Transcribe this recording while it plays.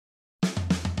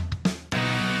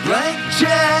Blank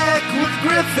check with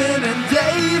Griffin and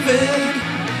David.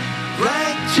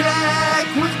 Blank check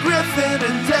with Griffin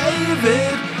and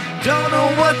David. Don't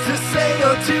know what to say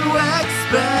or to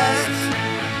expect.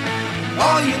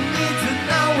 All you need to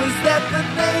know is that the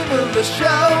name of the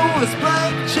show is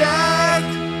Blank Check.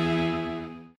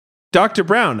 Dr.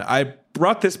 Brown, I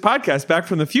brought this podcast back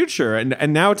from the future,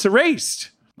 and now it's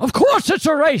erased. Of course it's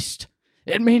erased.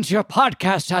 It means your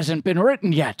podcast hasn't been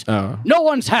written yet. Oh. No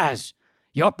one's has.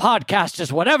 Your podcast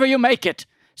is whatever you make it.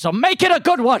 So make it a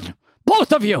good one.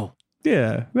 Both of you.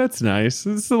 Yeah, that's nice.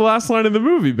 This is the last line of the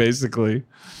movie, basically.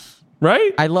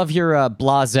 Right? I love your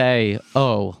blasé.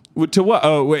 Oh. To what?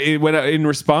 Oh, wait, when in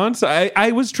response,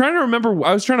 I was trying to remember.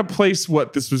 I was trying to place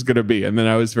what this was going to be, and then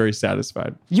I was very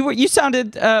satisfied. You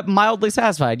sounded mildly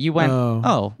satisfied. You went,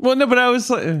 oh. Well, no, but I was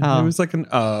like, it was like an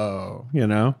you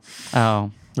know? Oh.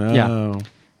 Oh.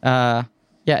 Yeah.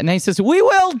 Yeah, and then he says, "We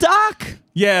will, Doc."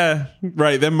 Yeah,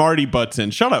 right. Then Marty butts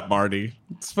in. Shut up, Marty.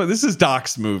 This is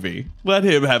Doc's movie. Let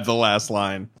him have the last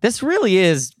line. This really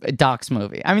is Doc's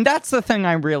movie. I mean, that's the thing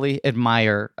I really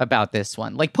admire about this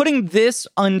one. Like, putting this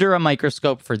under a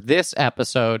microscope for this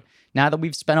episode, now that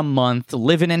we've spent a month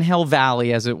living in Hill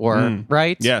Valley, as it were,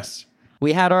 right? Yes.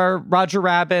 We had our Roger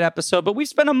Rabbit episode, but we've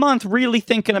spent a month really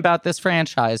thinking about this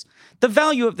franchise. The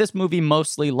value of this movie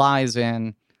mostly lies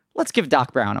in, let's give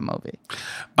Doc Brown a movie.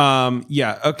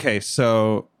 Yeah. Okay.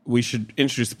 So we should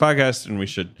introduce the podcast, and we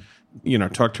should,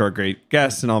 talk to our great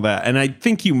guests and all that. And I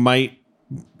think you might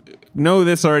know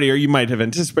this already, or you might have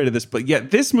anticipated this, but yeah,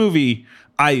 this movie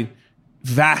I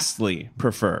vastly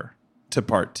prefer to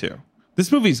part 2.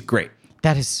 This movie's great.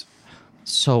 That is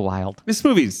so wild. This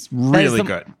movie's really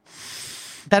good.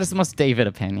 That is the most David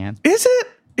opinion. Is it?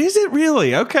 Is it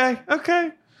really? Okay.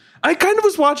 I kind of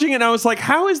was watching it and I was like,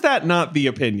 how is that not the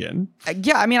opinion?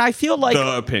 Yeah, I mean, I feel like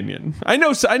the opinion. I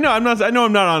know I'm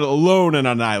not alone on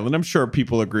an island. I'm sure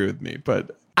people agree with me,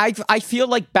 but I feel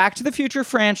like Back to the Future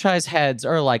franchise heads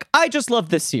are like, I just love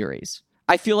this series.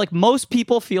 I feel like most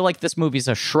people feel like this movie's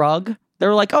a shrug.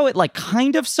 They're like, oh, it like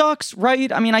kind of sucks,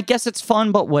 right? I mean, I guess it's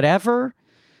fun, but whatever.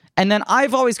 And then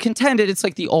I've always contended it's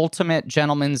like the ultimate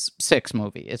Gentleman's Six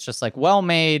movie. It's just like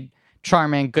well-made,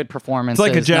 charming, good performance. It's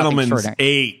like a Gentleman's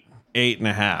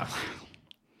 8.5.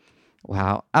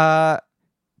 Wow.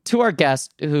 To our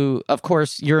guest, who, of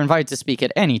course, you're invited to speak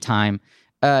at any time,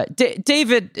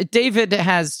 David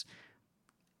has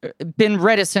been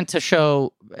reticent to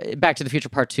show Back to the Future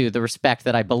Part 2 the respect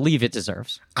that I believe it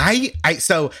deserves.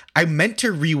 So I meant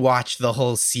to rewatch the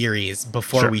whole series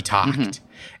before we talked. Mm-hmm.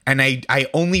 And I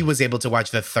only was able to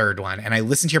watch the third one. And I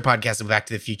listened to your podcast about Back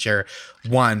to the Future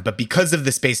 1. But because of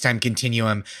the space-time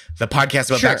continuum, the podcast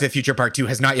about Back to the Future Part 2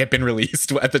 has not yet been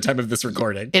released at the time of this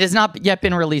recording. It has not yet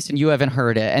been released, and you haven't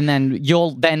heard it. And then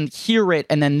you'll then hear it,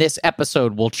 and then this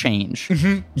episode will change.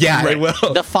 Mm-hmm. Yeah, it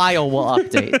will. The file will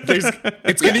update.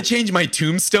 It's going to change my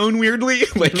tombstone, weirdly.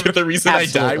 Like, the reason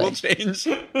Absolutely. I die will change.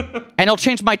 And it'll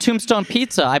change my tombstone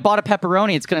pizza. I bought a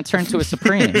pepperoni. It's going to turn to a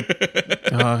Supreme.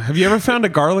 Have you ever found a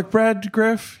garlic bread,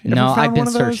 Griff? No, I've been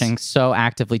searching so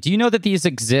actively. Do you know that these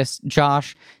exist,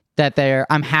 Josh? That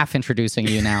I'm half introducing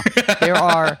you now.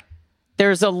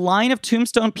 There's a line of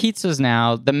Tombstone pizzas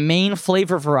now, the main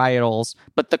flavor varietals,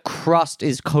 but the crust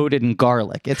is coated in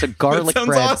garlic. It's a garlic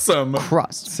bread awesome.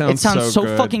 Crust. Sounds it sounds so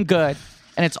good. fucking good,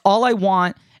 and it's all I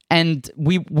want. And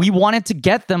we wanted to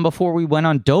get them before we went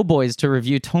on Doughboys to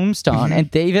review Tombstone. And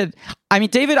David,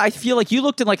 I feel like you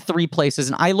looked in like 3 places,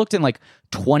 and I looked in like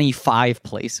 25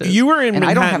 places. You were in and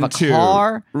Manhattan, I don't have a too.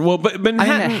 car. Well, but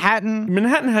Manhattan.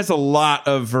 Manhattan has a lot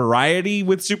of variety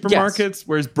with supermarkets,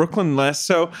 whereas Brooklyn less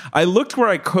so. I looked where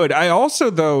I could. I also,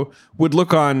 though, would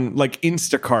look on like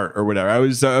Instacart or whatever. I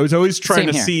was always trying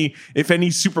to see if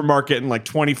any supermarket in like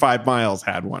 25 miles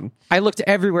had one. I looked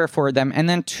everywhere for them, and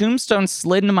then Tombstone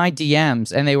slid into my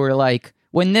DMs, and they were like,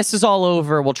 when this is all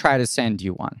over, we'll try to send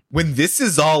you one. When this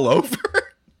is all over?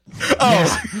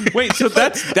 Oh, wait, so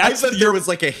that's I thought there was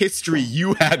like a history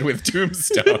you had with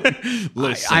Tombstone.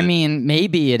 Listen. I mean,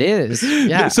 maybe it is.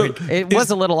 Yeah, So it was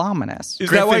a little ominous. Is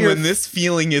Griffin, that why you're when this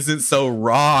feeling isn't so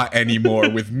raw anymore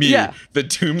with me, Yeah. the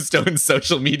Tombstone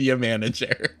social media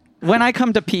manager? When I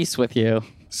come to peace with you.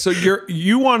 So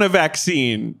you want a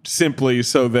vaccine simply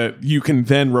so that you can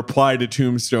then reply to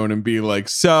Tombstone and be like,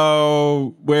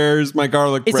 so where's my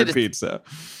garlic bread pizza?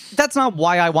 That's not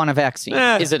why I want a vaccine.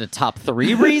 Is it a top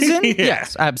 3 reason?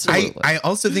 Yes, absolutely. I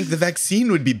also think the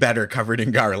vaccine would be better covered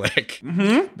in garlic.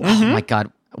 Oh my God.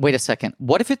 wait a second.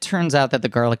 What if it turns out that the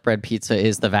garlic bread pizza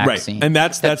is the vaccine? Right. And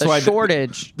that's why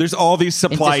shortage. There's all these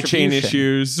supply chain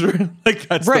issues. Like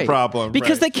that's the problem.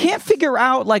 Because they can't figure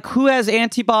out like who has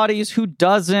antibodies, who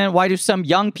doesn't. Why do some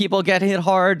young people get hit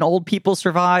hard and old people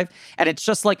survive? And it's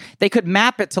just like they could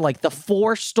map it to like the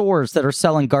 4 stores that are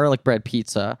selling garlic bread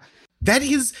pizza. That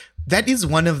is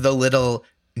one of the little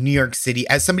New York City,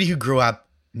 as somebody who grew up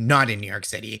not in New York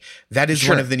City, that is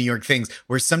one of the New York things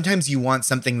where sometimes you want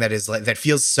something that is like that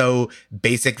feels so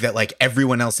basic that like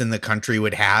everyone else in the country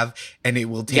would have, and it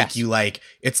will take you like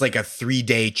it's like a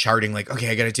 3-day charting. Like, okay,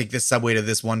 I got to take this subway to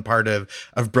this one part of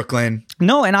Brooklyn.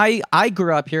 No, and I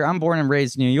grew up here. I'm born and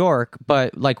raised in New York,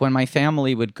 but like when my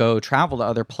family would go travel to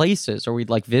other places or we'd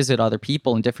like visit other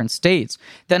people in different states,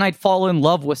 then I'd fall in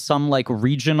love with some like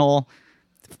regional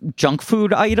junk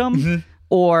food item.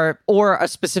 Or a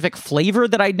specific flavor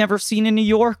that I'd never seen in New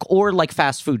York, or like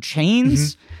fast food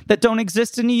chains that don't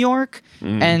exist in New York,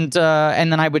 and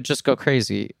then I would just go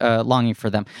crazy longing for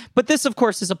them. But this, of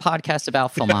course, is a podcast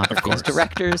about filmographies,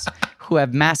 directors who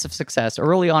have massive success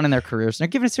early on in their careers, and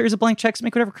they're given a series of blank checks to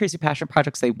make whatever crazy passion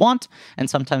projects they want, and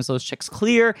sometimes those checks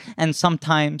clear, and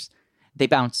sometimes they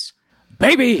bounce.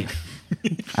 Baby!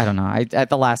 I don't know. At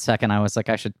the last second, I was like,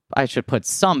 I should put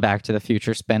some Back to the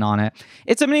Future spin on it.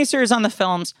 It's a miniseries on the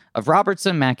films of Robert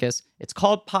Zemeckis. It's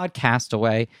called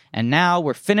Podcastaway, and now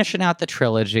we're finishing out the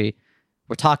trilogy.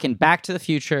 We're talking Back to the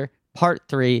Future, Part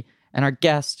 3, and our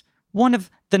guest, one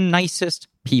of the nicest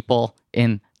people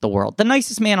in the world. The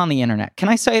nicest man on the internet. Can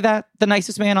I say that? The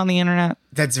nicest man on the internet?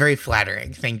 That's very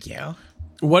flattering. Thank you.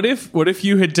 What if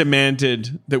you had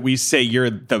demanded that we say you're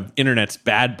the internet's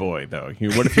bad boy, though?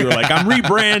 What if you were like, I'm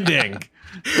rebranding?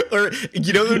 Or,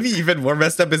 you know what would be even more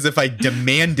messed up is if I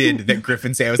demanded that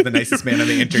Griffin say I was the nicest man on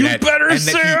the internet. You better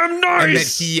say I'm nice! And that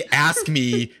he asked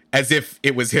me as if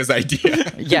it was his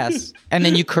idea. Yes. And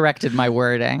then you corrected my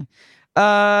wording.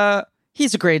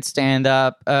 He's a great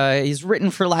stand-up. He's written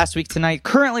for Last Week Tonight.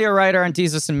 Currently a writer on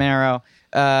Jesus and Marrow.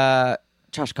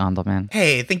 Josh Gondelman.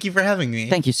 Hey, thank you for having me.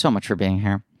 Thank you so much for being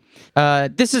here.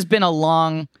 This has been a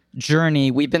long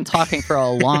journey. We've been talking for a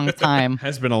long time.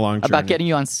 Has been a long journey. About getting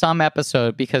you on some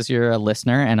episode because you're a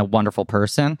listener and a wonderful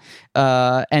person.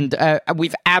 And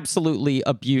we've absolutely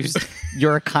abused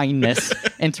your kindness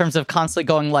in terms of constantly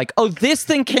going like, oh, this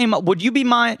thing came up. Would you be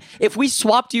mine if we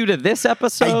swapped you to this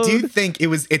episode? I do think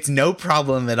it's no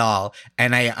problem at all.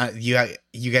 And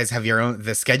you guys have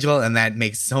the schedule, and that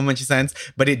makes so much sense.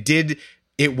 But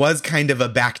it was kind of a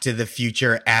Back to the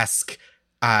Future-esque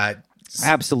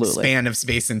absolutely span of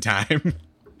space and time.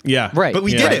 Yeah. Right. But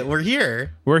we did it. We're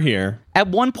here. We're here. At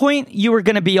one point, you were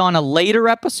going to be on a later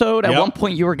episode. At one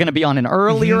point, you were going to be on an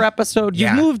earlier episode.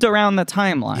 You moved around the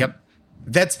timeline. Yep.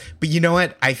 But you know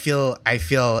what? I feel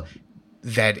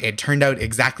that it turned out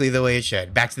exactly the way it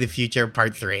should. Back to the Future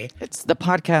Part 3. It's the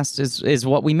podcast is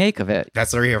what we make of it.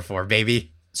 That's what we're here for,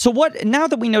 baby. So now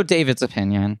that we know David's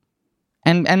opinion,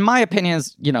 and my opinion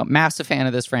is, massive fan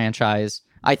of this franchise.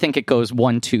 I think it goes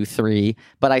 1, 2, 3,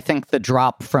 but I think the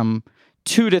drop from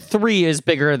 2 to 3 is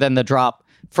bigger than the drop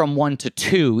from 1 to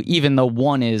 2, even though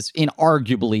 1 is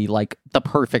inarguably like the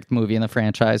perfect movie in the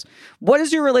franchise. What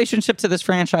is your relationship to this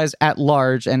franchise at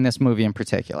large and this movie in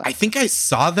particular? I think I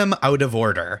saw them out of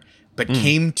order, but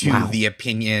came to the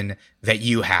opinion that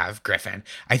you have, Griffin.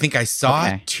 I think I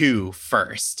saw 2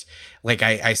 first. Like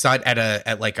I saw it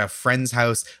at like a friend's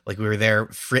house. Like we were there,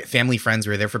 family friends.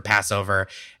 We were there for Passover,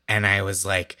 and I was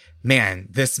like, man,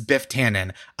 this Biff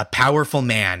Tannen, a powerful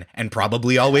man, and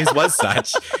probably always was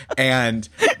such. And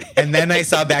then I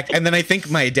saw and then I think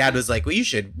my dad was like, well, you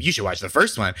should watch the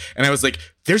first one. And I was like,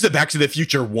 there's a Back to the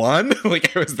Future 1?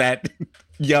 Like I was that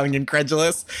young and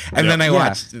credulous. And then I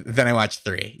watched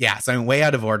 3. Yeah, so I'm way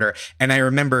out of order. And I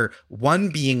remember 1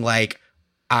 being like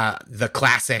the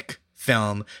classic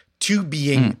film, 2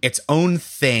 being its own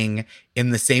thing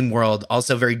in the same world,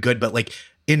 also very good, but like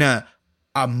in a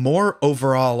more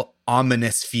overall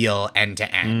ominous feel end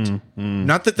to end.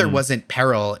 Not that there wasn't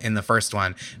peril in the first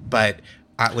one, but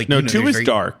like 2 is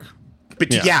dark.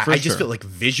 But I just feel like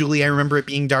visually I remember it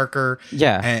being darker.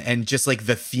 Yeah. And just like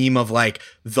the theme of like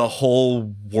the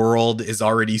whole world is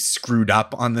already screwed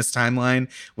up on this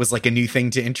timeline was like a new thing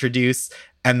to introduce.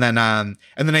 And then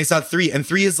I saw 3, and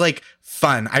 3 is like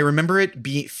fun. I remember it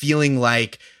feeling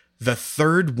like the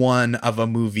third one of a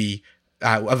movie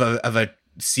of a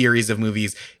series of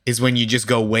movies is when you just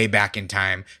go way back in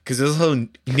time, because this whole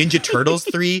Ninja Turtles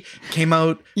 3 came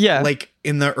out like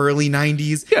in the early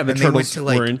 90s. Yeah, the Turtles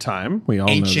were in time. We all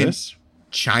know this.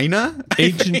 China,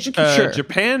 ancient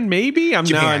Japan, maybe.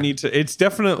 It's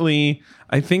definitely.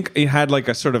 I think it had like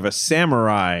a sort of a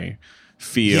samurai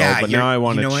feel, Yeah, but now I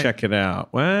want you to know what? check it out.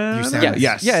 Well, You sound-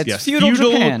 yes, Yeah, it's yes. feudal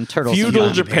Japan, Turtles in Feudal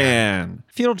Time. Japan.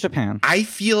 Feudal Japan. I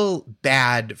feel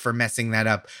bad for messing that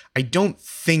up. I don't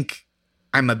think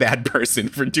I'm a bad person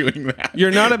for doing that.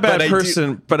 You're not a bad But I do-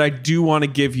 person, but I do want to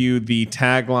give you the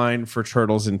tagline for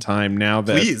Turtles in Time now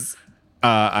that Please.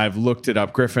 I've looked it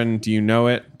up. Griffin, do you know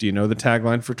it? Do you know the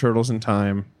tagline for Turtles in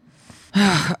Time?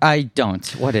 I don't.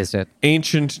 What is it?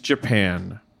 Ancient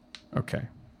Japan. Okay.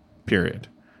 Period.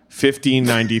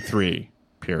 1593.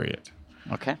 Period.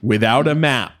 Okay. Without a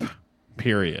map.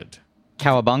 Period.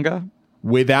 Cowabunga?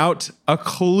 Without a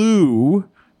clue.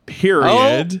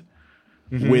 Period.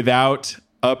 Without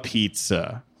a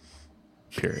pizza.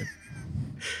 Period.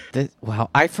 Wow,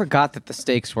 I forgot that the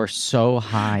stakes were so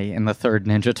high in the third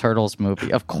Ninja Turtles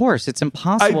movie. Of course, it's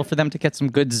impossible for them to get some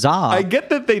good za. I get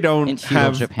that they in don't feudal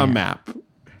have Japan. a map,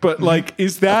 but like,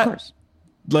 is Of that course.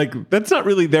 like that's not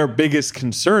really their biggest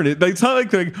concern? It's not like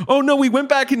they're like, oh no, we went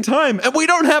back in time and we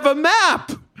don't have a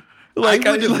map. Like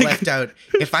I would have left out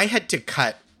if I had to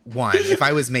cut one. If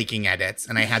I was making edits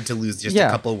and I had to lose just a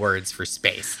couple words for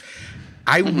space,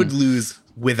 I would lose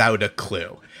without a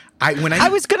clue. I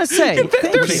was gonna say,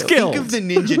 thank they're you. skilled. Think of the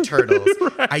Ninja Turtles.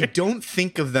 I don't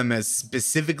think of them as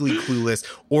specifically clueless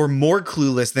or more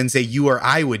clueless than, say, you or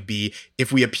I would be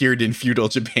if we appeared in feudal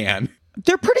Japan.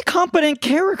 They're pretty competent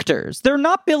characters. They're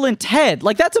not Bill and Ted.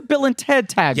 Like, that's a Bill and Ted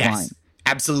tagline. Yes,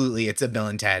 absolutely. It's a Bill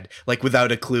and Ted, like,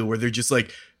 without a clue, where they're just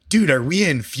like, dude, are we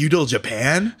in feudal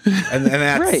Japan? And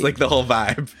that's Right. like the whole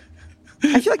vibe.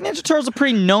 I feel like Ninja Turtles are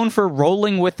pretty known for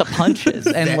rolling with the punches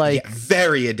and like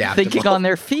very adaptable. thinking on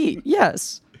their feet.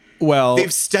 Yes. well,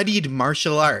 They've studied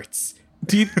martial arts.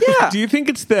 do you think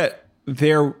it's that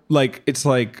they're like it's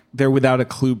like they're without a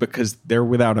clue because they're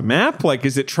without a map? Like,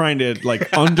 is it trying to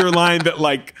like underline that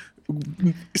like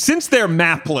since they're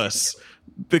mapless,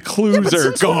 the clues But are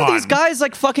since when are gone? these guys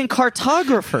like fucking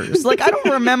cartographers? Like, I don't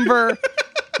remember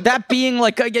that being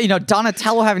like,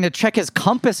 Donatello having to check his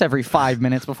compass every 5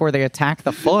 minutes before they attack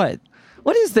the foot.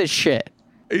 What is this shit?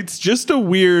 It's just a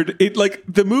weird. It like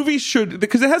the movie should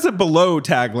because it has a below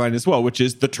tagline as well, which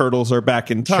is the turtles are back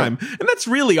in time, and that's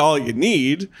really all you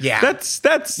need. Yeah. that's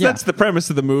the premise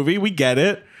of the movie. We get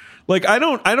it. Like I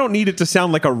don't need it to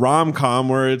sound like a rom-com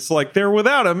where it's like they're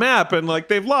without a map and like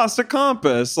they've lost a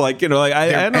compass. Like I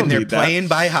don't and they're need that. playing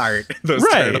by heart. Those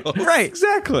Right, turtles. right,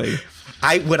 exactly.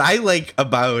 What I like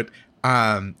about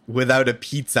without a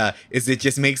pizza is it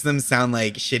just makes them sound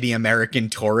like shitty American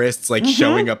tourists like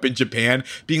showing up in Japan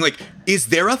being like, is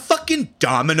there a fucking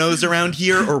Domino's around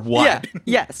here or what? Yeah.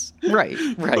 Yes. Right.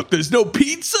 There's no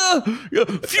pizza.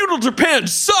 Feudal Japan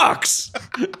sucks.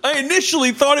 I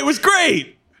initially thought it was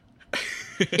great.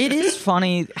 It is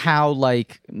funny how,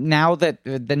 like, now that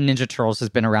the Ninja Turtles has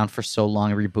been around for so long,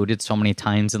 rebooted so many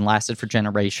times and lasted for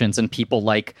generations, and people,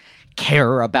 like,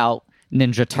 care about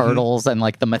Ninja Turtles and,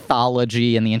 like, the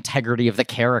mythology and the integrity of the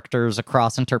characters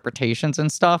across interpretations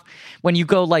and stuff. When you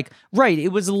go, like, right, it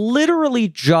was literally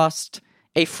just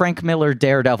a Frank Miller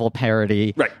Daredevil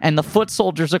parody. Right. And the foot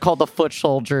soldiers are called the foot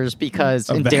soldiers because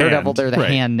Of in the Daredevil hand, they're the right.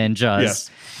 hand ninjas.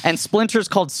 Yes. And Splinter's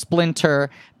called Splinter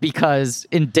because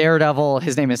in Daredevil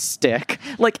his name is Stick.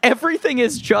 Like, everything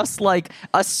is just like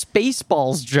a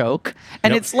Spaceballs joke.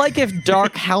 And Yep. it's like if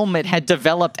Dark Helmet had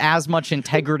developed as much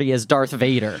integrity as Darth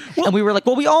Vader. And we were like,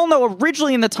 well, we all know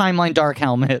originally in the timeline Dark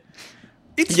Helmet.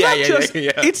 It's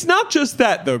It's not just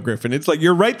that though, Griffin. It's like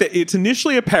you're right that it's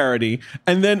initially a parody,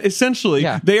 and then essentially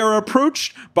they are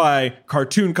approached by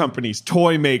cartoon companies,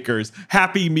 toy makers,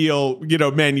 Happy Meal,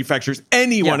 manufacturers,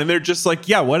 anyone, and they're just like,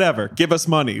 yeah, whatever, give us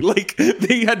money. Like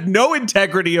they had no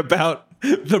integrity about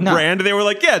the brand. They were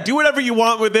like, yeah, do whatever you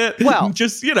want with it. Well,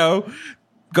 just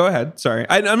go ahead. Sorry,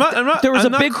 I'm not. There was I'm a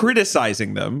not big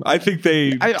criticizing them. I think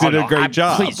they did a great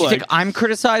job. Please, you think I'm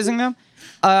criticizing them?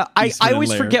 I Eastman always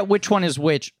and Laird. forget which one is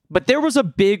which, but there was a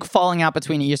big falling out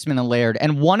between Eastman and Laird,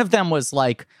 and one of them was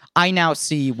like, I now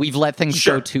see we've let things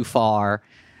go too far.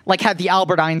 Like, had the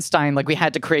Albert Einstein, like, we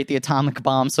had to create the atomic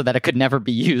bomb so that it could never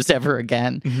be used ever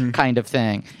again, kind of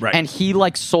thing. Right. And he,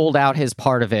 like, sold out his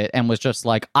part of it and was just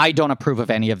like, I don't approve of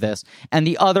any of this. And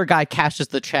the other guy cashes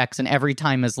the checks and every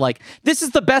time is like, this is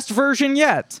the best version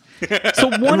yet. So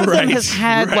one of them has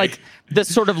had, like,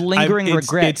 this sort of lingering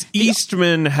regret. It's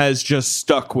Eastman has just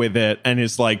stuck with it and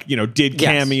is like, did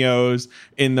cameos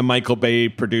in the Michael Bay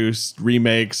produced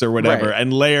remakes or whatever. Right.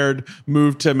 And Laird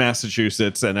moved to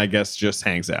Massachusetts and I guess just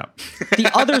hangs out.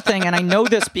 The other thing, and I know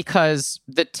this because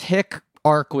the Tick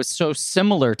arc was so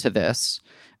similar to this.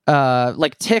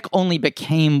 Like, Tick only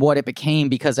became what it became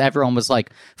because everyone was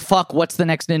like, fuck, what's the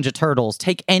next Ninja Turtles?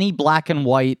 Take any black and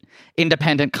white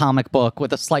independent comic book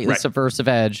with a slightly subversive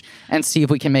edge and see if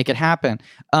we can make it happen.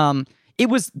 it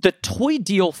was the toy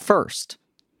deal first.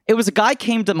 It was a guy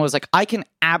came to them and was like, I can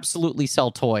absolutely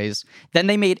sell toys. Then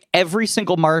they made every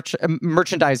single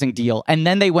merchandising deal. And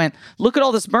then they went, look at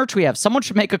all this merch we have. Someone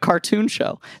should make a cartoon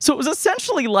show. So it was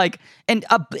essentially like an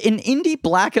indie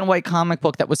black and white comic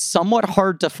book that was somewhat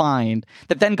hard to find,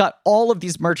 that then got all of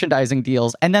these merchandising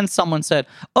deals. And then someone said,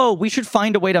 oh, we should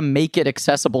find a way to make it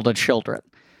accessible to children.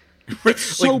 It's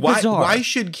so bizarre. Why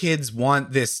should kids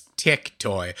want this tick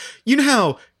toy? You know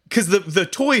how... Because the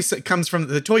toy first comes from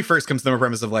the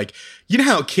premise of like, you know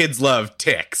how kids love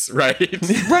ticks, right?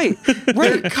 Right.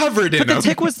 They're covered in them.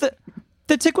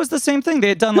 The tick was the same thing. They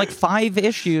had done like 5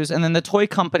 issues, and then the toy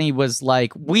company was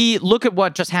like, we look at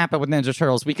what just happened with Ninja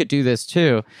Turtles. We could do this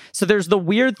too. So there's the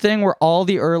weird thing where all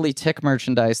the early tick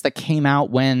merchandise that came out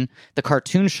when the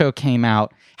cartoon show came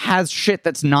out has shit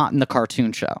that's not in the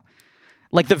cartoon show.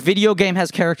 Like the video game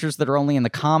has characters that are only in the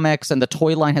comics, and the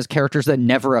toy line has characters that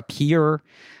never appear.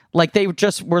 Like they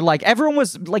just were like, everyone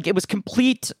was like, it was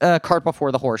complete cart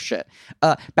before the horse shit.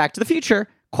 Back to the Future,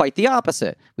 quite the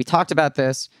opposite. We talked about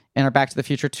this in our Back to the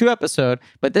Future 2 episode,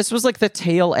 but this was like the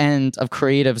tail end of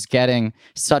creatives getting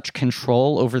such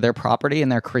control over their property and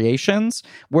their creations,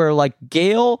 where like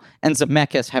Gale and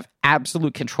Zemeckis have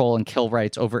absolute control and kill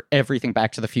rights over everything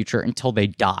Back to the Future until they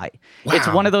die. Wow. It's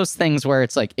one of those things where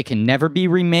it's like, it can never be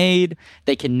remade.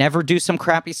 They can never do some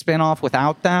crappy spinoff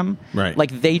without them. Right.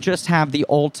 Like they just have the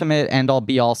ultimate end-all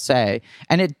be-all say.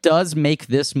 And it does make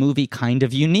this movie kind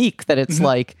of unique that it's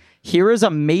like, here is a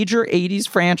major 80s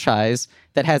franchise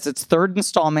that has its 3rd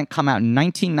installment come out in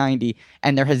 1990,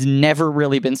 and there has never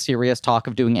really been serious talk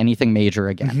of doing anything major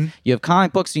again. You have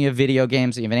comic books, and you have video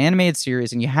games, and you have an animated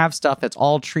series, and you have stuff that's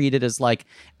all treated as like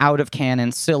out of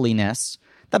canon silliness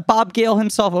that Bob Gale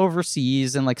himself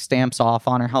oversees and like stamps off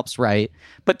on or helps write.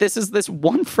 But this is this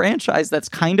one franchise that's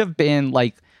kind of been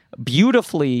like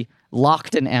beautifully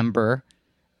locked in ember,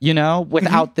 you know,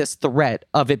 without this threat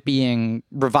of it being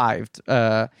revived.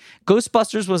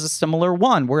 Ghostbusters was a similar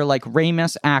one where like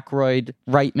Ramis, Aykroyd,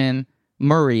 Reitman,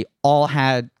 Murray all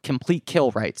had complete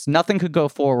kill rights. Nothing could go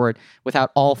forward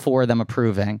without all 4 of them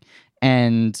approving.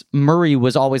 And Murray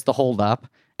was always the holdup,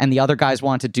 and the other guys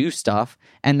wanted to do stuff.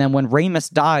 And then when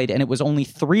Ramis died and it was only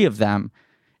 3 of them,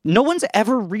 no one's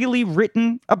ever really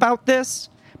written about this.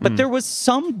 But there was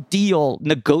some deal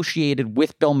negotiated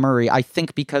with Bill Murray, I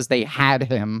think because they had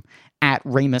him at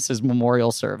Ramis's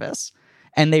memorial service.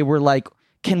 And they were like,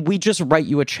 can we just write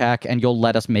you a check and you'll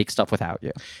let us make stuff without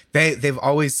you? They've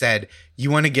always said, you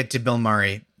want to get to Bill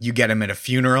Murray, you get him at a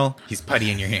funeral, he's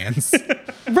putty in your hands.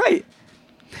 Right.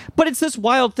 But it's this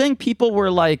wild thing. People were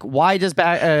like, why does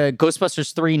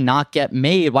Ghostbusters 3 not get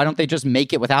made? Why don't they just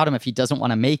make it without him if he doesn't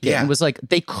want to make it? Yeah. And it was like,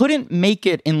 they couldn't make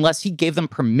it unless he gave them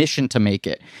permission to make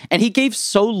it. And he gave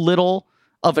so little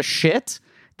of a shit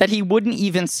that he wouldn't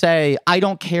even say, I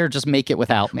don't care, just make it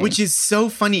without me. Which is so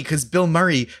funny because Bill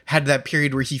Murray had that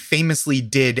period where he famously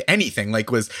did anything,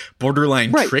 like was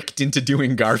borderline tricked into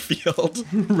doing Garfield.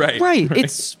 Right.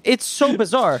 It's so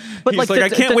bizarre. But he's like I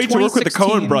can't wait to work with the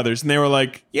Coen brothers. And they were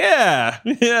like, yeah,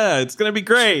 it's going to be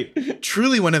great.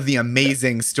 Truly one of the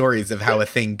amazing stories of how a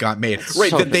thing got made. So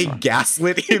that bizarre. They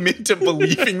gaslit him into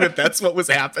believing that that's what was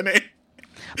happening.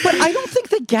 But I don't think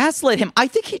they gaslit him. I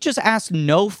think he just asked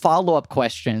no follow-up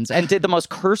questions and did the most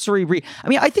cursory I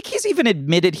mean, I think he's even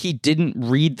admitted he didn't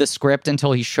read the script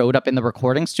until he showed up in the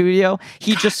recording studio.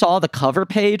 He just saw the cover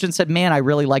page and said, man, I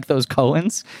really like those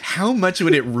Coens. How much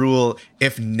would it rule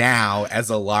if now, as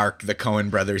a lark, the Coen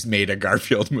brothers made a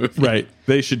Garfield movie? Right.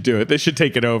 They should do it. They should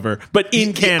take it over. But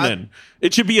in canon.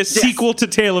 It should be a sequel to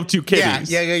Tale of Two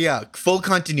Kitties. Yeah. Full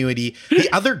continuity. The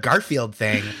other Garfield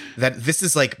thing that this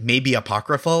is like maybe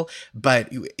apocryphal, but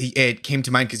it came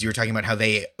to mind because you were talking about how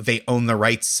they own the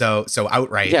rights so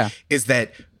outright. Yeah. Is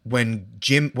that when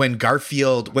those the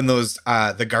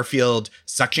Garfield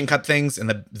suction cup things in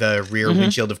the rear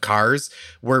windshield of cars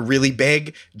were really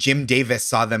big, Jim Davis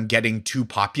saw them getting too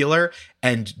popular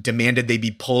and demanded they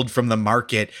be pulled from the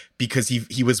market because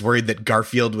he was worried that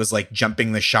Garfield was like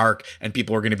jumping the shark and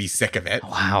people were going to be sick of it.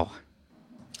 Wow.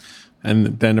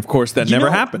 And then, of course, that never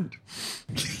happened.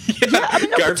 Yeah, I mean,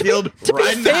 no, Garfield, to be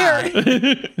fair,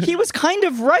 he was kind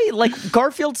of right. Like,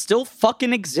 Garfield still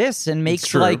fucking exists and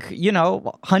makes, like, you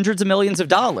know, hundreds of millions of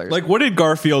dollars. Like, what did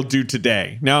Garfield do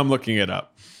today? Now I'm looking it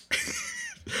up.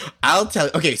 I'll tell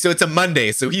you. Okay, so it's a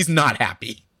Monday, so he's not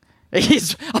happy.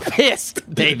 He's pissed,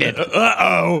 David.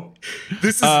 Uh-oh.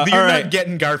 This is you're not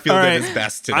getting Garfield at his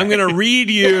best today. I'm gonna read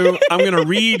you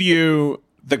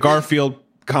the Garfield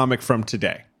comic from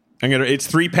today. It's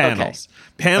 3 panels.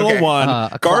 Okay. Panel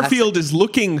 1, Garfield is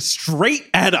looking straight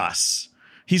at us.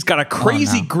 He's got a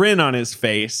crazy grin on his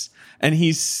face, and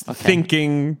he's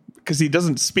thinking because he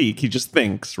doesn't speak. He just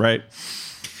thinks, right?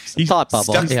 He's Thought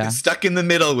bubble. Stuck in the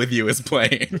middle with you is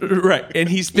playing. Right. And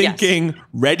he's thinking,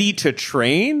 ready to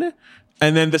train?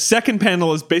 And then the second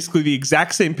panel is basically the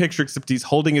exact same picture, except he's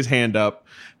holding his hand up,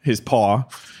 his paw.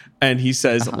 And he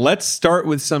says, let's start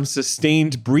with some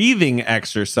sustained breathing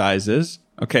exercises.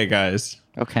 Okay, guys.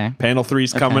 Okay. Panel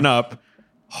 3's coming up.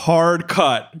 Hard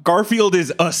cut. Garfield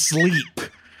is asleep.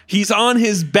 He's on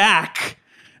his back.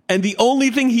 And the only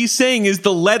thing he's saying is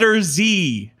the letter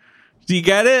Z. Do you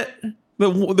get it?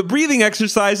 The breathing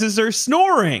exercises are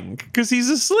snoring because he's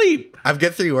asleep. I've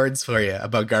got 3 words for you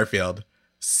about Garfield.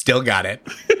 Still got it.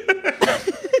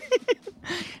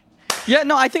 Yeah,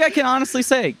 no, I think I can honestly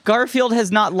say Garfield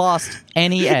has not lost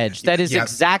any edge. That is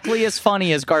exactly as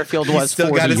funny as Garfield was still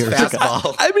 40 got his years ago.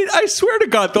 fastball. I mean, I swear to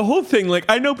God, the whole thing, like,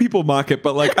 I know people mock it,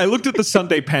 but, like, I looked at the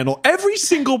Sunday panel. Every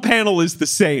single panel is the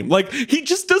same. Like, he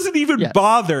just doesn't even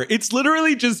bother. It's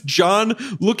literally just John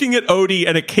looking at Odie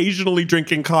and occasionally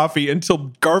drinking coffee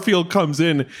until Garfield comes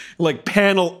in, like,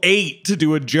 panel 8 to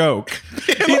do a joke.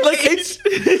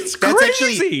 It's crazy.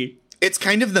 Actually, it's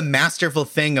kind of the masterful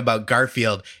thing about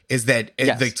Garfield is that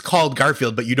it's called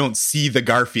Garfield, but you don't see the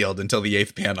Garfield until the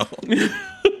 8th panel.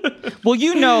 Well,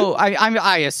 you know,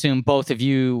 I assume both of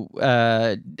you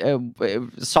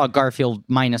saw Garfield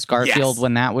minus Garfield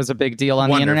when that was a big deal on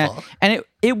the internet, and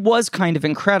it was kind of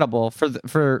incredible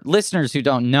for listeners who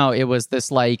don't know. It was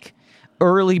this like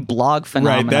early blog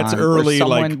phenomenon. Right, that's early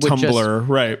like Tumblr,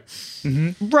 right?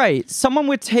 Mm-hmm. Right. Someone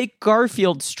would take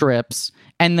Garfield strips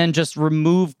and then just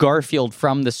remove Garfield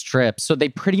from the strips. So they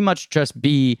pretty much just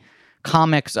be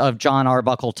comics of John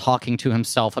Arbuckle talking to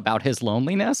himself about his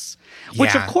loneliness.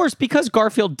 Which, of course, because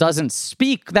Garfield doesn't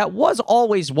speak, that was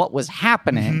always what was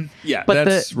happening. Mm-hmm. Yeah, but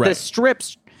the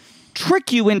strips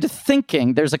trick you into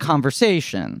thinking there's a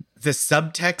conversation. The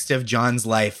subtext of John's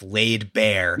life laid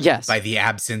bare by the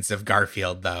absence of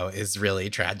Garfield, though, is really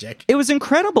tragic. It was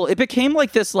incredible. It became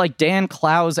like this like Dan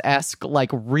Clowes-esque,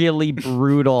 like really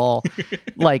brutal,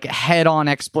 like head-on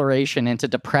exploration into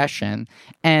depression.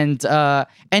 And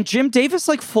Jim Davis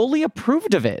like fully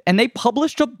approved of it. And they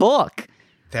published a book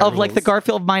of like the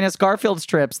Garfield minus Garfield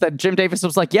strips that Jim Davis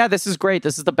was like, yeah, this is great.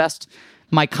 This is the best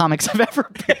my comics have ever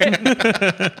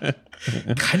been.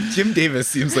 God, Jim Davis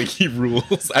seems like he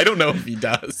rules. I don't know if he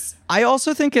does. I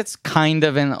also think it's kind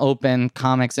of an open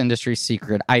comics industry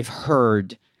secret. I've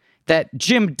heard that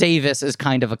Jim Davis is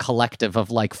kind of a collective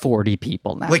of like 40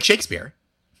 people now. Like Shakespeare.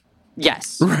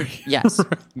 Yes. Right. Yes.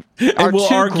 Right. And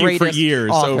we'll argue for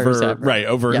years over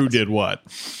ever. Who did what.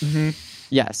 Mm-hmm.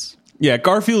 Yes. Yeah,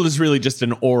 Garfield is really just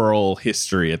an oral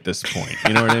history at this point.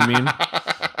 You know what I mean?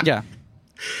 Yeah.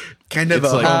 Kind of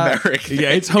Homeric. Yeah,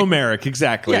 it's Homeric,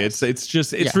 exactly. Yes.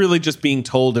 It's really just being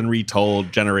told and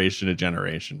retold generation to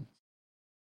generation.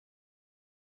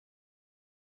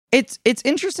 It's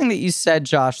interesting that you said,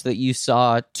 Josh, that you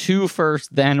saw 2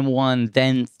 first, then 1,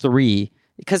 then 3.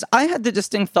 Because I had the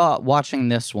distinct thought watching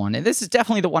this one, and this is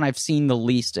definitely the one I've seen the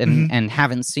least and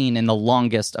haven't seen in the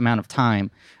longest amount of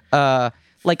time.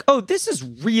 This is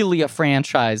really a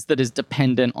franchise that is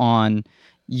dependent on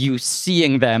you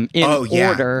seeing them in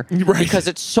order because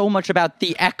it's so much about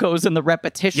the echoes and the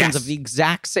repetitions of the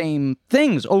exact same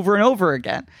things over and over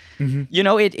again. Mm-hmm. You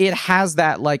know, it has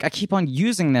that, like, I keep on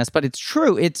using this, but it's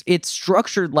true. It's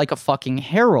structured like a fucking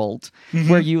herald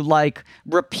where you like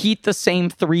repeat the same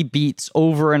 3 beats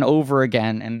over and over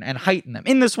again and heighten them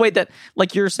in this way that,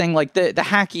 like you're saying, like the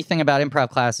hacky thing about improv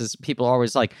classes, people are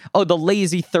always like, oh, the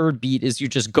lazy 3rd beat is you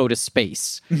just go to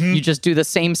space. You just do the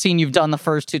same scene you've done the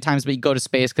first 2 times, but you go to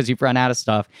space because you've run out of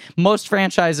stuff. Most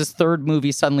franchises, 3rd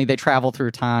movie, suddenly they travel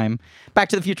through time. Back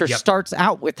to the Future starts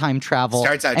out with time travel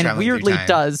and weirdly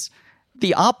does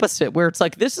the opposite, where it's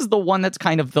like, this is the one that's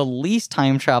kind of the least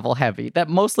time travel heavy, that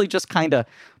mostly just kind of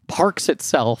parks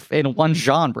itself in one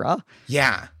genre.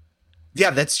 Yeah.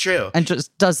 Yeah, that's true. And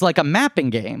just does like a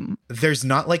mapping game. There's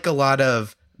not like a lot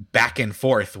of back and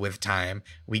forth with time.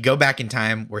 We go back in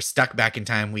time. We're stuck back in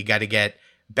time. We got to get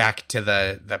back to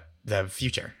the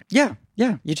future. Yeah.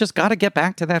 Yeah. You just got to get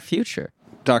back to that future.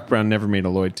 Doc Brown never made a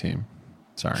Lloyd team.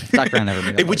 Sorry. Doc Brown never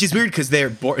made a Lloyd Which is weird because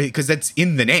because that's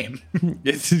in the name.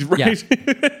 It's right.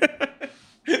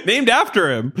 Named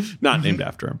after him. Not named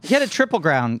after him. He had a Triple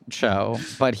Ground show,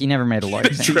 but he never made a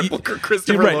Lloyd team.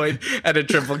 Christopher Lloyd at a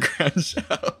Triple Ground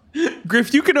show.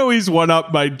 Griff, you can always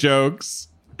one-up my jokes.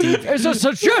 It's a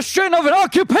suggestion of an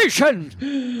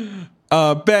occupation.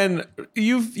 Ben,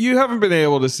 you haven't been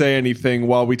able to say anything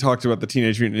while we talked about the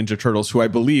Teenage Mutant Ninja Turtles, who I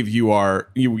believe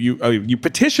you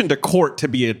petitioned a court to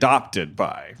be adopted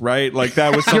by, right? Like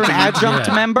that was something. You're an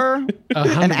adjunct member,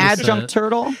 an adjunct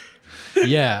turtle.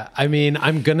 Yeah, I mean,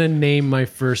 I'm gonna name my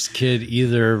first kid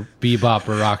either Bebop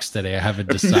or Rocksteady. I haven't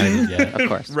decided yet. Of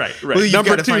course. Right. Well, you've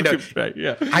Number gotta two. find out. Right,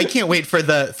 yeah. I can't wait for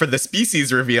the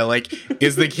species reveal. Like,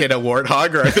 is the kid a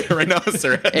warthog or a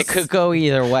rhinoceros? It could go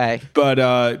either way. But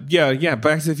yeah,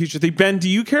 Back to the Future 3. Ben, do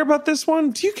you care about this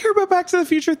one? Do you care about Back to the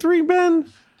Future 3,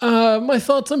 Ben? My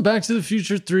thoughts on Back to the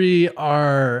Future 3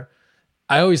 are,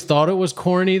 I always thought it was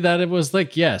corny that it was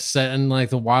like, set in like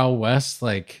the Wild West,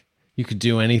 like you could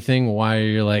do anything while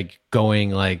you're like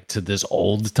going like to this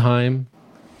old time.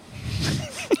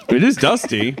 It is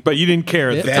dusty, but you didn't care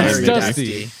at the time. It's Very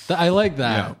dusty. I like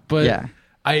that. Yeah. But Yeah.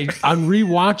 I'm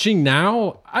rewatching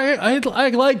now. I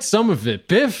liked some of it.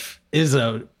 Biff is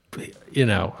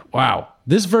wow.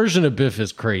 This version of Biff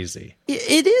is crazy.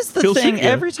 It is the He'll thing. shoot you.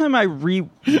 Every time I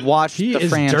rewatch He the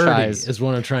is franchise, dirty, is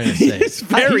what I'm trying to say. It's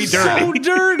very He's dirty. so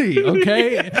dirty.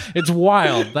 Okay, it's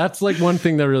wild. That's like one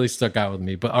thing that really stuck out with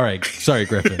me. But all right, sorry,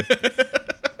 Griffin.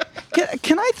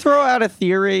 can I throw out a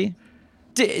theory?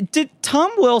 Did Tom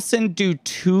Wilson do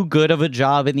too good of a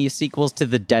job in these sequels to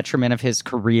the detriment of his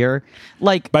career?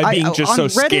 Like By being just on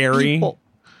so Reddit, scary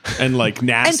and like and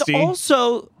nasty.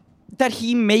 also that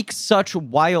he makes such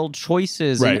wild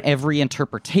choices Right. in every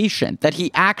interpretation that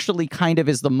he actually kind of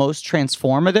is the most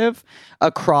transformative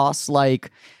across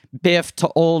like Biff to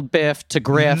old Biff to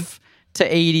Griff to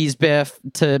 80s Biff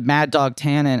to Mad Dog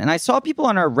Tannen. And I saw people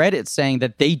on our Reddit saying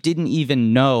that they didn't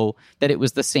even know that it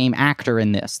was the same actor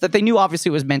in this, that they knew obviously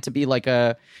it was meant to be like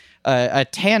a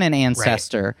Tannen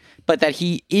ancestor, but that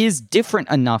he is different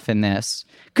enough in this.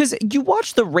 Because you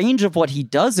watch the range of what he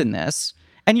does in this,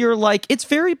 and you're like, it's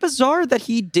very bizarre that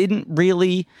he didn't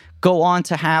really go on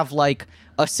to have like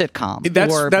a sitcom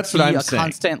That's be what I'm a saying.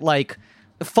 constant like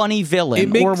funny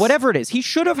villain or whatever it is. He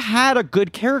should have had a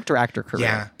good character actor career.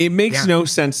 Yeah. It makes Yeah. no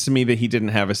sense to me that he didn't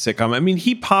have a sitcom. I mean,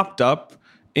 he popped up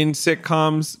in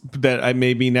sitcoms that I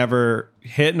maybe never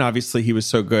hit, and obviously he was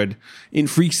so good in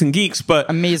Freaks and Geeks, but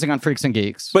Amazing on Freaks and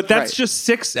Geeks. that's Right. just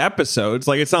 6 episodes.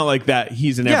 Like, it's not like that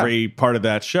he's in every part of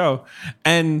that show.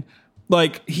 And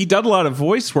like, he did a lot of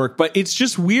voice work, but it's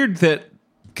just weird that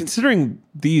considering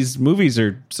these movies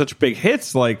are such big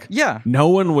hits, like, no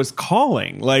one was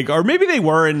calling, like, or maybe they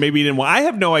were and maybe he didn't want. I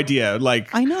have no idea.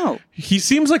 Like, I know he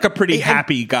seems like a pretty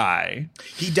happy guy.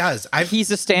 He does.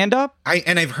 He's a stand-up.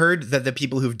 I've heard that the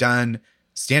people who've done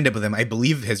stand up with him, I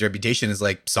believe his reputation is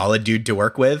like solid dude to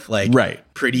work with, like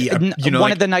pretty, one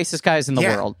like, of the nicest guys in the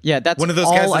world. Yeah, that's one of those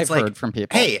all guys I've that's like, heard from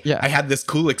people. Hey, I had this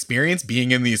cool experience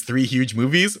being in these 3 huge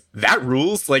movies. That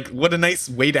rules. Like, what a nice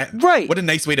way to what a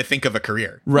nice way to think of a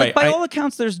career. Like, by all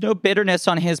accounts, there's no bitterness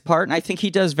on his part, and I think he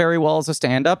does very well as a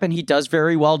stand-up, and he does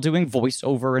very well doing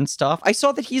voiceover and stuff. I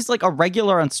saw that he's like a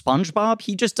regular on SpongeBob.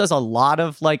 He just does a lot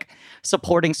of like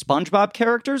supporting SpongeBob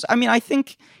characters. I mean, I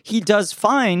think he does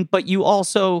fine, but you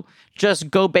also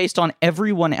just go based on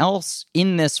everyone else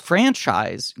in this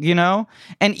franchise, you know?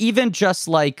 And even just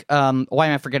like, why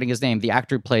am I forgetting his name? The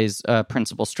actor who plays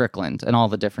Principal Strickland and all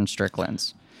the different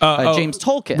Stricklands. James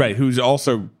Tolkien. Right, who's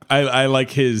also, I like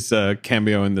his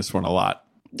cameo in this one a lot.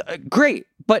 Great.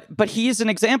 But he is an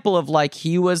example of like,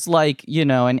 he was like, you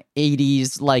know, an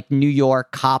 80s like New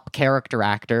York cop character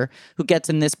actor who gets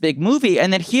in this big movie.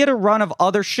 And then he had a run of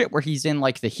other shit where he's in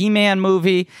like the He-Man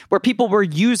movie, where people were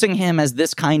using him as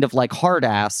this kind of like hard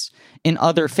ass in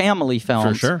other family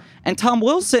films. For sure. And Tom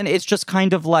Wilson, it's just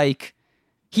kind of like,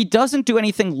 he doesn't do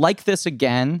anything like this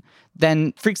again.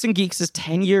 Then Freaks and Geeks is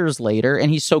 10 years later,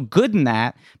 and he's so good in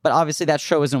that, but obviously that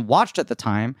show isn't watched at the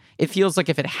time. It feels like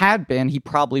if it had been, he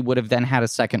probably would have then had a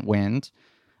second wind.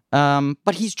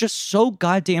 But he's just so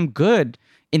goddamn good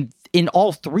in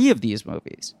all 3 of these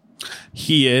movies.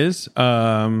 He is.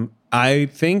 I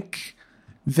think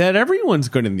that everyone's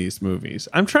good in these movies.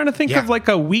 I'm trying to think of like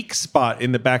a weak spot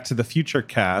in the Back to the Future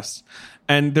cast,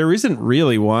 and there isn't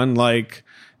really one. Like,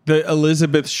 the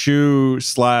Elizabeth Shue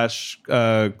 /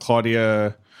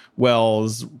 Claudia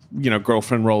Wells,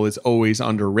 girlfriend role is always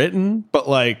underwritten, but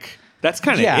like, that's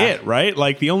kind of it, right?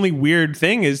 Like, the only weird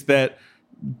thing is that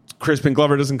Crispin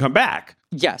Glover doesn't come back.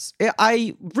 Yes.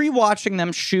 Rewatching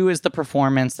them, Shue is the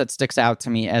performance that sticks out to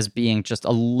me as being just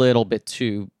a little bit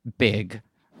too big.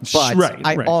 But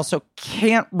I also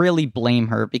can't really blame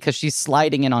her because she's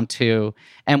sliding in on 2,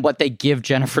 and what they give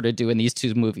Jennifer to do in these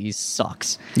 2 movies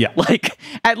sucks. Yeah. Like,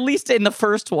 at least in the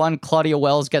first one, Claudia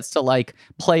Wells gets to like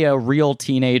play a real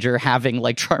teenager having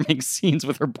like charming scenes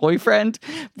with her boyfriend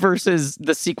versus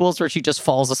the sequels where she just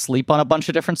falls asleep on a bunch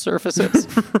of different surfaces.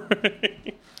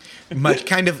 Much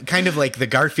kind of like the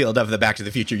Garfield of the Back to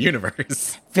the Future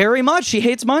universe. Very much. She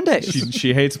hates Mondays.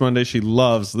 She hates Monday. She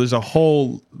loves. There's a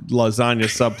whole lasagna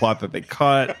subplot that they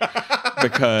cut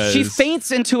because she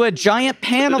faints into a giant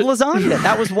pan of lasagna.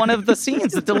 That was one of the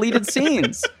scenes, the deleted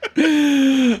scenes.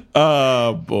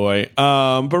 Oh boy.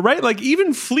 But right, like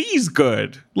even Flea's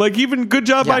good. Like even good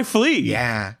job by Flea.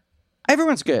 Yeah.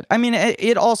 Everyone's good. I mean,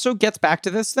 it also gets back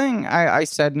to this thing I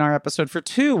said in our episode for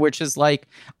 2, which is like,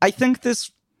 I think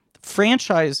this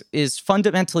franchise is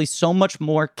fundamentally so much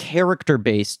more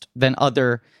character-based than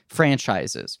other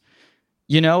franchises.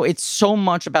 You know, it's so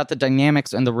much about the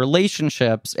dynamics and the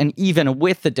relationships, and even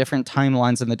with the different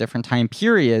timelines and the different time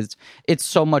periods, it's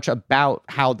so much about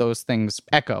how those things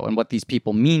echo and what these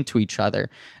people mean to each other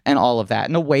and all of that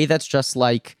in a way that's just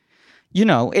like, you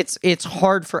know, it's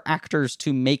hard for actors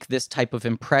to make this type of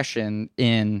impression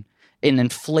in an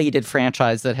inflated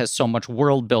franchise that has so much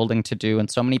world building to do and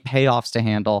so many payoffs to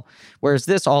handle. Whereas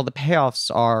this, all the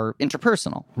payoffs are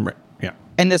interpersonal. Right. Yeah.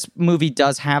 And this movie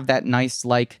does have that nice,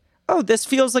 like, oh, this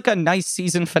feels like a nice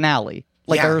season finale,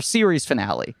 like a series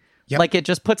finale. Yep. Like it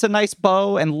just puts a nice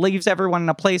bow and leaves everyone in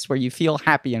a place where you feel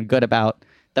happy and good about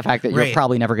the fact that you're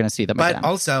probably never going to see them again. But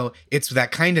also, it's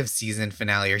that kind of season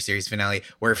finale or series finale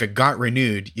where if it got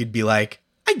renewed, you'd be like,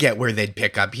 I get where they'd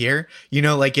pick up here. You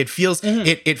know, like it feels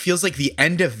it feels like the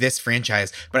end of this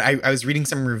franchise. But I was reading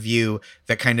some review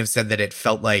that kind of said that it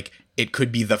felt like it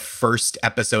could be the first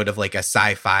episode of like a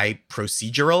sci-fi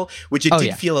procedural, which it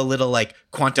did feel a little like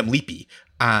Quantum Leapy,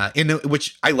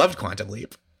 which I loved Quantum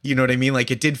Leap. You know what I mean?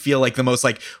 Like it did feel like the most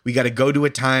like we got to go to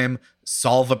a time,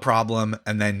 solve a problem,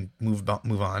 and then move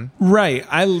on. Right.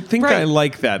 I think I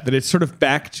like that it's sort of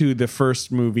back to the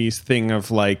first movie's thing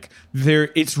of like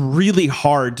it's really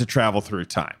hard to travel through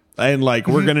time. And like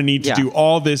we're going to need to do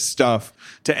all this stuff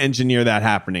to engineer that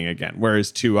happening again.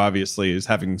 Whereas 2 obviously is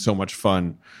having so much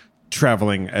fun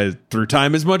traveling through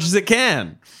time as much as it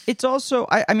can. It's also,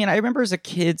 I mean, I remember as a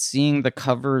kid seeing the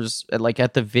covers like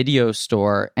at the video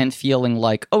store and feeling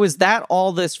like, oh, is that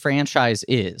all this franchise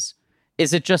is?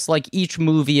 Is it just like each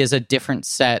movie is a different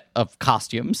set of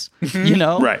costumes, you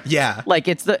know? Right. Yeah. Like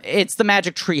it's the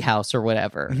Magic Treehouse or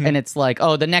whatever. And it's like,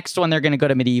 oh, the next one they're going to go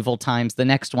to medieval times. The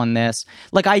next one this.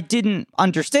 Like I didn't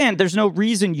understand. There's no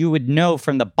reason you would know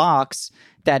from the box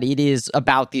that it is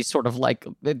about these sort of like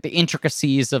the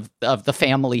intricacies of the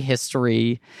family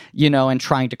history, you know, and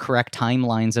trying to correct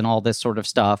timelines and all this sort of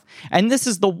stuff. And this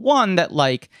is the one that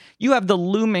like you have the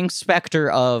looming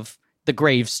specter of the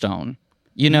gravestone,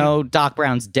 you know, Doc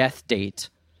Brown's death date,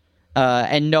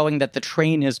 and knowing that the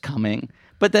train is coming.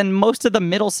 But then most of the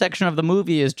middle section of the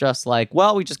movie is just like,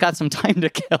 well, we just got some time to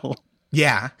kill.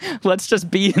 Yeah. Let's just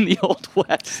be in the Old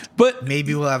West. But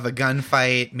maybe we'll have a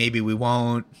gunfight. Maybe we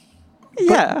won't.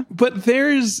 Yeah, but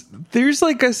there's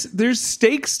like there's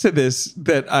stakes to this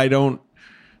that I don't.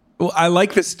 Well, I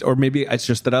like this, or maybe it's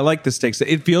just that I like the stakes.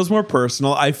 It feels more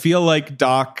personal. I feel like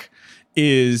Doc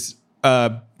is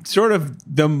sort of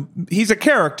he's a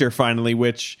character finally,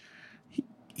 which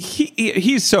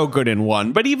he's so good in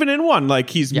 1, but even in 1,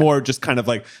 like he's more just kind of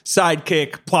like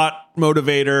sidekick, plot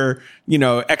motivator, you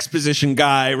know, exposition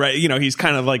guy, right? You know, he's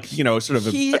kind of like, you know, sort of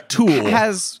a tool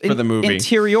has for the movie.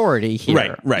 Interiority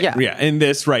here. Right. Yeah. In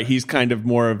this, right, he's kind of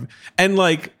more of, and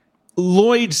like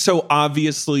Lloyd so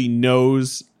obviously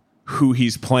knows who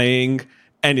he's playing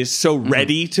and is so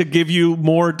ready to give you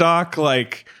more Doc,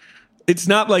 like it's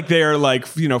not like they're like,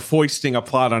 you know, foisting a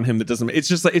plot on him that doesn't. It's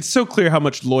just like it's so clear how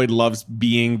much Lloyd loves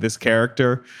being this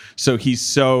character. So he's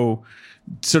so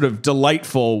sort of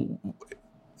delightful,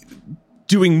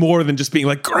 doing more than just being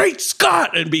like, "Great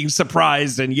Scott!" and being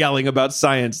surprised and yelling about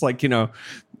science. Like, you know,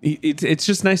 it's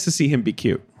just nice to see him be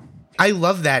cute. I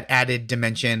love that added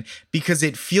dimension because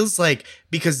it feels like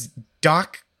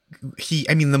Doc.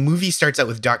 The movie starts out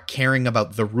with Doc caring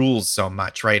about the rules so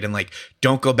much, right? And like,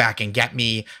 don't go back and get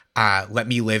me. Let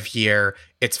me live here.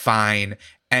 It's fine.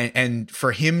 And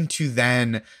for him to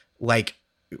then like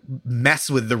mess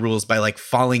with the rules by like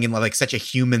falling in love, like such a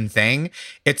human thing,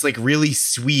 it's like really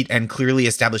sweet and clearly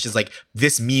establishes like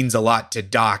this means a lot to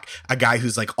Doc, a guy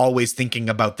who's like always thinking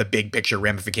about the big picture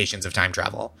ramifications of time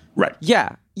travel. Right.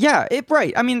 Yeah.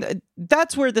 Right. I mean,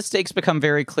 that's where the stakes become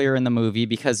very clear in the movie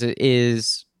because it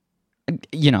is.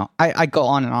 You know, I go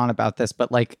on and on about this,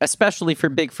 but like, especially for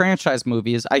big franchise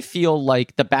movies, I feel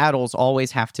like the battles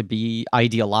always have to be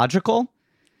ideological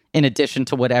in addition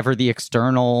to whatever the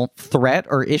external threat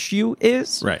or issue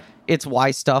is. Right. It's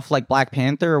why stuff like Black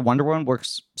Panther or Wonder Woman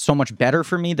works so much better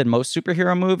for me than most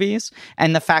superhero movies.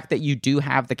 And the fact that you do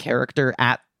have the character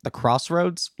at the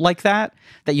crossroads like that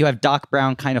you have Doc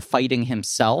Brown kind of fighting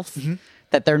himself.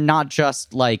 that they're not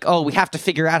just like, oh, we have to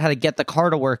figure out how to get the car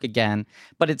to work again,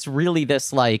 but it's really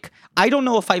this like, I don't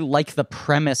know if I like the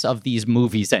premise of these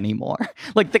movies anymore.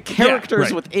 Like the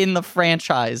characters within the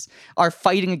franchise are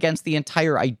fighting against the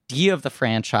entire idea of the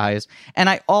franchise. And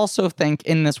I also think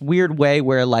in this weird way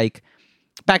where like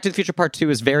Back to the Future Part 2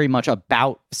 is very much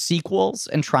about sequels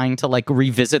and trying to like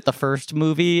revisit the first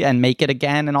movie and make it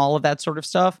again and all of that sort of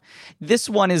stuff. This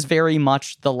one is very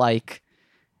much the like,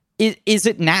 is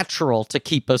it natural to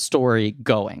keep a story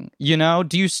going? You know,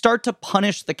 do you start to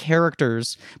punish the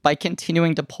characters by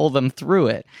continuing to pull them through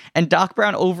it? And Doc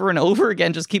Brown over and over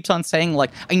again just keeps on saying like,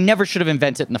 I never should have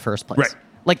invented it in the first place. Right.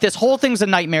 Like this whole thing's a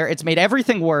nightmare. It's made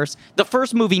everything worse. The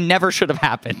first movie never should have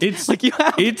happened. It's like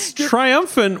it's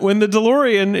triumphant when the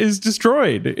DeLorean is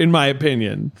destroyed, in my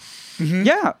opinion. Mm-hmm.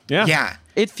 Yeah. Yeah.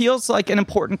 It feels like an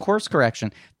important course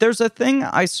correction. There's a thing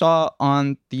I saw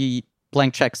on the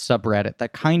Blank Check subreddit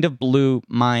that kind of blew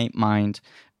my mind.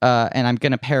 And I'm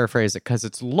going to paraphrase it because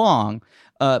it's long.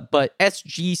 But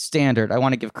SG Standard, I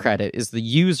want to give credit, is the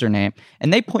username.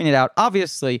 And they pointed out,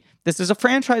 obviously, this is a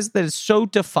franchise that is so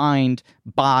defined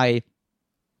by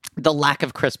the lack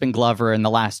of Crispin Glover in the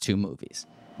last two movies,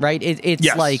 right? It's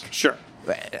yes, like... Sure.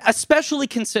 Especially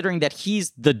considering that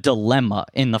he's the dilemma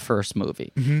in the first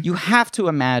movie. Mm-hmm. You have to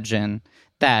imagine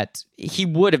that he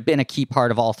would have been a key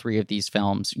part of all three of these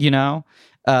films, you know?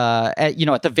 At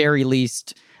the very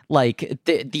least... like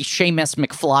the Seamus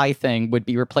McFly thing would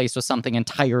be replaced with something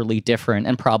entirely different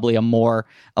and probably a more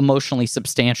emotionally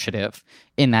substantive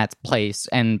in that place.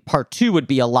 And part 2 would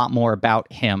be a lot more about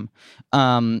him.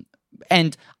 And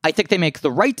I think they make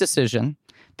the right decision,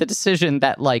 the decision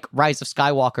that like Rise of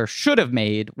Skywalker should have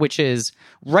made, which is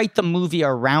write the movie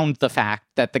around the fact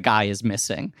that the guy is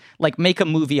missing. Like make a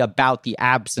movie about the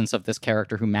absence of this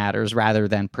character who matters rather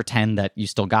than pretend that you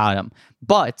still got him.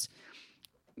 But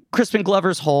Crispin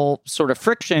Glover's whole sort of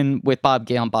friction with Bob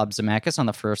Gale and Bob Zemeckis on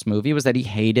the first movie was that he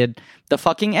hated the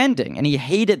fucking ending. And he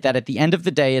hated that at the end of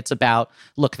the day, it's about,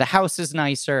 look, the house is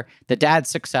nicer, the dad's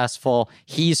successful,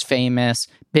 he's famous,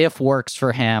 Biff works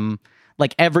for him,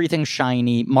 like everything's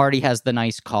shiny, Marty has the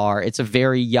nice car. It's a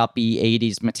very yuppie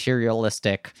 80s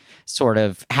materialistic sort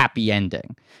of happy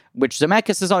ending, which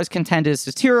Zemeckis has always contended is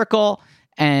satirical.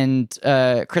 And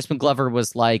Crispin Glover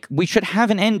was like, we should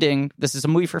have an ending. This is a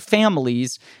movie for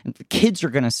families and the kids are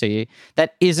going to see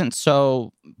that isn't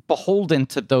so beholden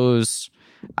to those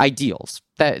ideals.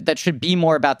 That should be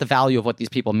more about the value of what these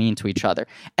people mean to each other.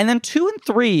 And then 2 and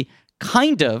 3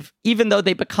 kind of, even though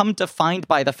they become defined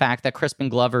by the fact that Crispin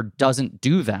Glover doesn't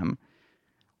do them,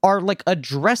 are like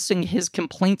addressing his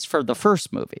complaints for the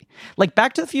first movie. Like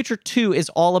Back to the Future 2 is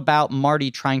all about Marty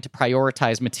trying to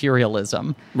prioritize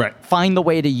materialism. Right. Find the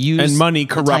way to use and money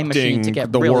the time machine corrupting to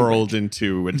get the really world rich.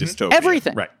 into a dystopia.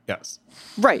 Everything. Right. Yes.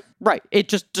 Right. It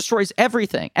just destroys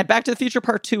everything. And Back to the Future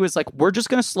Part 2 is like, we're just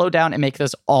going to slow down and make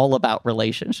this all about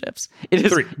relationships. It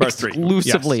is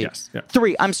exclusively... Yes.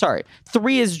 3, I'm sorry.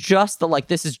 3 is just the, like,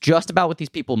 this is just about what these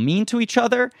people mean to each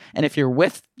other. And if you're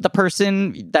with the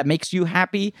person that makes you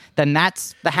happy, then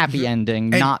that's the happy ending,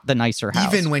 not the nicer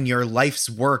house. Even when your life's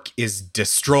work is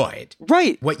destroyed.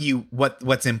 Right.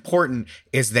 What's important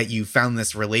is that you found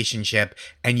this relationship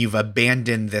and you've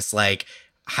abandoned this like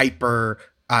hyper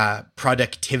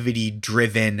productivity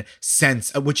driven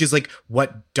sense, which is like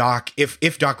what Doc,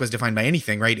 if Doc was defined by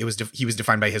anything, right, he was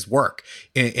defined by his work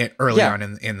early on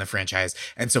in the franchise.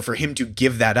 And so for him to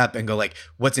give that up and go like,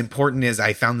 what's important is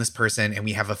I found this person and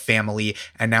we have a family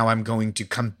and now I'm going to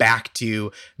come back to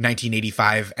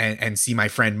 1985 and see my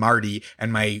friend Marty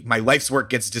and my life's work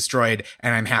gets destroyed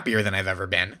and I'm happier than I've ever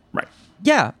been. Right.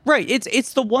 Yeah, right.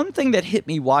 It's the one thing that hit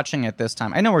me watching it this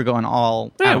time. I know we're going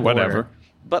all out of whatever order,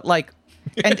 but like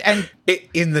and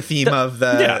in the theme of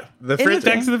the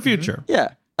Back to the Future.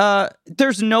 Yeah.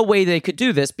 There's no way they could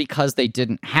do this because they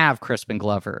didn't have Crispin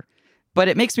Glover. But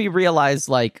it makes me realize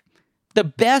like the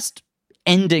best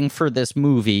ending for this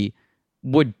movie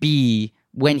would be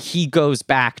when he goes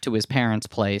back to his parents'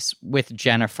 place with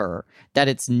Jennifer, that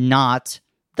it's not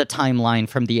the timeline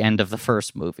from the end of the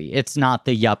first movie. It's not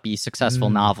the yuppie successful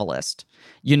novelist,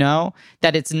 you know,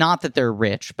 that it's not that they're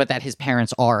rich, but that his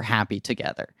parents are happy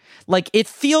together. Like it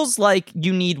feels like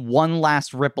you need one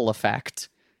last ripple effect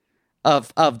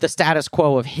of the status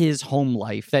quo of his home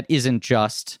life that isn't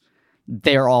just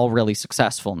they're all really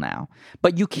successful now.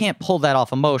 But you can't pull that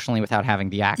off emotionally without having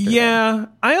the actor. Yeah. There.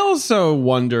 I also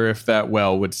wonder if that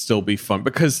would still be fun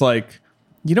because like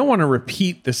you don't want to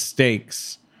repeat the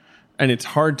stakes. And it's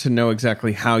hard to know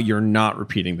exactly how you're not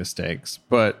repeating the stakes.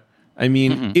 But, I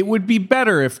mean, it would be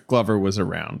better if Glover was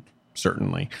around,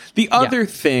 certainly. The other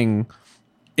thing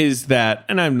is that,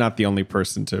 and I'm not the only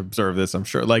person to observe this, I'm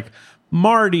sure, like,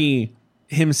 Marty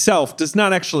himself does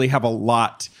not actually have a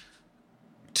lot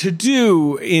to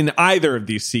do in either of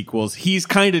these sequels. He's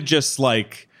kind of just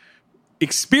like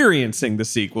experiencing the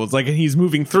sequels, like, and he's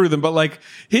moving through them, but like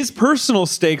his personal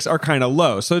stakes are kind of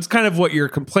low. So it's kind of what you're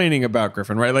complaining about,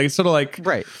 Griffin, right? Like, it's sort of like,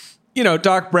 Right. you know,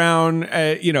 Doc Brown,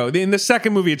 you know, in the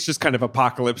second movie, it's just kind of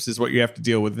apocalypse is what you have to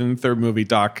deal with. In the third movie,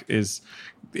 Doc is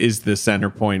the center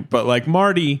point. But like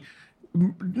Marty,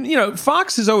 you know,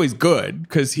 Fox is always good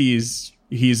because he's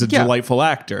a delightful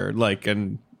actor, like,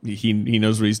 and he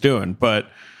knows what he's doing.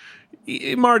 But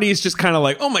Marty is just kind of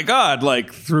like, oh my God,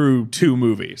 like through two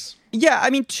movies. Yeah, I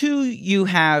mean, two, you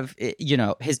have, you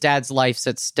know, his dad's life's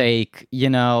at stake, you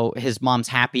know, his mom's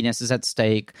happiness is at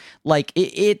stake. Like,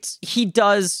 he's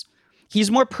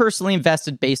more personally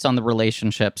invested based on the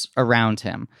relationships around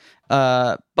him.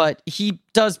 But he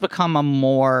does become a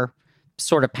more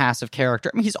sort of passive character.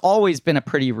 I mean, he's always been a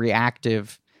pretty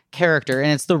reactive character,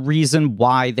 and it's the reason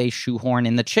why they shoehorn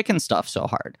in the chicken stuff so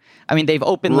hard. I mean, they've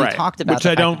openly talked about which the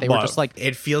I fact don't that they love. were just like,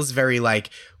 It feels very like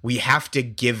we have to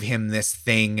give him this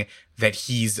thing that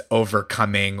he's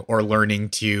overcoming or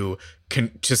learning to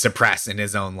suppress in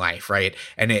his own life, right?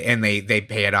 And they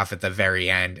pay it off at the very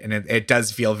end, and it does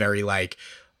feel very like,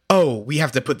 oh, we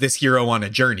have to put this hero on a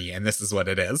journey, and this is what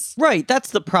it is. right,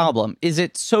 that's the problem, is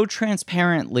it so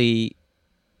transparently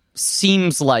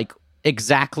seems like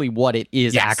exactly what it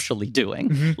is actually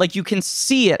doing. Like, you can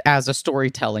see it as a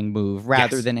storytelling move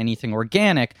rather than anything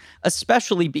organic,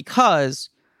 especially because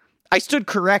I stood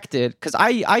corrected, because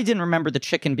I didn't remember the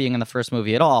chicken being in the first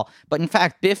movie at all. But in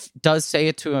fact, Biff does say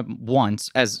it to him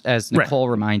once, as Nicole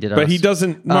reminded us. But he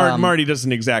doesn't, Marty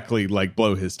doesn't exactly like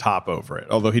blow his top over it,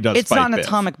 although he does It's fight not an Biff.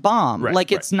 atomic bomb.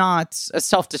 It's not a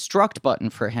self-destruct button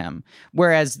for him.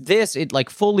 Whereas this, it like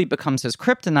fully becomes his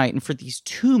kryptonite. And for these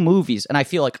two movies, and I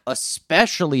feel like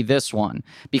especially this one,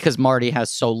 because Marty has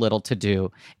so little to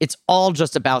do, it's all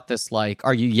just about this, like,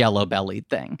 are you yellow-bellied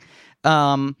thing.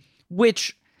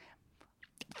 Which,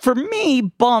 for me,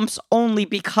 bumps only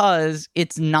because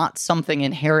it's not something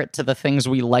inherent to the things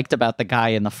we liked about the guy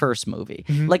in the first movie.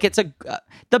 Like, it's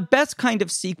the best kind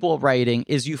of sequel writing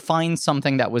is you find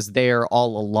something that was there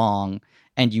all along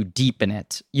and you deepen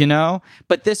it, you know?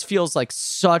 But this feels like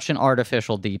such an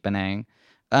artificial deepening.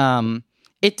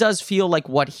 It does feel like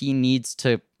what he needs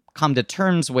to come to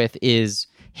terms with is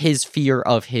his fear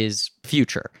of his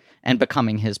future and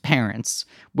becoming his parents,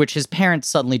 which his parents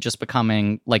suddenly just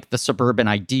becoming like the suburban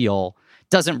ideal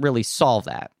doesn't really solve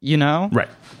that, you know? Right.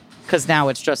 Because now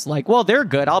it's just like, well, they're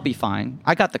good. I'll be fine.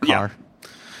 I got the car. Yeah.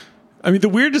 I mean, the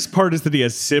weirdest part is that he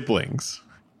has siblings.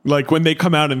 Like, when they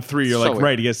come out in 3, you're So like, weird.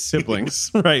 right, he has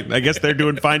siblings. Right. I guess they're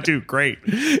doing fine too. Great.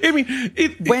 I mean,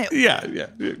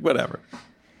 whatever.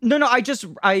 No,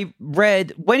 I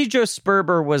read Wendy Jo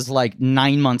Sperber was like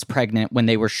 9 months pregnant when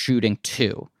they were shooting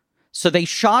 2. So they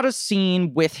shot a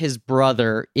scene with his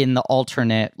brother in the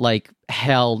alternate, like,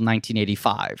 Hell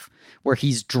 1985, where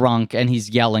he's drunk and he's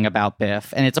yelling about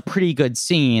Biff. And it's a pretty good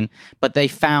scene, but they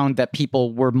found that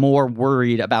people were more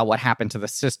worried about what happened to the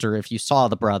sister if you saw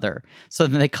the brother. So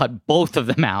then they cut both of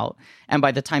them out. And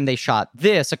by the time they shot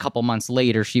this, a couple months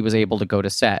later, she was able to go to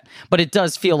set. But it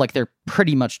does feel like they're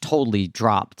pretty much totally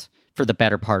dropped for the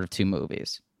better part of 2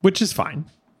 movies. Which is fine.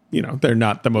 You know, they're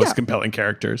not the most compelling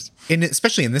characters. And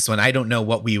especially in this one, I don't know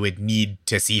what we would need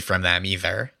to see from them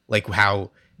either. Like how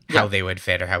they would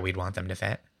fit or how we'd want them to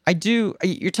fit. I do.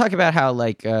 You're talking about how,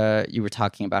 like, you were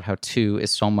talking about how 2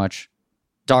 is so much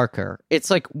darker. It's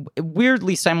like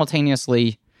weirdly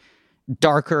simultaneously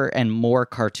darker and more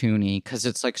cartoony because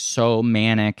it's like so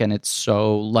manic and it's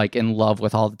so like in love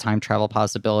with all the time travel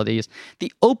possibilities.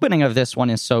 The opening of this one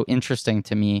is so interesting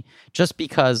to me just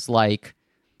because, like,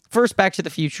 first, Back to the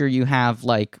Future, you have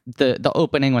like the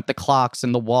opening with the clocks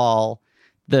and the wall,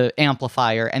 the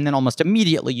amplifier, and then almost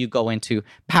immediately you go into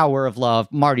Power of Love,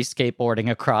 Marty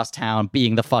skateboarding across town,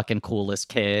 being the fucking coolest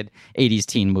kid, 80s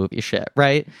teen movie shit,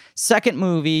 right? Second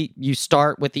movie, you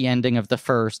start with the ending of the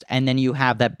first, and then you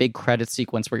have that big credit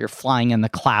sequence where you're flying in the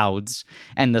clouds,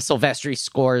 and the Silvestri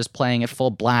score is playing at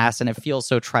full blast, and it feels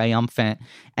so triumphant.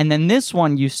 And then this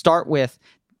one, you start with,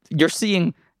 you're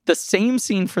seeing the same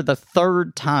scene for the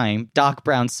third time, Doc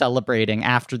Brown celebrating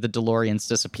after the DeLoreans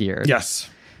disappeared. Yes.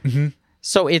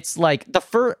 So it's like the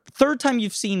third time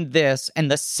you've seen this and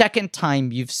the second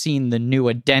time you've seen the new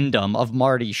addendum of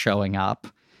Marty showing up.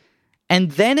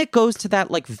 And then it goes to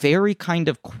that like very kind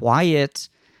of quiet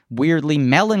weirdly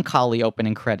melancholy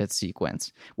opening credit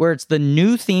sequence, where it's the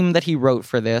new theme that he wrote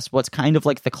for this, what's kind of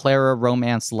like the Clara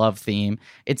romance love theme.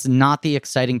 It's not the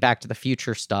exciting Back to the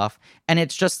Future stuff, and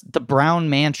it's just the Brown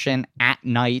Mansion at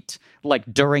night, like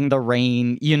during the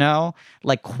rain, you know,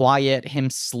 like quiet, him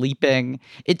sleeping.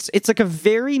 It's like a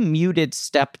very muted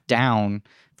step down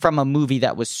from a movie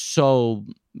that was so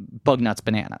bug nuts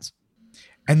bananas.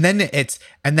 And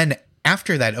then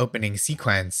after that opening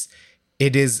sequence,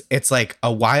 it's like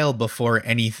a while before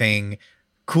anything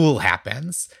cool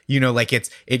happens. You know, like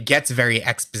it gets very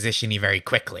exposition-y very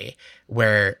quickly,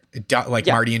 where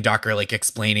Marty and Doc are like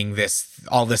explaining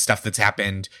all this stuff that's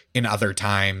happened in other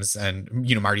times, and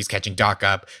you know, Marty's catching Doc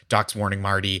up, Doc's warning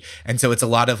Marty, and so it's a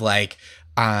lot of like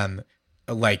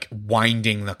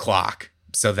winding the clock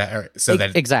so that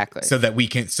exactly so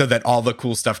that all the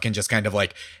cool stuff can just kind of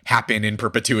like happen in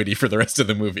perpetuity for the rest of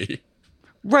the movie.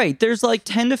 Right, there's like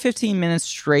 10 to 15 minutes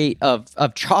straight of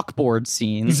chalkboard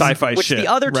scenes. Sci-fi which shit. The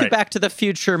other two Right. Back to the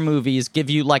Future movies give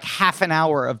you like half an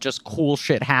hour of just cool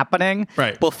shit happening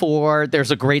Right. before there's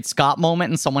a great Scott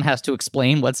moment and someone has to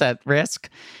explain what's at risk.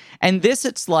 And this,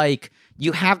 it's like,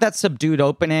 you have that subdued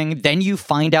opening, then you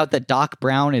find out that Doc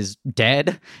Brown is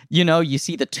dead. You know, you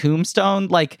see the tombstone.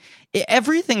 Like,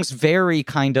 everything's very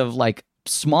kind of like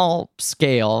small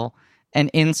scale and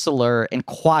insular and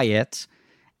quiet,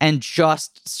 and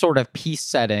just sort of piece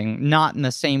setting, not in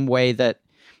the same way that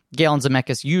Gale and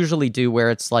Zemeckis usually do, where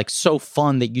it's like so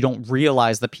fun that you don't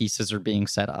realize the pieces are being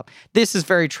set up. This is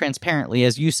very transparently,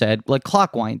 as you said, like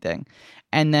clock winding.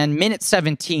 And then minute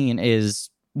 17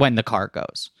 is when the car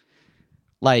goes.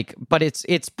 Like, but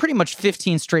it's pretty much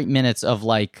 15 straight minutes of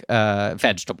like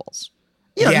vegetables.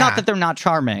 You know, not that they're not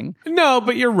charming. No,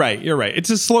 but you're right.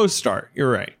 It's a slow start. You're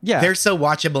right. Yeah. They're so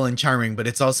watchable and charming, but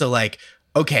it's also like,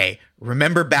 okay,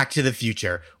 remember Back to the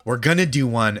Future. We're going to do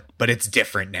one, but it's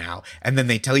different now. And then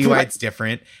they tell you why it's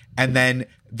different. And then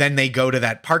they go to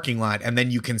that parking lot, and then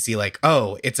you can see like,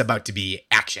 oh, it's about to be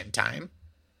action time.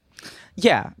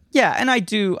 Yeah. Yeah. And I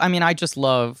just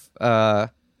love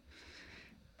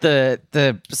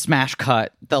the smash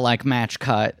cut, the like match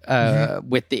cut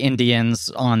with the Indians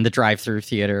on the drive-through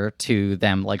theater to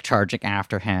them like charging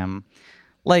after him.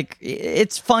 Like,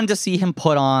 it's fun to see him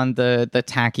put on the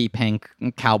tacky pink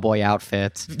cowboy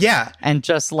outfit. Yeah. And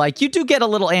just like, you do get a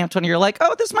little amped when you're like,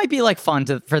 oh, this might be like fun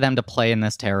for them to play in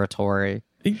this territory.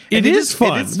 It is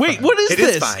fun. Wait, what is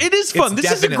this? It is fun.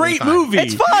 This is a great movie.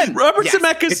 It's fun. Robert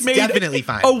Zemeckis made definitely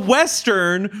fun. a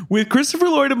Western with Christopher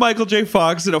Lloyd and Michael J.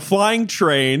 Fox in a flying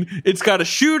train. It's got a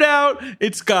shootout.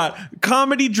 It's got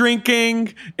comedy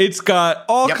drinking. It's got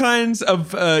all kinds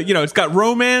of, it's got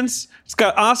romance. It's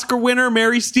got Oscar winner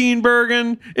Mary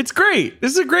Steenburgen. It's great.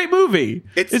 This is a great movie.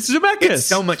 It's Zemeckis. It's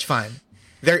so much fun.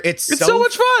 It's so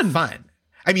much fun.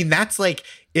 I mean, that's like,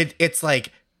 it's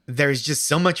like, there's just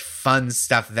so much fun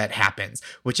stuff that happens,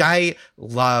 which I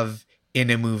love in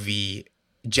a movie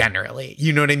generally.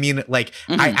 You know what I mean? Like,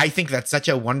 I think that's such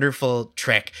a wonderful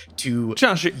trick to...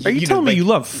 Josh, are you telling me you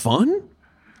love fun?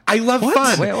 I love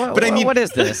fun. Wait, but I mean... what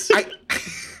is this?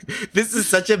 This is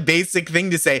such a basic thing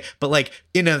to say, but like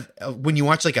when you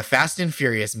watch like a Fast and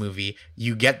Furious movie,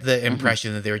 you get the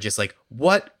impression that they were just like,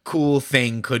 what cool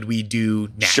thing could we do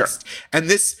next? Sure. And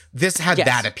this had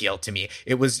that appeal to me.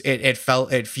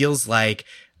 It feels like,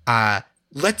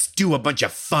 let's do a bunch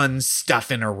of fun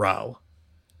stuff in a row.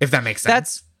 If that makes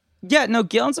sense. Gil and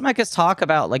Zemeckis talk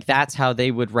about like that's how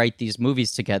they would write these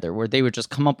movies together, where they would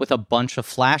just come up with a bunch of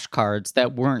flashcards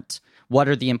that weren't what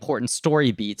are the important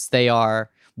story beats. They are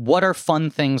what are fun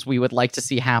things we would like to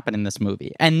see happen in this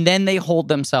movie. And then they hold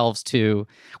themselves to,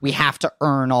 we have to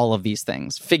earn all of these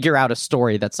things, figure out a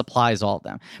story that supplies all of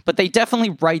them. But they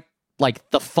definitely write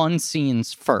like the fun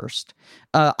scenes first.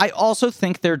 I also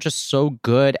think they're just so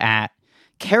good at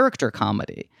character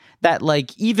comedy that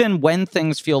like even when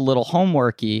things feel a little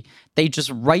homeworky, they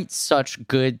just write such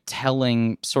good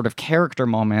telling sort of character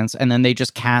moments, and then they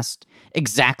just cast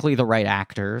exactly the right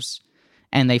actors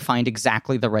and they find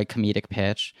exactly the right comedic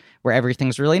pitch where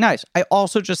everything's really nice. I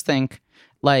also just think,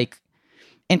 like,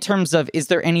 in terms of, is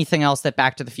there anything else that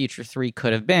Back to the Future 3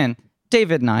 could have been?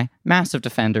 David and I, massive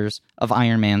defenders of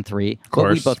Iron Man 3, what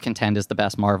we both contend is the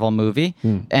best Marvel movie,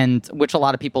 and which a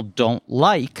lot of people don't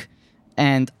like.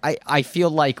 And I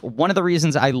feel like one of the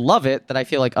reasons I love it, that I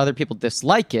feel like other people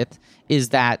dislike it, is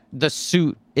that the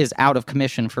suit is out of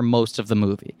commission for most of the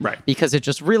movie. Right. Because it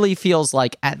just really feels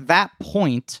like at that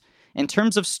point, in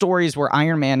terms of stories where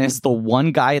Iron Man is the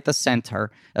one guy at the center,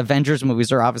 Avengers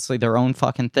movies are obviously their own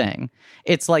fucking thing.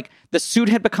 It's like the suit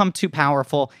had become too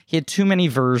powerful. He had too many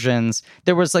versions.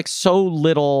 There was like so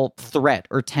little threat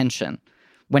or tension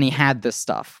when he had this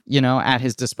stuff, at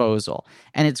his disposal.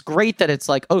 And it's great that it's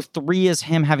like, 3 is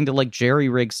him having to like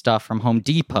jerry-rig stuff from Home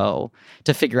Depot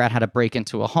to figure out how to break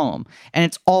into a home. And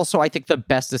it's also, I think the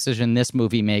best decision this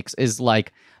movie makes is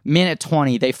like, minute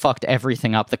 20, they fucked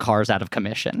everything up. The car's out of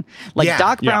commission. Like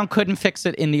Doc Brown couldn't fix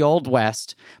it in the Old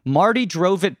West. Marty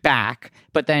drove it back,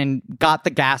 but then got the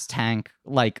gas tank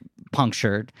like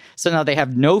punctured. So now they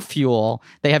have no fuel.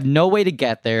 They have no way to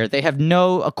get there. They have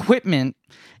no equipment,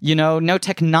 no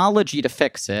technology to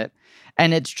fix it.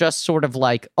 And it's just sort of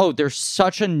like, there's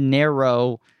such a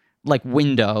narrow like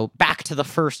window back to the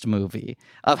first movie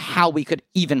of how we could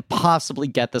even possibly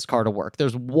get this car to work.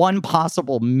 There's one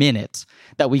possible minute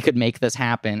that we could make this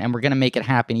happen, and we're going to make it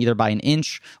happen either by an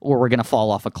inch or we're going to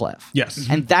fall off a cliff. Yes.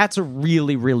 And that's a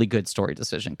really, really good story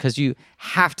decision because you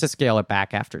have to scale it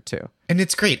back after 2. And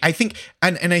it's great. I think,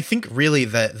 and I think really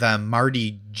the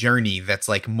Marty journey that's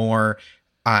like more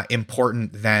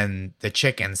important than the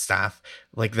chicken stuff.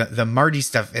 Like the Marty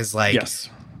stuff is like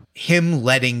him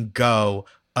letting go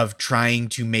of trying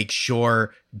to make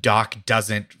sure Doc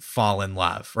doesn't fall in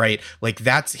love, right? Like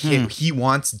that's him. He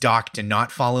wants Doc to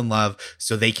not fall in love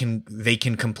so they can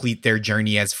complete their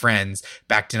journey as friends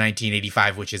back to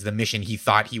 1985, which is the mission he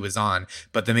thought he was on.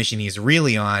 But the mission he's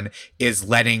really on is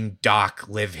letting Doc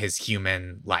live his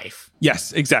human life.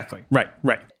 Yes, exactly. Right.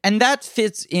 And that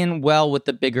fits in well with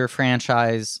the bigger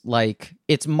franchise. Like,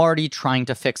 it's Marty trying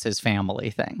to fix his family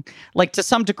thing. Like, to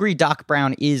some degree, Doc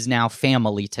Brown is now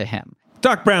family to him.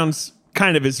 Doc Brown's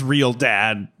kind of his real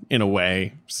dad in a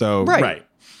way. So, right.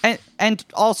 And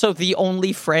also the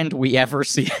only friend we ever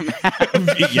see him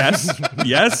have. Yes,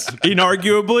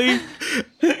 inarguably.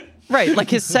 Right, like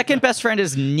his second best friend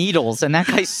is Needles, and that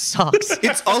guy sucks.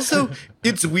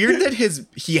 It's weird that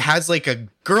he has like a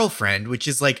girlfriend, which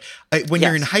is like when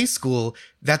you're in high school,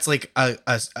 that's like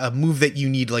a move that you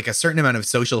need like a certain amount of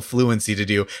social fluency to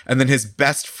do. And then his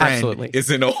best friend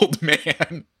is an old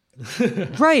man.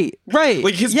 Right.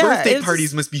 Like his birthday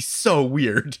parties must be so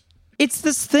weird. It's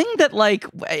this thing that like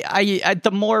I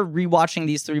the more rewatching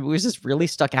these 3 movies, this really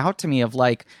stuck out to me of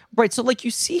like, right, so like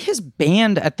you see his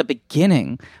band at the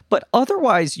beginning, but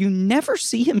otherwise you never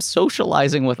see him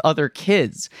socializing with other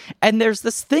kids. And there's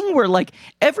this thing where like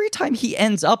every time he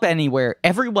ends up anywhere,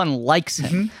 everyone likes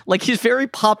him. Like he's very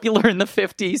popular in the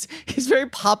 50s. He's very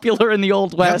popular in the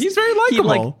Old West. Yeah, he's very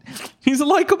likable. He's a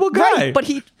likable guy.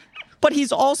 Right, but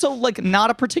he's also like not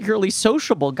a particularly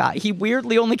sociable guy. He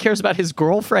weirdly only cares about his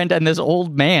girlfriend and this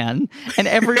old man, and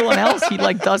everyone else he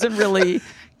like doesn't really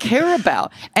care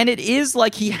about. And it is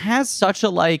like he has such a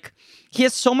like he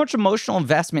has so much emotional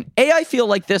investment. I feel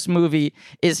like this movie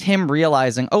is him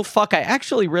realizing, oh fuck, I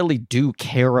actually really do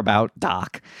care about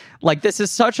Doc. Like this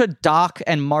is such a Doc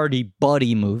and Marty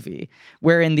buddy movie,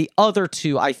 where in the other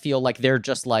 2 I feel like they're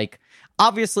just like,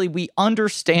 obviously, we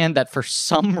understand that for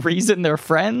some reason they're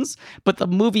friends, but the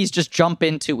movies just jump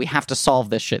into, we have to solve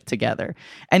this shit together.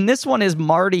 And this one is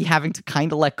Marty having to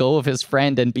kind of let go of his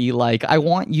friend and be like, I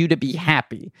want you to be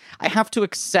happy. I have to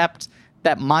accept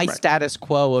that my status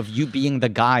quo of you being the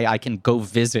guy I can go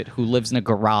visit who lives in a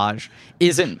garage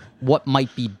isn't what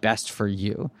might be best for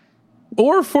you.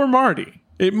 Or for Marty.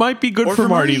 It might be good for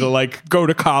Marty to like go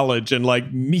to college and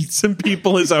like meet some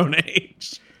people his own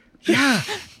age. Yeah.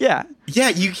 Yeah,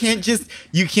 you can't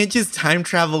just time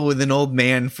travel with an old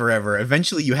man forever.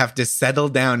 Eventually you have to settle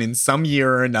down in some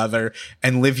year or another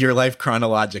and live your life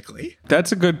chronologically.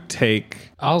 That's a good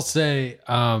take. I'll say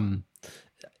the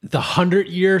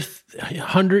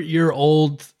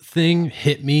 100-year-old thing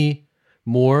hit me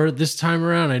more this time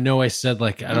around. I know I said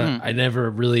like I never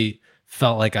really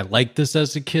felt like I liked this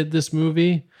as a kid, this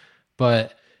movie,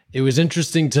 but it was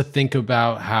interesting to think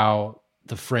about how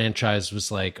the franchise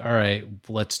was like, all right,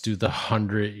 let's do the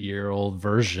 100-year-old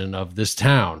version of this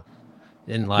town.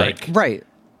 And like,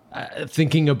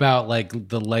 thinking about like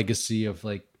the legacy of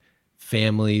like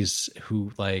families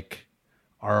who like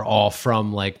are all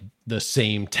from like the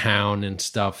same town and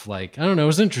stuff. Like, I don't know, it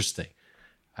was interesting.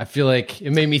 I feel like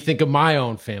it made me think of my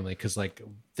own family. Cause like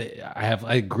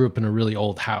I grew up in a really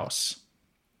old house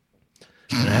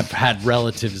and I've had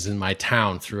relatives in my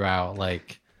town throughout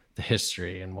like the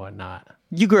history and whatnot.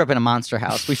 You grew up in a monster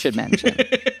house, we should mention.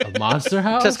 A monster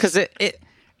house? Just because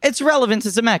it's relevant to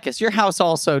Zemeckis. Your house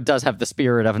also does have the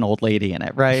spirit of an old lady in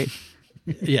it, right?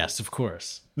 Yes, of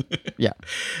course. Yeah.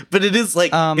 But it is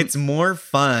like, it's more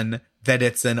fun that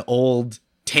it's an old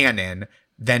Tannen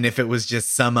than if it was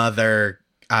just some other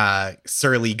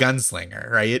surly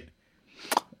gunslinger, right?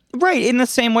 Right, in the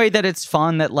same way that it's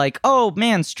fun that like, oh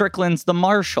man, Strickland's the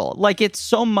marshal. Like it's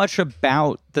so much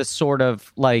about the sort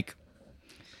of like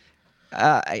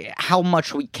how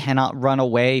much we cannot run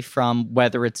away from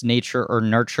whether it's nature or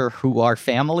nurture who our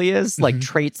family is, like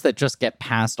traits that just get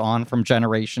passed on from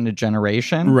generation to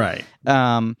generation. Right.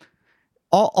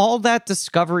 All that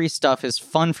discovery stuff is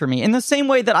fun for me in the same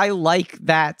way that I like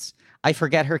that. I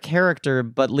forget her character,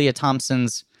 but Leah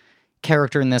Thompson's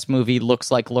character in this movie looks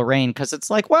like Lorraine, because it's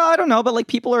like, well, I don't know, but like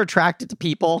people are attracted to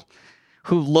people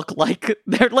who look like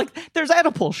they're like, there's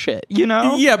Oedipal shit, you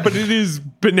know? Yeah, but it is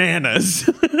bananas.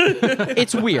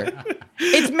 It's weird.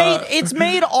 It's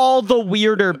made all the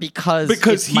weirder because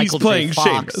he's Michael playing J.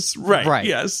 Fox. Seamus. Right.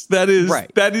 Yes. That is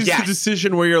Yes. the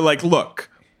decision where you're like, look,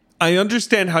 I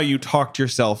understand how you talked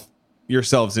yourselves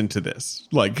into this,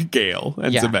 like Gale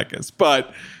and Zemeckis,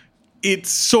 but it's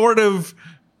sort of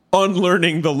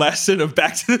unlearning the lesson of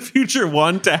Back to the Future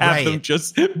 1 to have them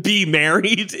just be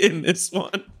married in this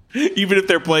one, even if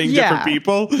they're playing different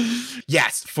people.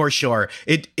 Yes, for sure.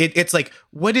 It's like,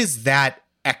 what is that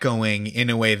echoing in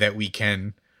a way that we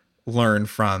can learn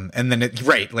from? And then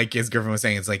like as Griffin was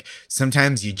saying, it's like,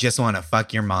 sometimes you just want to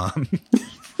fuck your mom.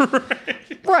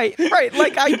 Right.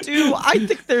 Like I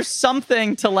think there's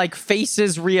something to like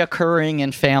faces reoccurring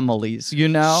in families, you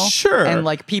know? Sure. And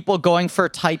like people going for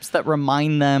types that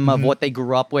remind them of what they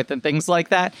grew up with and things like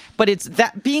that. But it's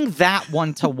that being that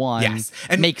one-to-one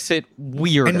makes it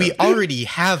weird. And we already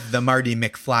have the Marty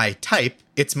McFly type.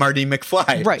 It's Marty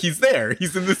McFly. Right. He's there.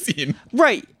 He's in the scene.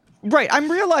 Right. I'm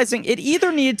realizing it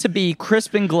either needed to be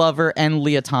Crispin Glover and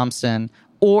Leah Thompson,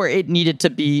 or it needed to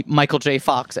be Michael J.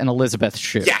 Fox and Elizabeth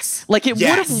Shue. Yes. Like, it would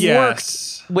have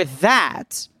worked with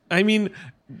that. I mean,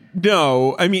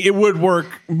 no. I mean, it would work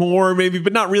more, maybe,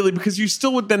 but not really, because you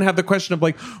still would then have the question of,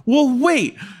 like, well,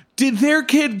 wait, does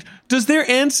their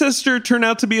ancestor turn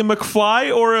out to be a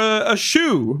McFly or a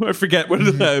Shue? I forget what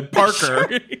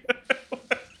Parker.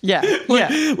 Yeah.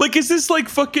 Like, is this like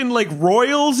fucking like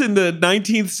royals in the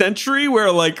 19th century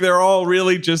where like they're all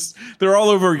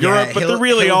over Europe, but they're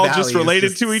really all just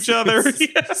related to each other?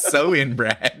 So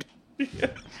inbred.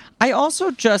 I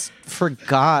also just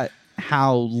forgot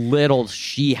how little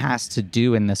she has to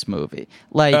do in this movie.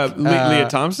 Like Leah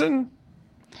Thompson?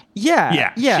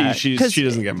 Yeah. She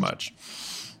doesn't get much.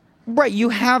 Right. You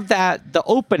have the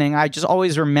opening. I just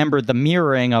always remember the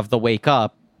mirroring of the wake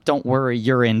up. Don't worry,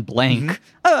 you're in blank.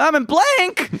 Oh, I'm in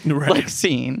blank! Like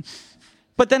scene.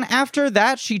 But then after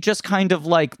that, she just kind of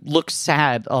like looks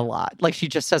sad a lot. Like she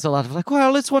just says a lot of like,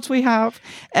 well, it's what we have.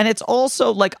 And it's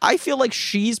also like, I feel like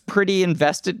she's pretty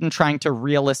invested in trying to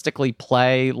realistically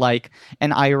play like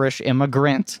an Irish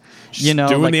immigrant, you know,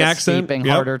 doing like the accent. escaping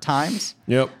harder times.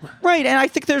 Yep. Right. And I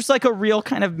think there's like a real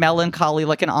kind of melancholy,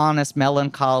 like an honest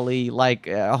melancholy, like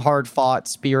hard fought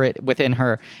spirit within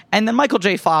her. And then Michael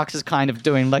J. Fox is kind of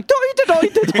doing like,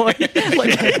 like,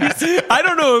 I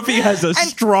don't know if he has a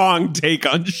strong take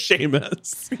on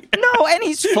Seamus. No, and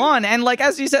he's fun. And like,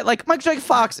 as you said, like Michael J.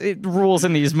 Fox, it rules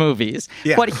in these movies.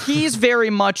 Yeah. But he's very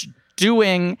much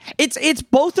doing it's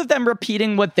both of them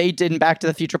repeating what they did in Back to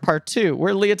the Future Part 2,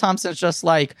 where Leah Thompson's just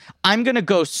like, I'm gonna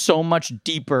go so much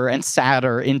deeper and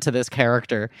sadder into this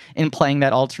character in playing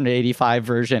that alternate 85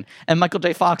 version. And Michael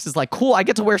J. Fox is like, cool, I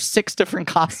get to wear 6 different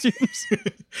costumes.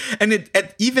 And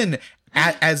even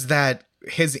as that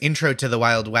his intro to the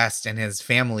Wild West and his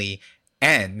family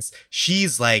ends,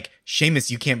 she's like, Seamus,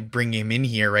 you can't bring him in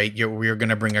here, right? We're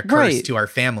gonna bring a curse to our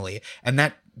family. And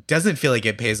that doesn't feel like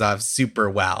it pays off super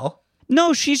well.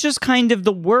 No, she's just kind of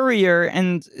the worrier,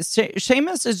 and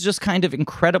Seamus is just kind of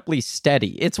incredibly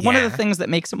steady. It's one of the things that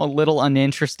makes him a little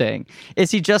uninteresting, is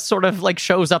he just sort of like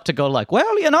shows up to go like,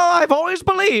 well, you know, I've always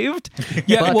believed.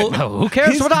 Yeah, but, who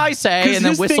cares what I say? And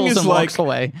then whistles and walks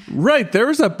away. Right,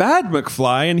 there's a bad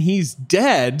McFly, and he's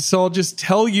dead, so I'll just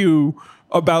tell you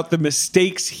about the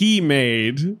mistakes he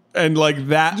made, and like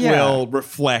that will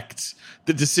reflect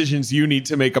the decisions you need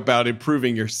to make about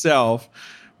improving yourself,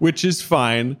 which is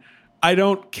fine. I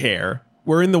don't care.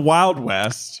 We're in the Wild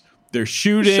West. They're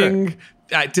shooting.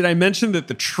 Sure. Did I mention that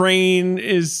the train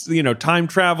is, time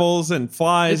travels and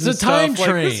flies? It's a time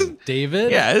train,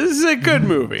 David. Yeah, this is a good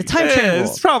movie. The time train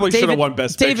It's probably should have won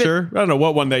Best Picture. I don't know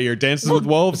what won that year. Dances with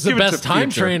Wolves. It's the best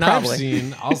time train I've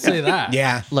seen. I'll say that.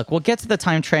 Yeah. Look, we'll get to the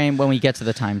time train when we get to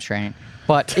the time train.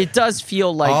 But it does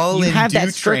feel like you have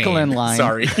that Strickland line.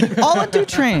 Sorry. All in due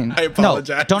train. I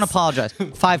apologize. No, don't apologize.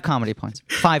 5 comedy points.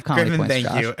 5 comedy Griffin, points, thank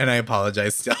Josh. you. And I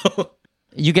apologize still.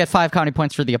 You get 5 comedy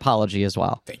points for the apology as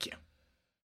well. Thank you.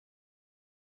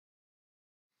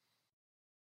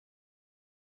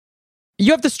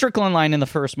 You have the Strickland line in the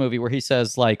first movie where he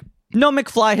says, like, no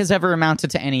McFly has ever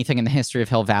amounted to anything in the history of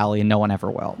Hill Valley, and no one ever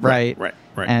will, right? Right.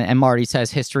 And Marty says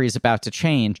history is about to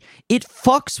change. It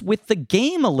fucks with the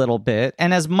game a little bit,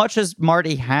 and as much as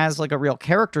Marty has like a real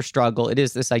character struggle, it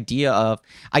is this idea of,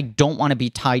 I don't want to be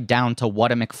tied down to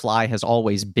what a McFly has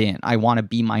always been. I want to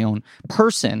be my own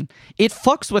person. It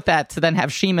fucks with that to then have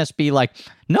Seamus be like,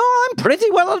 no, I'm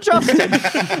pretty well adjusted.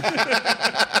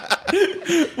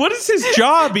 What is his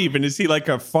job even? Is he like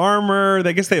a farmer?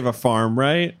 I guess they have a farm,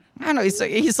 right? I don't know.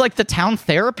 He's like the town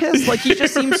therapist. Like, he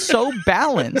just seems so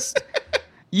balanced.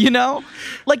 You know,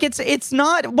 like it's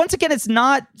not, once again, it's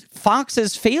not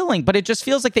Fox's failing, but it just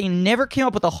feels like they never came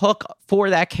up with a hook for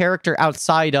that character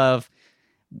outside of,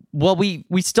 well, we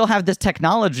still have this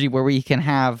technology where we can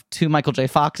have two Michael J.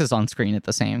 Foxes on screen at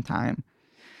the same time.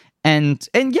 And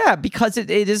yeah, because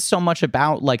it is so much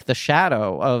about like the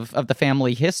shadow of the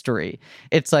family history.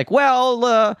 It's like,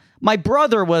 well, my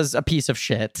brother was a piece of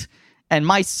shit. And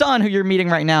my son, who you're meeting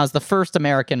right now, is the first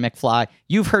American McFly.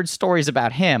 You've heard stories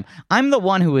about him. I'm the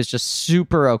one who is just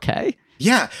super okay.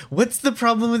 Yeah, what's the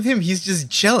problem with him? He's just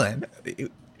chilling.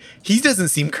 He doesn't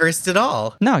seem cursed at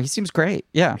all. No, he seems great.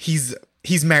 Yeah. He's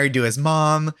married to his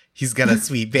mom. He's got a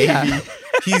sweet baby. Yeah.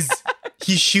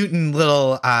 He's shooting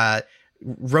little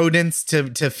rodents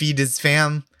to feed his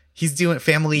fam. He's doing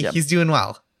family. Yep. He's doing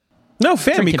well. No,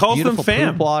 fam. Drinking he calls them poop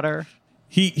fam. Water.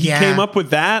 He came up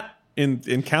with that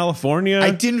in California. I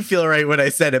didn't feel right when I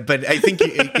said it, but I think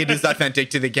it is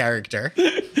authentic to the character.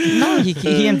 No,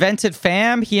 he invented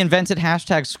fam. He invented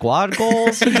hashtag squad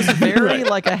goals. He's very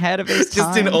like ahead of his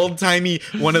time. Just an old timey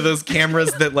one of those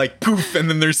cameras that like poof and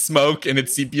then there's smoke and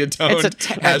it's sepia toned. It's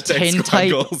a tin squad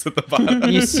type. Goals at the bottom.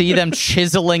 You see them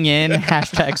chiseling in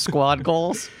hashtag squad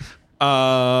goals.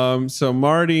 So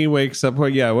Marty wakes up. Well,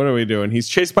 yeah, what are we doing? He's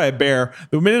chased by a bear.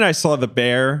 The minute I saw the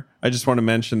bear, I just want to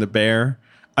mention the bear.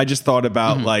 I just thought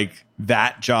about like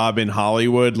that job in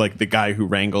Hollywood, like the guy who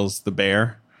wrangles the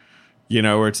bear. You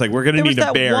know, where it's like, we're going to need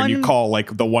a bear, and you call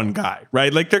like the one guy,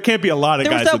 right? Like there can't be a lot of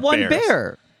guys with bears. There was that one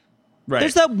bear. Right.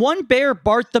 There's that one bear,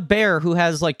 Bart the Bear, who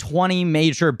has like 20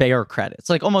 major bear credits.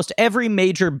 Like almost every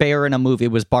major bear in a movie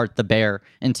was Bart the Bear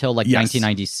until like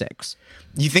 1996.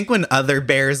 You think when other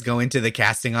bears go into the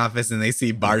casting office and they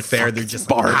see Bart there, they're just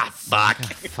Bart. Like,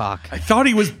 fuck. I thought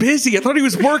he was busy. I thought he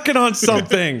was working on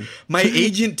something. My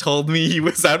agent told me he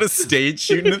was out of stage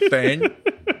shooting a thing.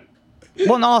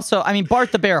 Well, and also, I mean,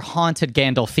 Bart the Bear haunted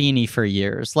Gandolfini for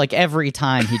years. Like every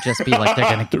time he'd just be like,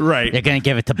 they're gonna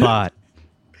give it to Bart.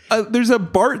 There's a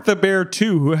Bart the Bear,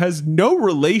 too, who has no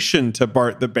relation to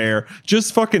Bart the Bear,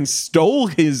 just fucking stole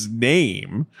his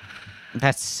name.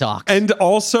 That sucks. And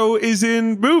also is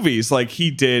in movies. Like, he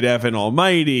did Evan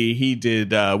Almighty. He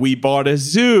did We Bought a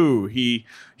Zoo. He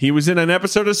was in an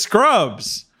episode of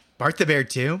Scrubs. Bart the Bear,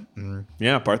 too? Mm.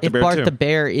 Yeah, Bart the Bear, Bart too. the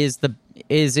Bear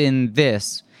is in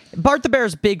this. Bart the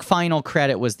Bear's big final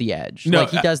credit was The Edge. No,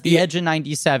 like he does The Edge in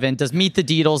 97, does Meet the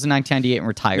Deedles in 1998 and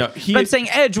retired. No, but I'm saying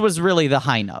Edge was really the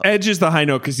high note. Edge is the high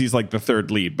note because he's like the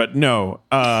third lead. But no,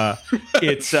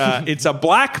 it's a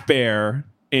black bear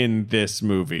in this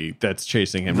movie that's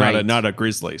chasing him, right. not a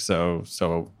grizzly. So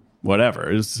whatever.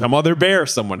 It was some other bear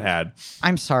someone had.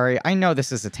 I'm sorry. I know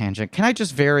this is a tangent. Can I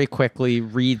just very quickly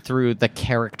read through the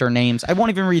character names? I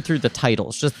won't even read through the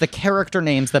titles. Just the character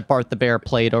names that Bart the Bear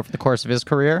played over the course of his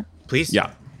career. Please?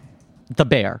 Yeah. The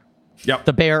Bear. Yep.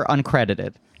 The Bear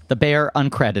uncredited. The Bear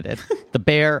uncredited. The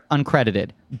Bear uncredited.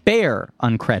 Bear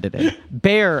uncredited.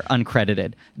 Bear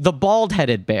uncredited. The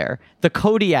Bald-Headed Bear. The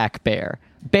Kodiak Bear.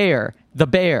 Bear. The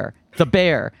Bear. The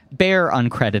Bear. Bear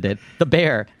uncredited. The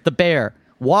Bear. The Bear.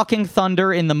 Walking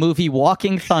Thunder in the movie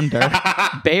Walking Thunder.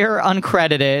 Bear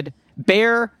uncredited.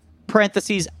 Bear,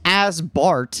 parentheses, as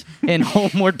Bart in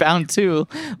Homeward Bound 2.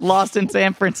 Lost in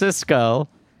San Francisco.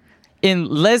 In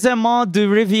Les Amants de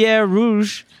Rivière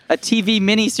Rouge, a TV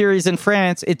miniseries in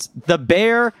France, it's the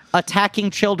bear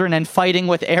attacking children and fighting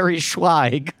with Ari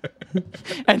Schweig.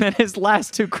 And then his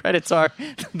last two credits are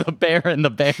The Bear and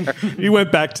the Bear. He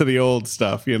went back to the old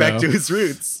stuff, you know. Back to his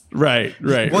roots. Right.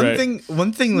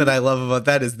 One thing that I love about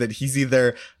that is that he's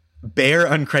either Bear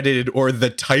uncredited or the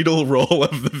title role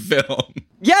of the film.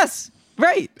 Yes,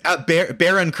 right. Bear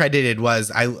uncredited was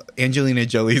Angelina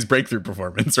Jolie's breakthrough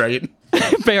performance, right?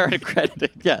 Bear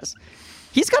uncredited, yes.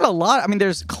 He's got a lot. I mean,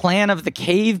 there's Clan of the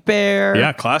Cave Bear.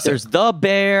 Yeah, classic. There's The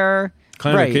Bear.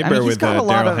 Clan of the Cave Bear with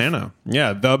Daryl Hannah.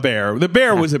 Yeah, The Bear. The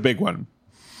Bear was a big one.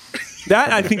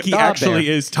 That I think he actually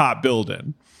is top billed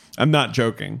in. I'm not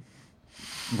joking.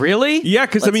 Really? Yeah,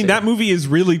 because I mean that movie is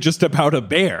really just about a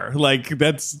bear. Like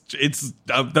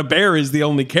the bear is the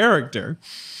only character.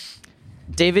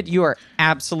 David, you are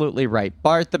absolutely right.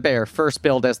 Bart the bear, first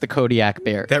billed as the Kodiak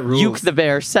bear. That rules. Uke the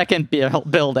bear, second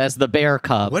billed as the bear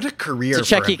cub. What a career for a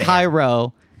Checky bear.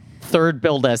 Cairo, third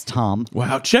billed as Tom.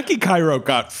 Wow, Checky Cairo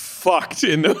got fucked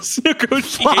in those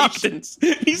negotiations.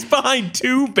 He's behind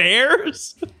 2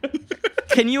 bears.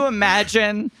 Can you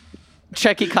imagine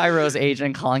Checky Cairo's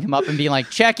agent calling him up and being like,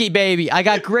 Checky, baby, I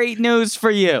got great news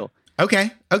for you.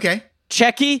 Okay.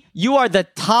 Checky, you are the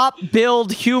top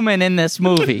billed human in this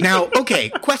movie. Now, okay,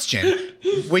 question.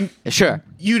 When Sure.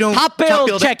 you don't Top billed,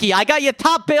 Checky. I got you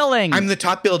top billing. I'm the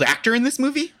top billed actor in this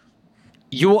movie?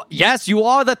 Yes, you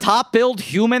are the top billed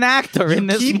human actor in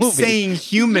this Keep movie. saying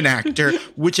human actor,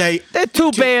 which I There are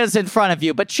 2 bears in front of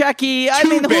you, but Checky, I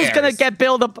mean, who's bears. going to get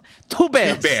billed up? 2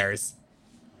 bears. 2 bears.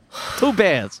 2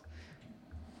 bears.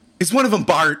 Is one of them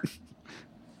Bart?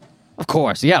 Of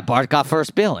course, yeah, Bart got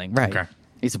first billing, right. Okay.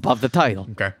 He's above the title.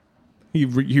 Okay. He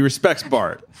respects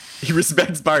Bart. He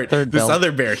respects Bart. Third this bill.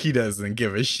 other bear, he doesn't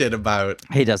give a shit about.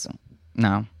 He doesn't.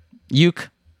 No. Uke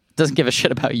doesn't give a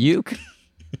shit about Uke.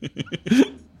 Do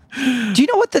you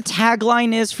know what the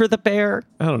tagline is for the bear?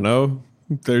 I don't know.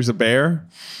 There's a bear.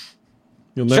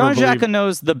 You'll never Jean-Jacques believe.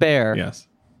 knows the bear. Yes.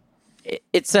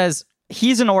 It says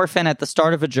he's an orphan at the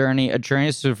start of a journey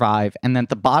to survive, and then at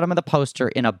the bottom of the poster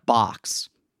in a box,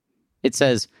 it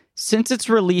says, since its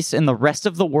release in the rest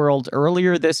of the world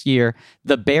earlier this year,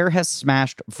 The Bear has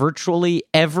smashed virtually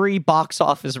every box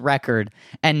office record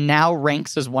and now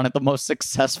ranks as one of the most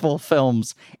successful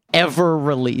films ever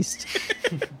released.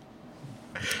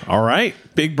 All right.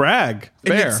 Big brag. And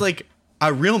Bear. it's like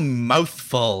a real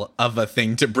mouthful of a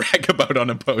thing to brag about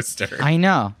on a poster. I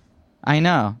know.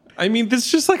 I mean, this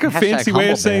is just like a Hashtag fancy way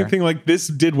humble of saying bear. thing like this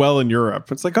did well in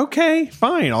Europe. It's like, okay,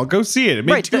 fine, I'll go see it. It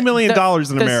made Right, $2 million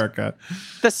in America.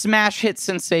 The smash hit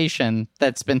sensation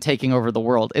that's been taking over the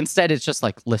world. Instead, it's just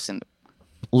like, listen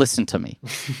to me.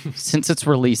 Since its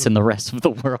release in the rest of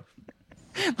the world.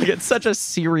 Like, it's such a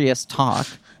serious talk.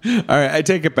 All right, I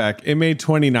take it back. It made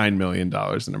 $29 million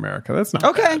in America. That's not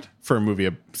Okay. bad for a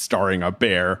movie starring a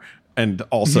bear and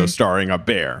also starring a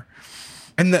bear.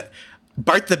 And the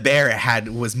Bart the Bear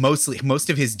most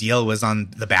of his deal was on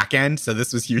the back end, so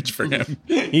this was huge for him.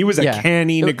 He was a Yeah.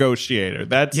 canny negotiator.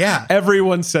 Yeah.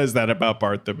 Everyone says that about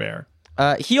Bart the Bear.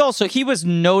 He was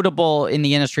notable in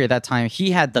the industry at that time.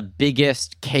 He had the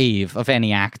biggest cave of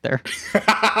any actor.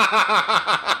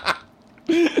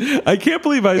 I can't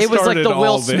believe I It was like started the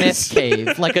Will all this. Smith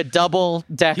cave, like a He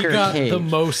double-decker got cave. the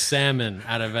most salmon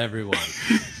out of everyone.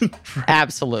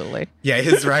 Absolutely. Yeah,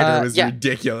 his rider was yeah.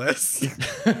 ridiculous.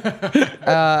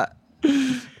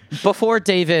 Before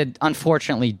David,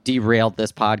 unfortunately, derailed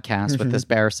this podcast with this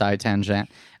bear side tangent,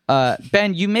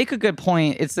 Ben, you make a good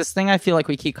point. It's this thing I feel like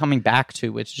we keep coming back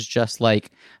to, which is just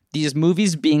like these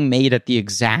movies being made at the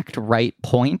exact right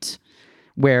point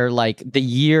where like the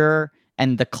year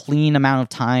and the clean amount of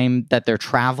time that they're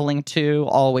traveling to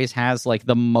always has like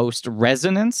the most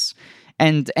resonance.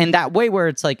 And that way where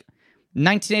it's like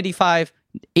 1985,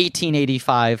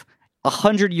 1885,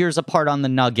 100 years apart on the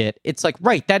nugget, it's like,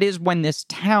 right, that is when this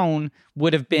town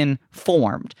would have been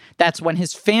formed. That's when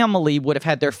his family would have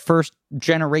had their first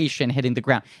generation hitting the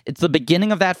ground. It's the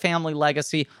beginning of that family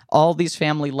legacy, all these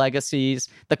family legacies,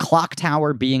 the clock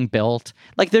tower being built.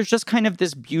 Like, there's just kind of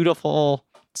this beautiful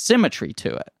symmetry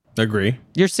to it. Agree.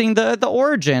 You're seeing the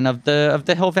origin of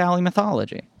the Hill Valley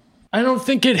mythology. I don't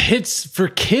think it hits for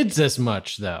kids as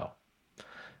much, though.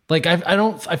 Like,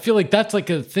 I feel like that's like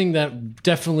a thing that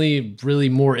definitely really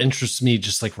more interests me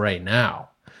just like right now.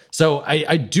 So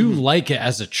I do like it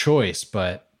as a choice,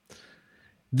 but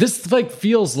this like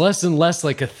feels less and less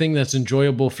like a thing that's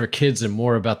enjoyable for kids and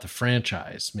more about the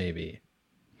franchise, maybe.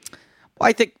 Well,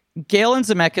 I think Galen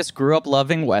Zemeckis grew up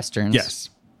loving Westerns. Yes.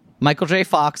 Michael J.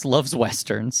 Fox loves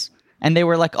Westerns. And they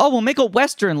were like, oh, we'll make a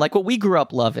Western like what we grew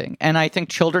up loving. And I think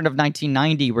children of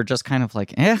 1990 were just kind of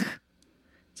like,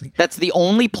 that's the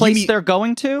only place they're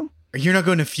going to? You're not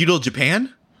going to feudal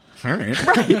Japan? All right.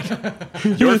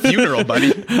 Your funeral,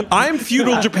 buddy. I'm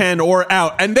feudal Japan or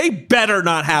out, and they better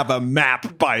not have a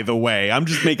map, by the way. I'm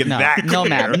just making that clear. No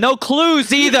map. No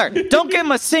clues either. Don't give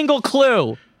them a single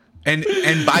clue. And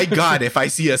by God, if I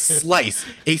see a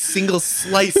single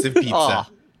slice of pizza.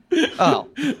 Oh,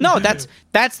 no, that's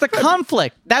the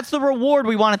conflict. That's the reward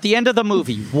we want at the end of the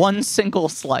movie. One single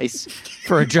slice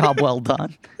for a job well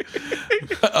done.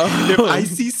 If I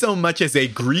see so much as a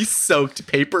grease-soaked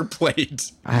paper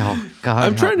plate. Oh, God.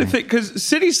 I'm trying to me. think, because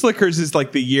City Slickers is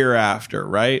like the year after,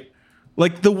 right?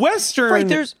 Like the Western. Right,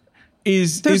 there's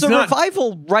There's is a not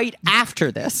revival right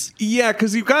after this. Yeah,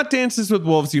 because you've got Dances with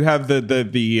Wolves. You have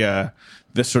the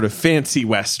sort of fancy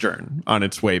Western on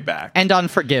its way back. And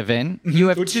Unforgiven. You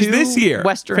have Which two is this year.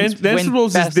 Westerns Dances with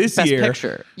Wolves is this best year.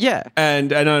 Picture. Yeah.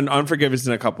 And Unforgiven is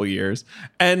in a couple years.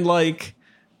 And like,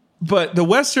 but the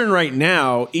Western right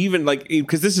now, even like,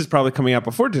 because this is probably coming out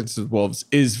before Dances with Wolves,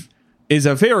 is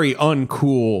a very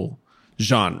uncool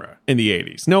genre in the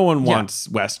 80s. No one wants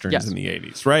Westerns in the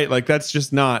 80s, right? Like, that's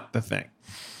just not the thing.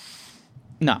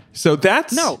 No. So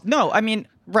that's... No. I mean,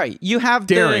 right. You have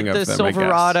daring the of them,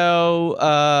 Silverado,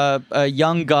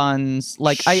 Young Guns.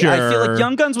 Like, I feel like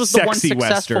Young Guns was the one Sexy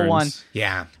successful Westerns. one.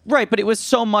 Yeah. Right, but it was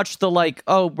so much the like,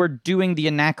 oh, we're doing the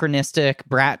anachronistic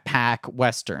Brat Pack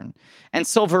Western. And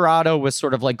Silverado was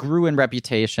sort of like grew in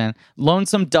reputation.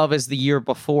 Lonesome Dove is the year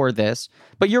before this.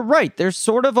 But you're right, there's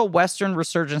sort of a Western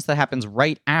resurgence that happens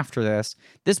right after this.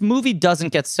 This movie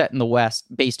doesn't get set in the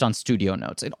West based on studio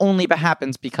notes. It only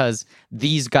happens because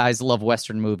these guys love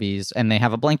Western movies and they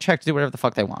have a blank check to do whatever the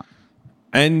fuck they want.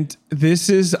 And this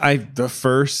is the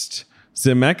first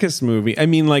Zemeckis movie. I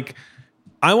mean, like,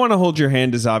 I Want to Hold Your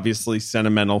Hand is obviously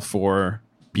sentimental for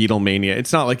Beatlemania.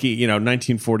 It's not like he,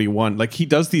 1941. Like, he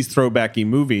does these throwbacky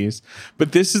movies,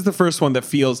 but this is the first one that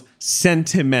feels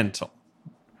sentimental,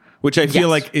 which I feel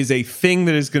like is a thing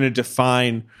that is going to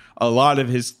define a lot of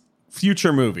his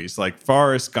future movies, like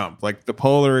Forrest Gump, like The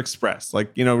Polar Express.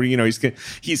 Like,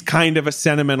 he's kind of a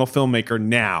sentimental filmmaker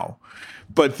now.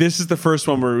 But this is the first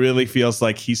one where it really feels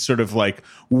like he's sort of like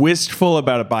wistful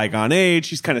about a bygone age.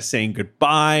 He's kind of saying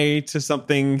goodbye to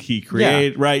something he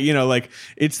created, right? Like,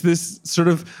 it's this sort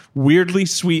of weirdly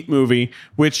sweet movie,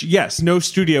 which, yes, no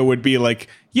studio would be like,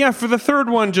 yeah, for the third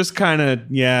one, just kind of,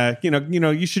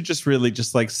 you should just really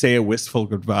just like say a wistful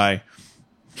goodbye.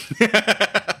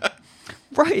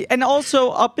 Right. And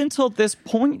also, up until this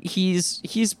point, he's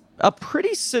a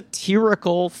pretty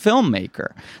satirical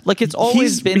filmmaker. Like, it's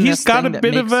always been he's got a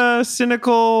bit of a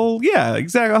cynical,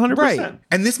 exactly, 100%. Right.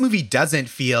 And this movie doesn't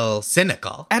feel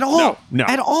cynical. At all. No.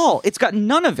 At all. It's got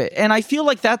none of it. And I feel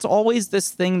like that's always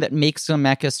this thing that makes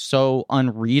Zemeckis so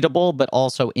unreadable, but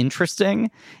also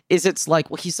interesting, is it's like,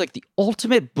 well, he's like the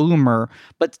ultimate boomer,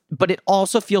 but it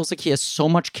also feels like he has so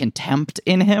much contempt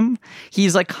in him.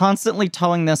 He's like constantly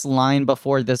towing this line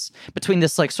between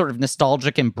this like sort of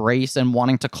nostalgic embrace and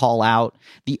wanting to call out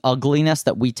the ugliness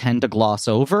that we tend to gloss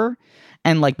over.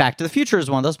 And like Back to the Future is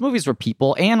one of those movies where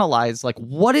people analyze, like,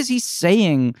 what is he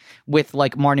saying with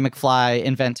like Marty McFly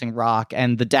inventing rock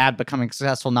and the dad becoming a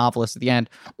successful novelist at the end?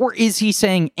 Or is he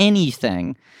saying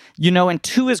anything? And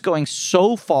 2 is going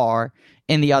so far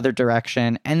in the other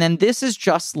direction. And then this is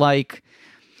just like,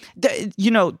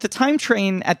 the time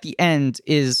train at the end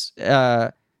is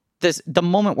the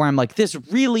moment where I'm like, this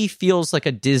really feels like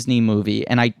a Disney movie,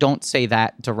 and I don't say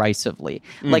that derisively.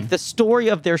 Like, the story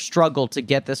of their struggle to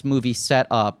get this movie set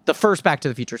up, the first Back to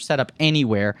the Future set up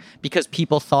anywhere, because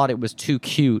people thought it was too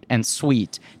cute and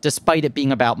sweet, despite it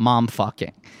being about mom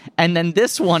fucking. And then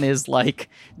this one is like,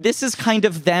 this is kind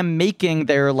of them making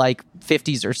their like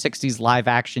 50s or 60s live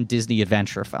action Disney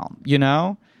adventure film,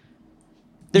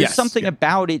 There's something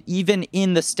about it, even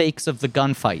in the stakes of the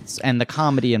gunfights and the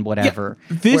comedy and whatever.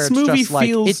 Yeah, this movie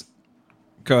feels...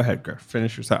 Go ahead, Griff.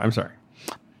 Finish your side. I'm sorry.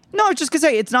 No, I was just going to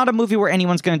say, it's not a movie where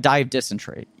anyone's going to die of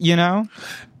dysentery,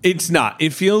 It's not.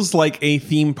 It feels like a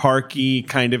theme parky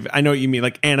kind of... I know what you mean,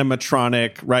 like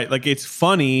animatronic, right? Like, it's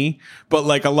funny, but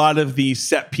like a lot of these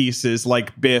set pieces,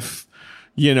 like Biff...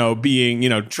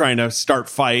 being, trying to start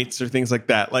fights or things like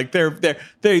that. Like,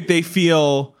 they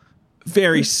feel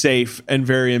very safe and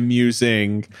very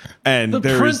amusing, and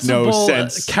there is no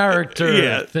sense.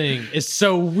 Character thing is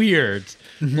so weird.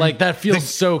 Like, that feels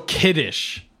so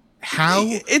kiddish. How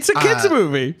it's a kids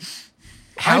movie.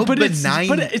 How benign?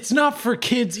 But it's not for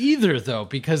kids either, though,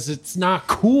 because it's not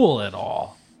cool at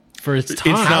all for its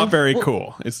time. It's not very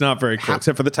cool. It's not very cool,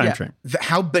 except for the time train.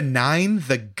 How benign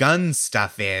the gun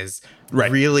stuff is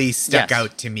really stuck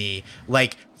out to me.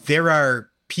 Like, there are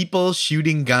people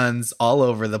shooting guns all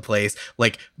over the place.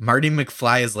 Like, Marty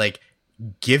McFly is like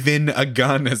given a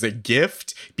gun as a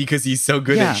gift because he's so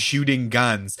good at shooting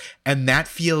guns. And that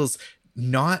feels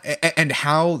not, and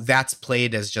how that's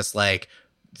played as just like,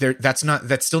 that's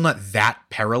still not that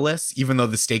perilous, even though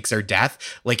the stakes are death.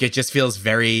 Like, it just feels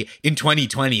very, in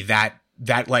 2020, that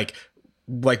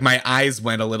like my eyes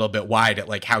went a little bit wide at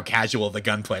like how casual the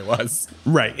gunplay was.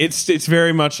 Right. It's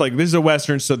very much like, this is a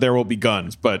Western, so there will be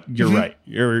guns, but you're right.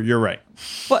 You're right.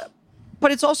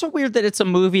 But it's also weird that it's a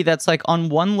movie that's like on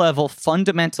one level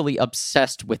fundamentally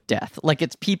obsessed with death. Like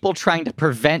it's people trying to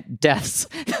prevent deaths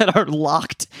that are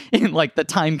locked in like the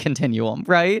time continuum,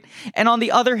 right? And on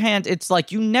the other hand, it's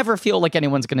like you never feel like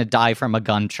anyone's going to die from a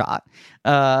gunshot.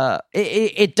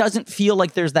 It doesn't feel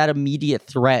like there's that immediate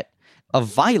threat of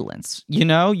violence. You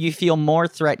know, you feel more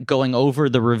threat going over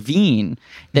the ravine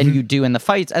than you do in the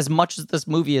fights, as much as this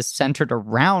movie is centered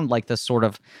around like this sort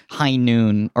of high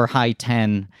noon or high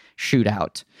 10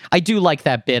 shootout. I do like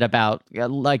that bit about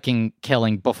liking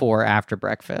killing before or after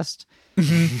breakfast.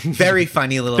 Very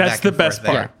funny little That's back the and best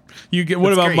forth part. there. You get, what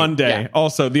That's about great. Monday? Yeah.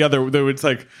 Also, it's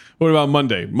like, what about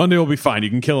Monday? Monday will be fine. You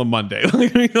can kill him Monday.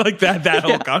 like that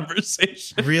whole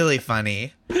conversation. Really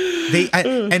funny.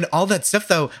 And all that stuff,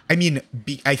 though. I mean,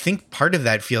 I think part of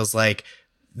that feels like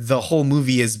the whole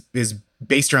movie is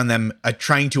based around them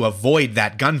trying to avoid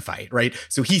that gunfight, right?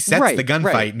 So he sets the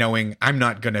gunfight knowing I'm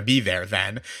not going to be there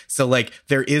then. So like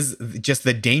there is just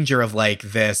the danger of like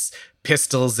this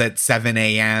pistols at 7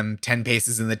 a.m., 10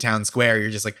 paces in the town square. You're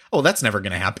just like, oh, that's never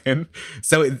going to happen.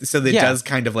 So that does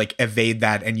kind of like evade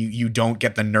that. And you don't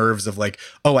get the nerves of like,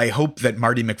 oh, I hope that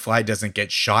Marty McFly doesn't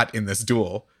get shot in this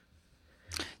duel.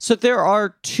 So there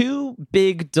are two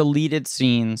big deleted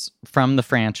scenes from the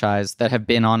franchise that have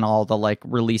been on all the like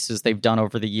releases they've done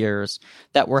over the years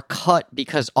that were cut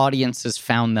because audiences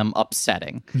found them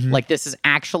upsetting. Like this is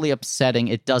actually upsetting.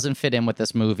 It doesn't fit in with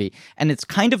this movie. And it's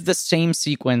kind of the same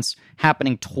sequence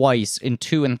happening twice in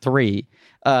 2 and 3.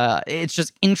 It's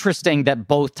just interesting that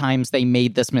both times they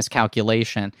made this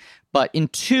miscalculation. But in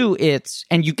 2,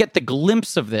 and you get the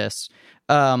glimpse of this,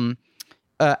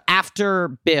 after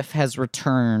Biff has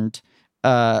returned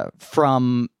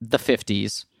from the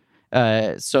 50s,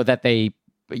 so that the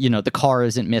car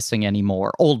isn't missing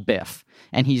anymore, old Biff,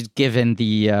 and he's given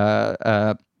the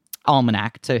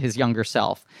almanac to his younger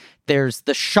self. There's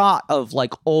the shot of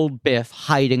like old Biff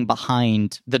hiding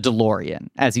behind the DeLorean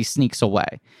as he sneaks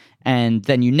away. And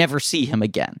then you never see him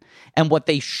again. And what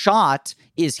they shot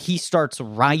is he starts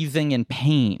writhing in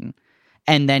pain.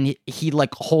 And then he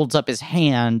like holds up his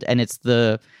hand, and it's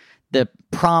the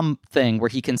prom thing where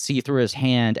he can see through his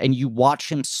hand, and you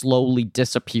watch him slowly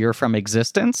disappear from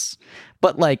existence.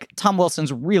 But like Tom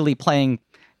Wilson's really playing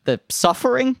the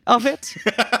suffering of it.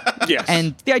 Yes.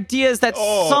 And the idea is that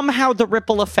somehow the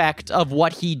ripple effect of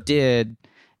what he did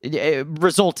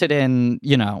resulted in,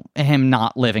 him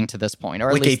not living to this point, or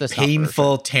at like least a this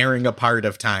painful tearing apart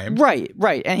of time. Right.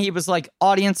 And he was like,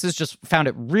 audiences just found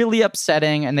it really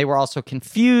upsetting, and they were also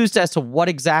confused as to what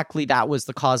exactly that was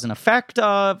the cause and effect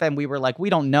of. And we were like,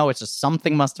 we don't know. It's just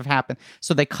something must have happened.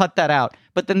 So they cut that out.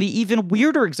 But then the even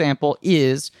weirder example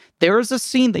is there is a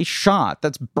scene they shot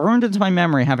that's burned into my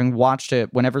memory, having watched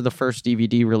it whenever the first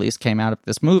DVD release came out of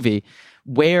this movie,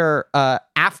 where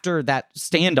after that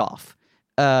standoff,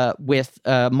 with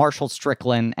Marshall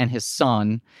Strickland and his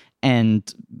son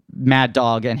and Mad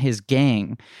Dog and his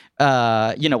gang,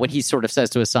 when he sort of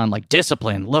says to his son, like,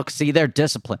 discipline, look, see, they're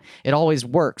disciplined. It always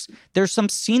works. There's some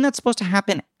scene that's supposed to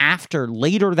happen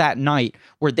later that night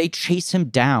where they chase him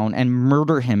down and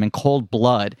murder him in cold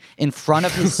blood in front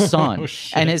of his son.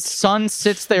 And his son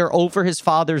sits there over his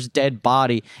father's dead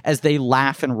body as they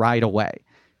laugh and ride away.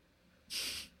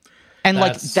 And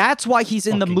that's why he's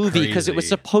in the movie, because it was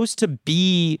supposed to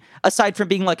be, aside from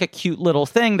being like a cute little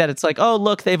thing, that it's like, oh,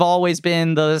 look, they've always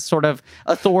been the sort of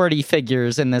authority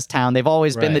figures in this town. They've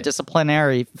always been the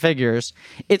disciplinary figures.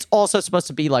 It's also supposed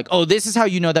to be like, oh, this is how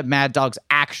you know that Mad Dog's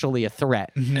actually a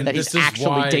threat, that he's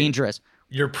actually dangerous.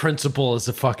 Your principal is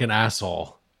a fucking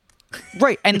asshole.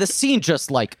 Right. And the scene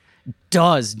just like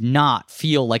does not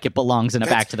feel like it belongs in a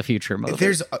Back to the Future movie.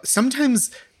 There's sometimes...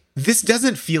 This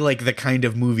doesn't feel like the kind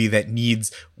of movie that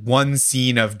needs one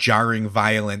scene of jarring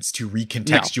violence to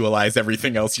recontextualize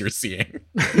everything else you're seeing.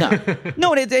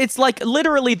 No, it's like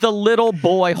literally the little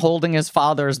boy holding his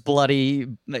father's bloody,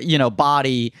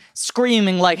 body,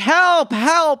 screaming like, help,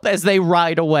 help, as they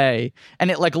ride away.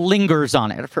 And it like lingers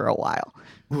on it for a while.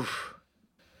 Oof.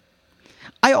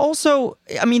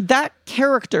 That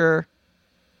character...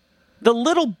 The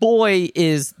little boy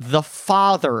is the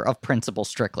father of Principal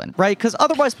Strickland, right? Because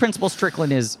otherwise Principal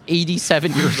Strickland is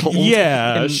 87 years old.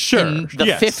 Yeah, in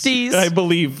the 50s. I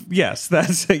believe, yes.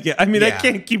 That's I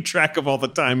can't keep track of all the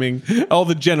timing, all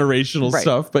the generational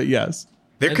stuff, but yes.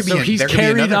 He's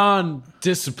carried on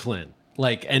discipline.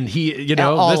 Like, and he, this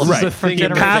is a thing. He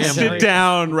passed it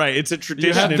down, right? It's a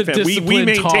tradition in family. We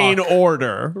maintain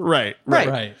order, right.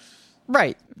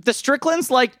 the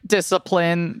Stricklands like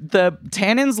discipline, the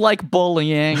Tannins like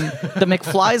bullying, the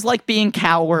McFlys like being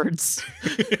cowards.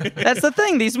 That's the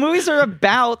thing. These movies are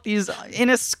about these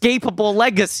inescapable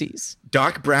legacies.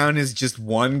 Doc Brown is just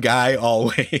one guy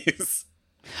always.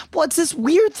 Well, it's this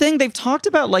weird thing they've talked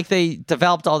about, like they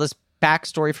developed all this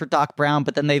backstory for Doc Brown,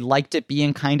 but then they liked it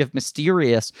being kind of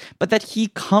mysterious, but that he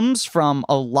comes from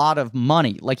a lot of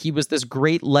money. Like he was this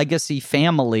great legacy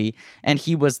family and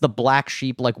he was the black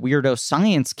sheep, like weirdo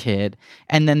science kid.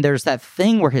 And then there's that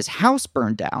thing where his house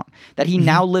burned down, that he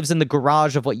now lives in the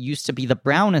garage of what used to be the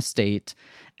Brown estate.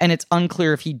 And it's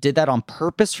unclear if he did that on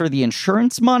purpose for the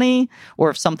insurance money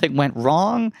or if something went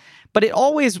wrong. But it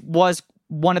always was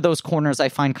one of those corners I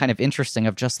find kind of interesting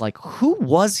of just like, who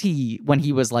was he when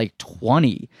he was like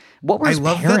 20? What were his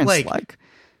parents like?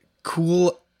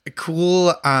 Cool,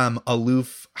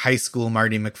 aloof high school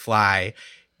Marty McFly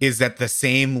is at the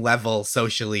same level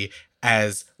socially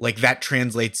as like that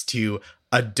translates to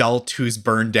adult who's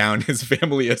burned down his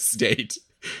family estate.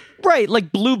 Right,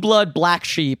 like blue blood, black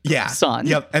sheep son.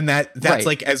 Yep, and that's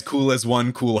like as cool as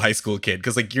one cool high school kid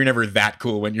because like you're never that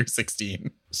cool when you're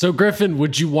 16. So Griffin,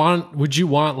 would you want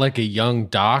like a young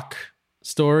Doc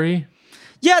story?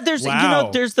 Yeah, there's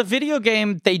there's the video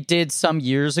game they did some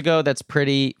years ago that's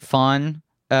pretty fun.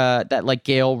 That like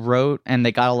Gail wrote, and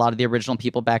they got a lot of the original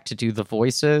people back to do the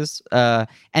voices.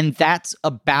 And that's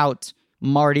about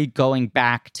Marty going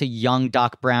back to young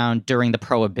Doc Brown during the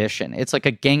Prohibition. It's like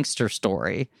a gangster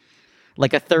story.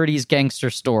 Like a 30s gangster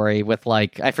story with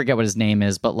like, I forget what his name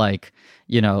is, but like,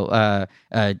 Triggers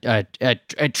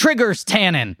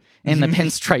Tannen in the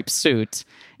pinstripe suit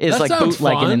is like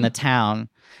bootlegging in the town.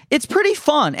 It's pretty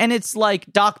fun. And it's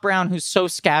like Doc Brown, who's so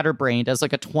scatterbrained as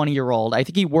like a 20-year-old. I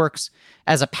think he works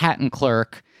as a patent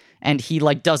clerk and he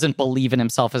like doesn't believe in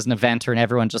himself as an inventor and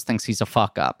everyone just thinks he's a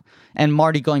fuck up. And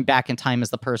Marty going back in time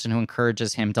is the person who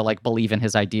encourages him to like believe in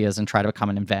his ideas and try to become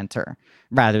an inventor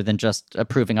rather than just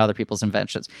approving other people's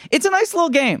inventions. It's a nice little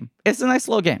game.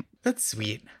 That's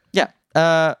sweet. Yeah.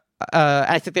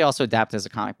 I think they also adapt as a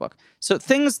comic book. So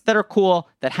things that are cool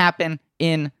that happen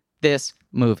in this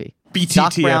movie.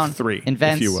 BTTF 3,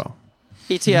 invents, if you will.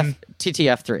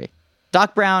 TTF 3.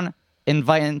 Doc Brown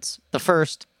invents the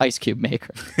first ice cube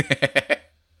maker.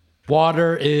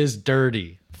 Water is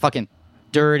dirty. Fucking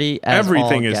dirty as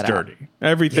everything all is get dirty. out.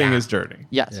 Everything is dirty.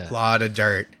 Yes. A lot of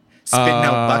dirt. Spitting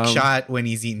out buckshot when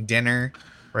he's eating dinner,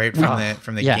 right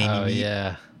from the game. Oh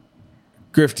yeah.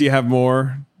 Griff, do you have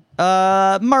more?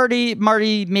 Marty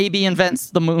maybe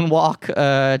invents the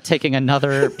moonwalk, taking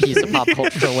another piece of pop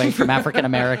culture away from African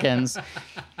Americans.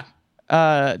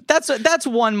 That's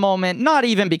one moment, not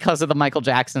even because of the Michael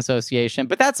Jackson association,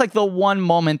 but that's like the one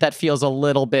moment that feels a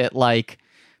little bit like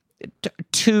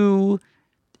too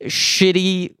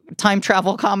shitty time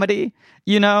travel comedy,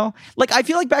 you know? Like, I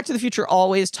feel like Back to the Future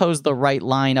always toes the right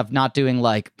line of not doing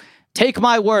like, take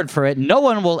my word for it, no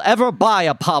one will ever buy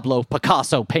a Pablo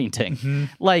Picasso painting. Mm-hmm.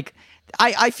 Like,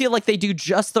 I feel like they do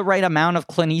just the right amount of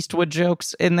Clint Eastwood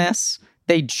jokes in this.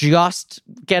 They just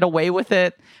get away with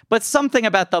it. But something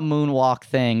about the moonwalk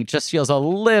thing just feels a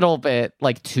little bit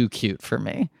like too cute for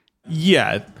me.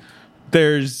 Yeah.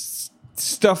 There's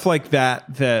stuff like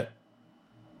that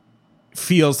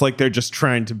feels like they're just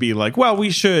trying to be like, well, we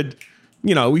should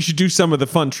do some of the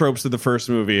fun tropes of the first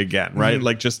movie again, right? Mm-hmm.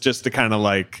 Like just to kind of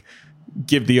like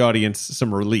give the audience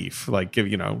some relief. Like, I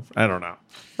don't know.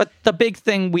 But the big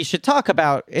thing we should talk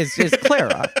about is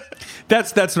Clara.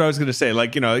 That's what I was going to say.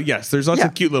 Like, yes, there's lots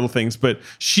of cute little things, but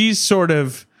she's sort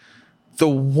of the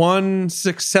one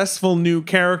successful new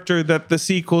character that the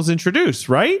sequels introduce,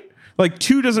 right? Like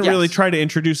 2 doesn't really try to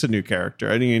introduce a new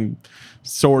character. I mean,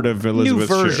 sort of Elizabeth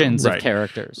new versions Shue. of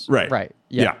characters. Right.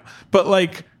 Yeah. But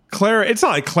like Clara, it's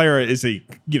not like Clara is a,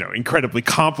 incredibly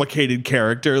complicated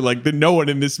character. Like no one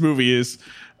in this movie is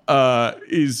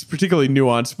particularly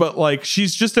nuanced, but like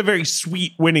she's just a very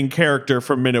sweet winning character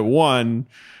from minute 1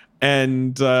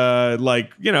 and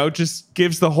just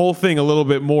gives the whole thing a little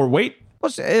bit more weight.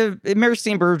 Well, Mary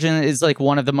Steenburgen is like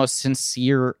one of the most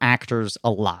sincere actors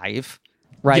alive,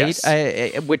 right?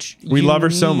 Yes. Which we love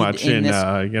her so much in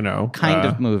kind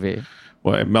of movie.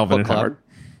 Well, Melvin and Howard.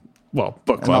 Well,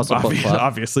 book club,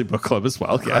 obviously book club as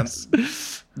well. Yes,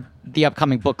 the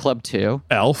upcoming book club too.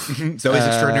 Elf, Zoe's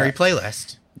Extraordinary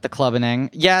Playlist. The clubbing.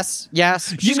 Yes.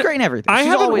 She's great in everything. I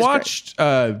She's haven't watched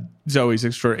Zoe's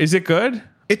Extraordinary. Is it good?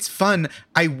 It's fun.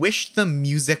 I wish the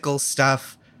musical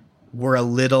stuff were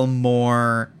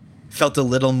felt a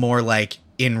little more like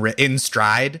in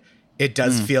stride. it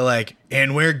does feel like,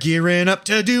 and we're gearing up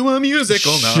to do a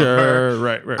musical number. Sure,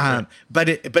 right. But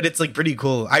it's like pretty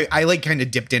cool. I like kind of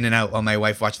dipped in and out while my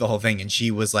wife watched the whole thing, and she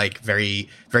was like very,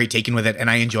 very taken with it, and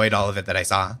I enjoyed all of it that I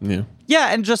saw.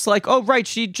 Yeah, and just like, oh, right,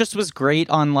 she just was great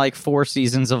on like 4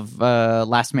 seasons of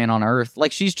Last Man on Earth.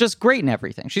 Like, she's just great in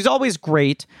everything. She's always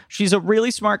great. She's a really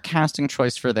smart casting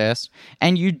choice for this,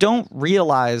 and you don't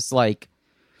realize, like,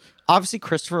 obviously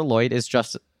Christopher Lloyd is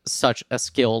just such a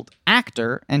skilled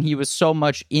actor, and he was so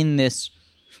much in this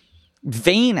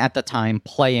vein at the time,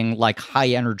 playing like high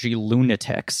energy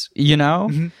lunatics, you know?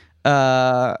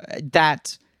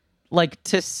 That, like,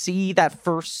 to see that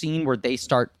first scene where they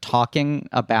start talking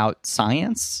about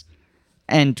science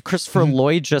and Christopher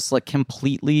Lloyd just like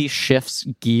completely shifts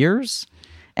gears,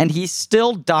 and he's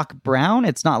still Doc Brown.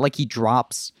 It's not like he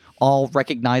drops all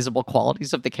recognizable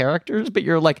qualities of the characters, but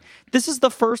you're like, this is the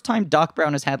first time Doc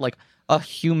Brown has had like a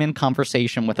human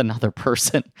conversation with another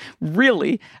person.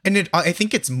 Really? And I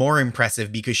think it's more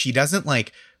impressive because she doesn't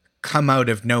like come out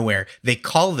of nowhere. They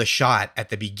call the shot at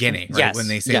the beginning, right? Yes, When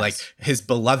they say yes. like his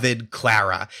beloved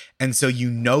Clara. And so you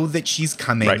know that she's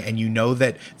coming, Right. and you know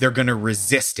that they're going to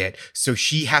resist it. So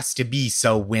she has to be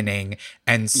so winning.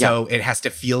 And so it has to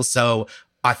feel so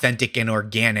authentic and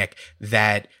organic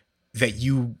that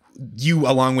you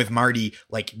along with Marty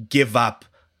like give up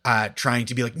trying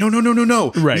to be like,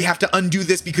 no. Right. We have to undo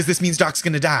this because this means Doc's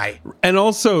going to die. And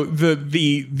also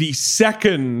the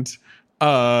second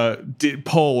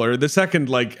pull, or the second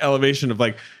like elevation of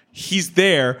like, he's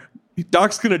there,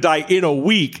 Doc's gonna die in a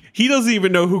week, he doesn't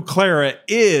even know who Clara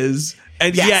is,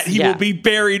 and yet he will be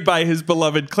buried by his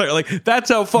beloved Clara. Like, that's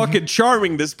how fucking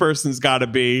charming this person's gotta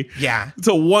be. Yeah. It's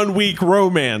a 1 week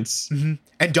romance.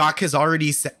 And Doc has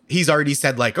already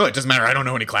said like, oh, it doesn't matter. I don't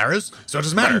know any Claras, so it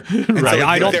doesn't matter. And Right. so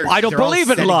I don't they're all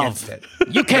believe in set love. against it.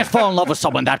 You can't fall in love with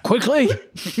someone that quickly.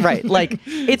 Right. Like,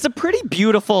 it's a pretty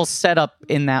beautiful setup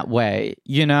in that way,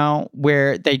 you know,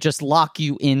 where they just lock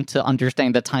you into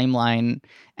understanding the timeline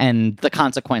and the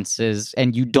consequences,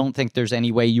 and you don't think there's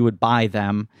any way you would buy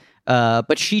them.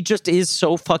 But she just is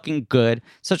so fucking good.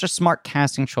 Such a smart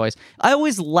casting choice. I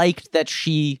always liked that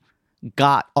she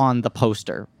got on the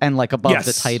poster and like above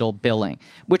the title billing,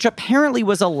 which apparently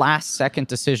was a last second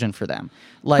decision for them.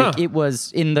 Like, it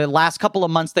was in the last couple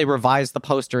of months, they revised the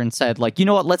poster and said like, you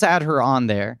know what, let's add her on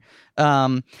there.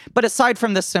 But aside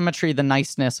from the symmetry, the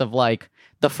niceness of like,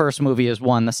 the first movie is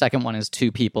 1, the second one is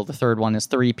 2 people, the third one is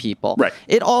 3 people. Right.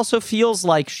 It also feels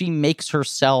like she makes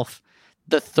herself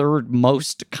the third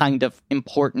most kind of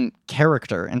important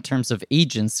character in terms of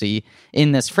agency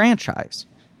in this franchise.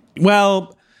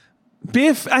 Well,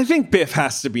 I think Biff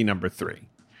has to be number 3.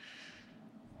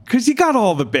 Because you got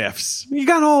all the Biffs. You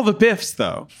got all the Biffs,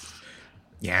 though.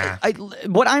 Yeah.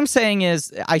 What I'm saying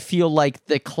is, I feel like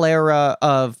the Clara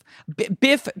of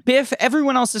Biff,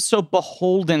 everyone else is so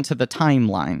beholden to the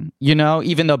timeline, you know,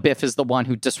 even though Biff is the one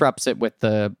who disrupts it with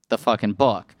the fucking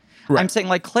book. Right. I'm saying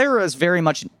like Clara is very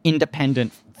much an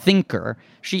independent thinker.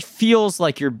 She feels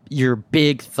like your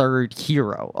big third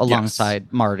hero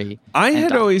alongside Marty. I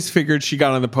had always figured she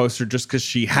got on the poster just because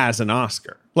she has an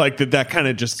Oscar. Like that kind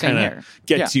of just kind of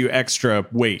gets you extra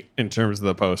weight in terms of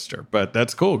the poster. But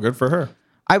that's cool. Good for her.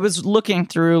 I was looking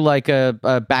through like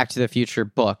a Back to the Future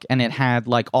book, and it had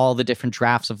like all the different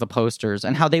drafts of the posters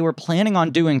and how they were planning on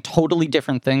doing totally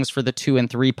different things for the 2 and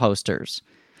 3 posters.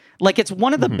 Like, it's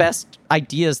one of the best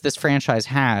ideas this franchise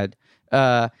had.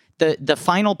 The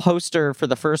final poster for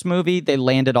the first movie, they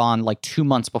landed on like 2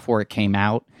 months before it came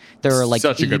out. There are like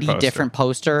 80 different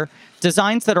poster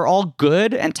designs that are all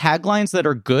good and taglines that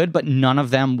are good, but none of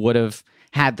them would have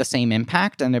had the same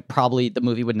impact, and the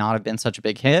movie would not have been such a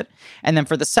big hit. And then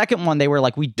for the second one, they were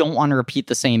like, we don't want to repeat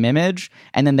the same image.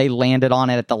 And then they landed on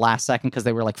it at the last second because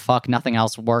they were like, fuck, nothing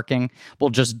else working.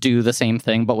 We'll just do the same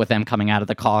thing, but with them coming out of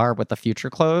the car with the future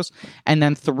clothes. And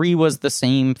then 3 was the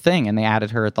same thing, and they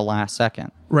added her at the last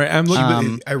second. Right. I'm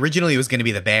looking. Originally, it was going to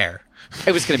be the bear.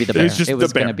 It was going to be the bear. It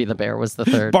was going to be the bear was the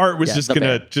third. Bart was just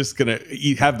gonna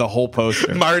have the whole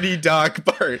poster. Marty, Doc,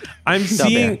 Bart. I'm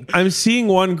seeing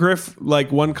one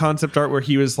one concept art where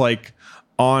he was like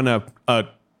on a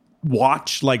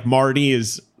watch, like Marty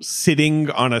is sitting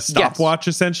on a stopwatch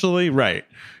essentially. Right.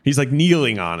 He's like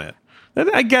kneeling on it. And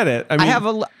I get it. I mean,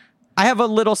 I have a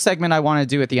little segment I want to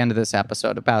do at the end of this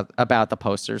episode about the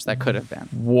posters that could have been.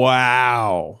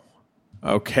 Wow.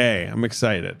 Okay, I'm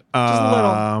excited.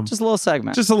 Just a little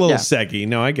segment. Just a little seggy.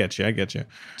 No, I get you.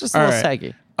 Just a little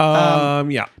seggy.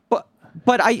 Yeah.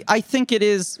 But I think it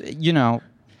is, you know,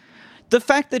 the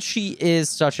fact that she is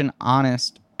such an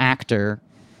honest actor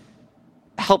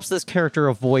helps this character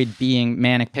avoid being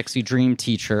manic pixie dream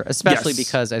teacher, especially Yes.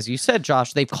 because, as you said,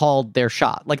 Josh, they've called their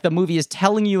shot. Like, the movie is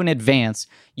telling you in advance,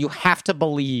 you have to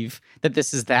believe that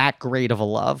this is that great of a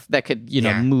love that could,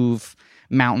 move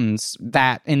mountains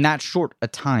that in that short a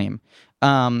time.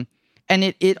 And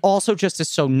it also just is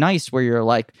so nice where you're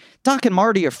like, Doc and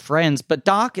Marty are friends, but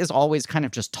Doc is always kind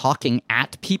of just talking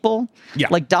at people. Yeah.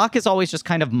 Like, Doc is always just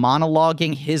kind of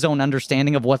monologuing his own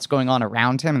understanding of what's going on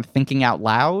around him and thinking out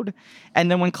loud.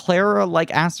 And then when Clara,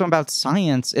 like, asks him about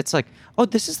science, it's like, oh,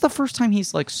 this is the first time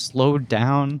he's, like, slowed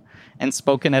down and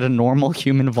spoken at a normal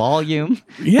human volume.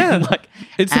 Yeah. Like,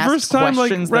 it's the asked first time, like,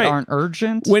 questions right. that aren't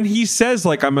urgent. When he says,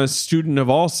 like, I'm a student of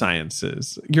all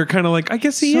sciences, you're kind of like, I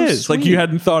guess he So is. Like, you sweet.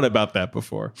 hadn't thought about that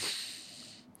before.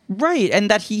 Right, and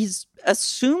that he's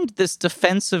assumed this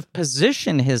defensive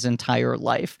position his entire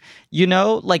life.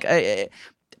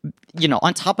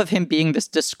 On top of him being this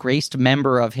disgraced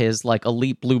member of his, like,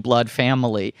 elite blue blood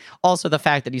family, also the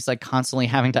fact that he's, like, constantly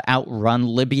having to outrun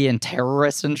Libyan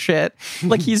terrorists and shit.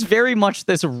 Like, he's very much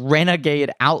this renegade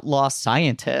outlaw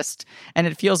scientist, and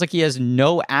it feels like he has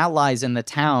no allies in the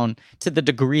town to the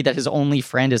degree that his only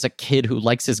friend is a kid who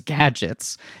likes his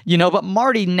gadgets. But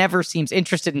Marty never seems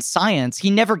interested in science.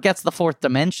 He never gets the fourth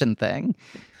dimension thing.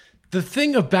 The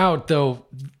thing about, though,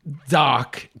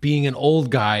 Doc being an old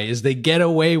guy is they get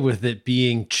away with it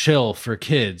being chill for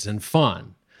kids and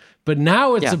fun. But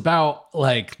now it's about,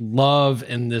 like, love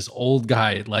and this old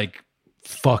guy, like,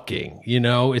 fucking,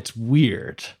 It's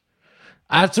weird.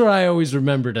 That's what I always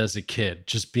remembered as a kid,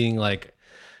 just being like,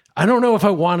 I don't know if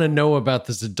I want to know about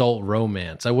this adult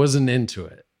romance. I wasn't into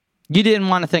it. You didn't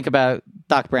want to think about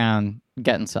Doc Brown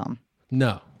getting some.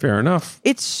 No. Fair enough.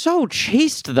 It's so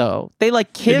chaste, though. They,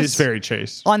 like, kiss It is very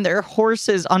chaste. on their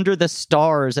horses under the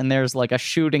stars, and there's, like, a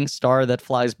shooting star that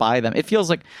flies by them. It feels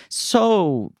like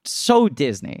so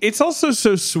Disney. It's also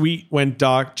so sweet when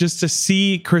Doc, just to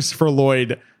see Christopher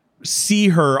Lloyd see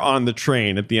her on the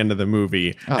train at the end of the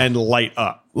movie and light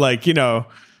up. Like,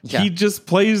 he just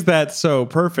plays that so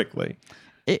perfectly.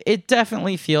 It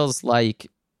definitely feels like,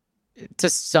 to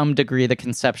some degree, the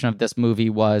conception of this movie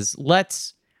was,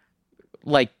 let's,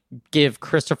 like, give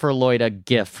Christopher Lloyd a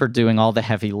gift for doing all the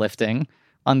heavy lifting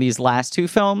on these last two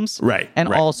films. Right. And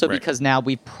right, also right. because now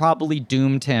we've probably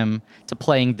doomed him to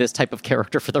playing this type of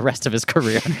character for the rest of his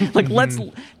career. Like,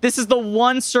 this is the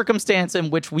one circumstance in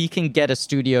which we can get a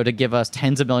studio to give us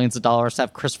tens of millions of dollars to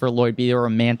have Christopher Lloyd be a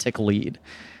romantic lead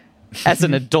as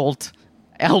an adult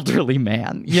elderly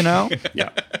man, Yeah.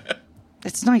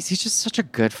 It's nice. He's just such a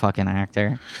good fucking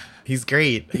actor. He's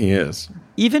great. He is.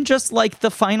 Even just, like,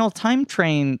 the final time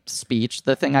train speech,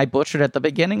 the thing I butchered at the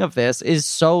beginning of this, is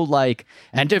so, like,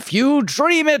 and if you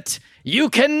dream it, you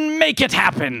can make it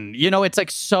happen. It's,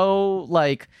 like, so,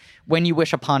 like, when you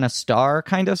wish upon a star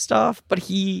kind of stuff. But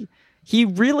he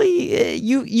really,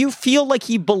 you feel like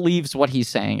he believes what he's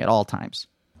saying at all times.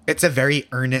 It's a very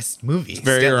earnest movie.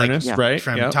 Very earnest, right?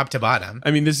 From Yep. top to bottom.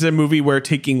 I mean, this is a movie where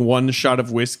taking one shot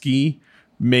of whiskey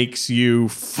makes you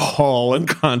fall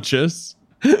unconscious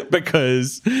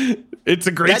because it's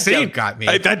a great That scene. joke got me.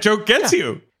 That joke gets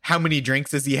you. How many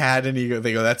drinks has he had? And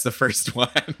they go, that's the first one.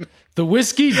 The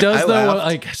whiskey does, I though, laughed.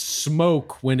 like,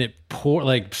 smoke when it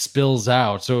spills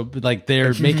out. So, like,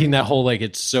 they're making that whole, like,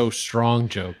 it's so strong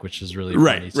joke, which is really funny,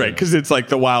 Right, too. right. Because it's like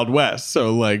the Wild West.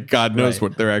 So, like, God knows Right.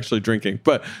 what they're actually drinking.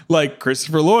 But, like,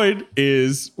 Christopher Lloyd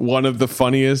is one of the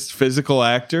funniest physical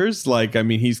actors. Like, I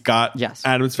mean, he's got Yes.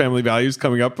 Addams Family Values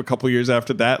coming up a couple years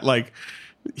after that. Like,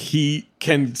 he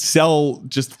can sell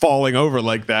just falling over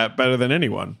like that better than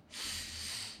anyone.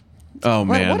 Oh,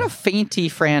 man. What a fainty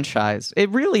franchise. It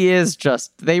really is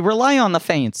just, they rely on the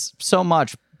feints so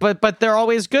much, but they're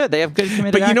always good. They have good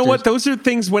committed But you know actors. what? Those are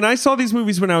things, when I saw these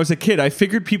movies when I was a kid, I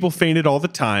figured people fainted all the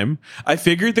time. I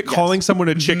figured that calling someone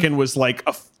a chicken was like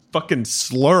a fucking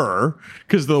slur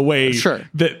because the way Sure.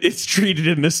 that it's treated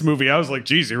in this movie. I was like,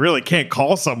 geez, you really can't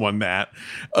call someone that.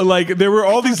 Like, there were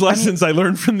all these lessons I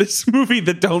learned from this movie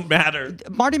that don't matter.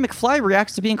 Marty McFly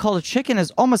reacts to being called a chicken as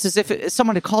almost as if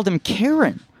someone had called him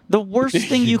Karen. The worst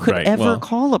thing you could Right, ever well.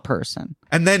 call a person.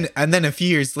 And then a few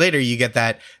years later, you get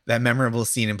that memorable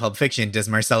scene in Pulp Fiction. Does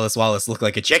Marcellus Wallace look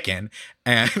like a chicken?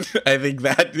 And I think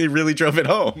that it really drove it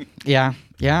home. Yeah.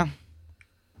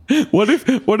 What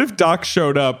if Doc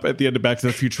showed up at the end of Back to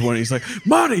the Future one? He's like,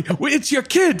 Marty, it's your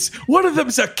kids. One of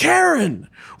them's a Karen.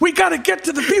 We got to get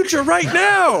to the future right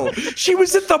now. She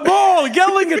was at the mall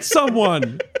yelling at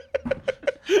someone.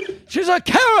 She's a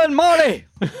Karen, Marty!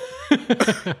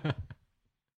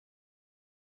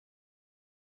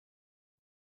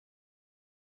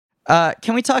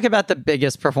 Can we talk about the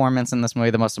biggest performance in this movie,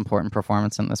 the most important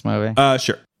performance in this movie?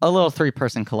 Sure. A little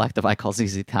three-person collective I call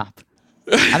ZZ Top.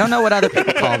 I don't know what other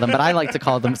people call them, but I like to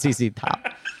call them ZZ Top.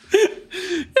 Yeah,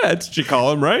 that's what you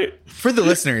call them, right? For the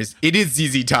listeners, it is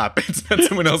ZZ Top. It's not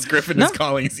someone else Griffin is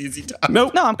calling ZZ Top.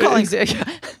 Nope. No, I'm calling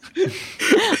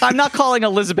I'm not calling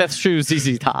Elizabeth Shue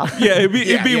ZZ Top. Yeah, it'd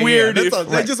be weird. Yeah. If,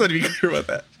 I just want to be clear about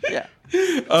that. Yeah.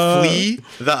 Flea,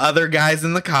 the other guys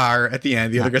in the car at the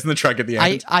end, the other guys in the truck at the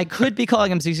end. I could be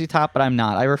calling him ZZ Top, but I'm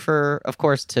not. I refer, of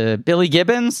course, to Billy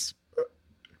Gibbons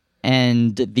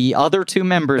and the other two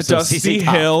members Dusty of ZZ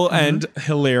Top. Hill and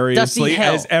hilariously, Dusty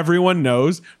Hill. as everyone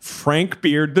knows, Frank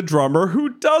Beard, the drummer, who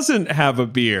doesn't have a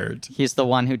beard. He's the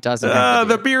one who doesn't have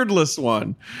The beardless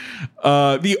one.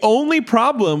 The only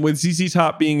problem with ZZ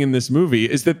Top being in this movie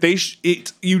is that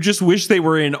you just wish they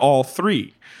were in all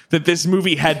three. That this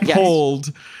movie had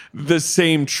pulled the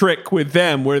same trick with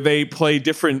them, where they play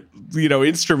different,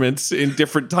 instruments in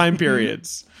different time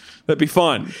periods. That'd be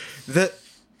fun. The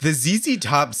ZZ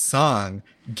Top song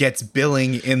gets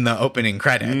billing in the opening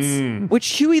credits. which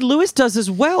Huey Lewis does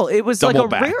as well. It was Double like a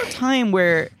back. rare time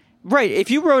where, right, if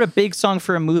you wrote a big song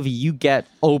for a movie, you get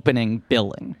opening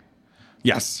billing.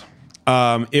 Yes.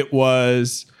 It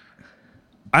was...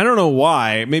 I don't know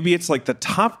why. Maybe it's like the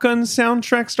Top Gun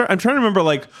soundtrack star. I'm trying to remember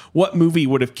what movie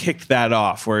would have kicked that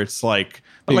off, where it's like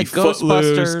maybe Like Footloose,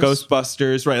 Ghostbusters.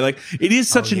 Ghostbusters, right? Like it is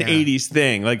such an yeah. 80s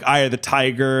thing. Like Eye of the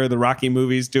Tiger, the Rocky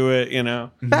movies do it,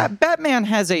 Batman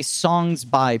has a songs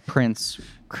by Prince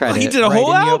credit. he did a right,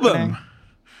 whole in the album. opening.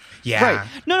 Yeah. Right.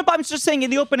 No, but I'm just saying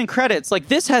in the opening credits, like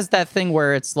this has that thing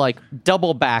where it's like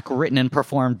double back written and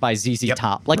performed by ZZ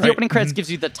Top. Like the Right. opening credits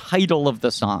gives you the title of the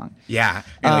song. Yeah.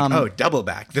 You're like, double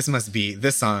back. This must be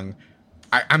this song.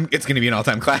 It's going to be an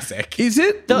all-time classic. Is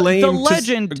it The lame?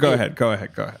 legend- Go ahead.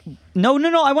 No.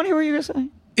 I want to hear what you're going to say.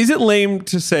 Is it lame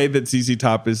to say that ZZ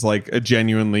Top is like a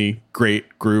genuinely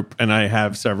great group, and I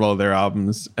have several of their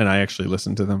albums, and I actually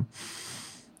listen to them?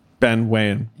 Ben,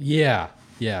 weigh in. Yeah.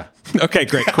 Okay,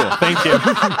 great, cool. Thank you.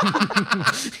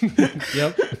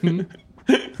 Yep.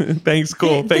 Thanks,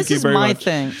 cool. Thank you very much. This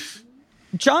is my thing.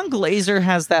 John Glazer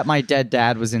has that "My Dead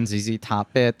Dad Was in ZZ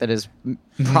Top" bit that is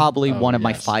probably one of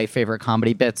my 5 favorite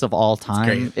comedy bits of all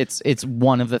time. It's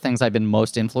one of the things I've been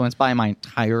most influenced by my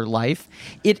entire life.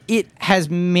 It has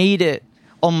made it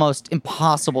almost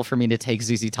impossible for me to take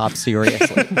ZZ Top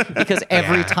seriously because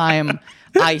every time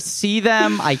I see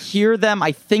them, I hear them,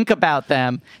 I think about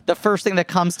them, the first thing that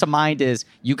comes to mind is,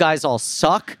 you guys all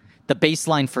suck. The bass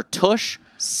line for Tush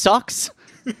sucks.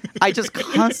 I just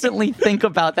constantly think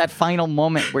about that final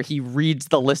moment where he reads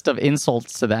the list of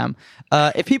insults to them.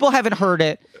 If people haven't heard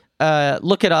it,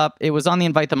 look it up. It was on the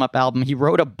Invite Them Up album. He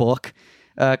wrote a book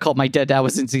called My Dead Dad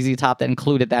Was in ZZ Top that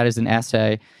included that as an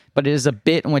essay. But it is a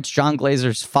bit in which John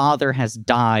Glazer's father has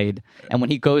died, and when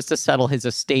he goes to settle his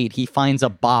estate, he finds a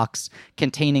box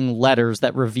containing letters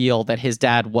that reveal that his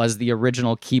dad was the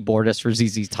original keyboardist for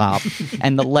ZZ Top,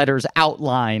 and the letters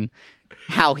outline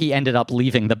how he ended up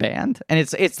leaving the band. And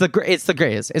it's the greatest.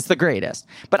 It's the greatest.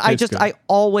 But I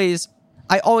always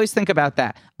think about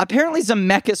that. Apparently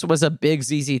Zemeckis was a big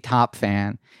ZZ Top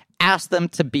fan. Asked them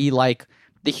to be like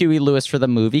the Huey Lewis for the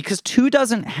movie, because 2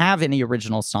 doesn't have any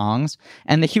original songs,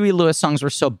 and the Huey Lewis songs were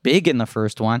so big in the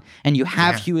first one, and you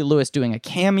have Huey Lewis doing a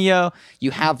cameo. You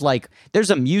have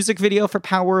there's a music video for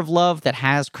Power of Love that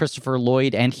has Christopher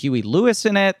Lloyd and Huey Lewis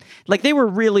in it. Like, they were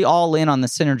really all in on the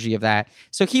synergy of that.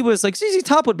 So he was like, ZZ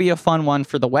Top would be a fun one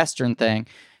for the Western thing.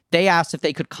 They asked if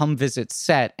they could come visit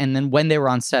set, and then when they were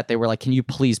on set, they were like, can you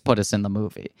please put us in the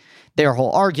movie? Their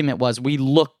whole argument was, we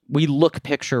look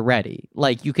picture ready.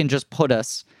 Like, you can just put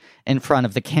us in front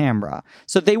of the camera.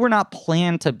 So they were not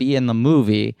planned to be in the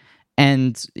movie.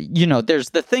 And, there's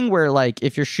the thing where, like,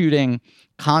 if you're shooting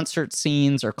concert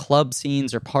scenes or club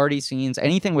scenes or party scenes,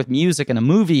 anything with music in a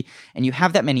movie, and you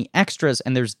have that many extras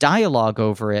and there's dialogue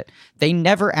over it, they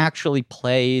never actually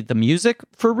play the music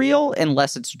for real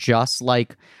unless it's just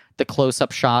like the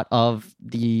close-up shot of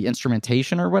the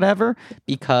instrumentation or whatever,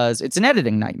 because it's an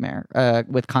editing nightmare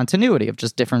with continuity of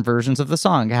just different versions of the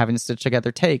song, having to stitch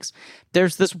together takes.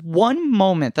 There's this one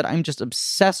moment that I'm just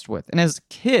obsessed with. And as a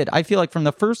kid, I feel like from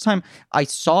the first time I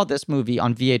saw this movie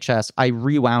on VHS, I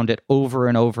rewound it over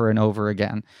and over and over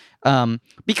again.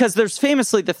 Because there's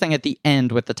famously the thing at the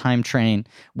end with the time train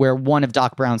where one of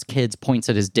Doc Brown's kids points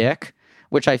at his dick,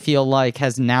 which I feel like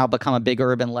has now become a big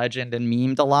urban legend and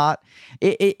memed a lot.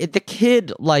 The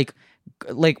kid, like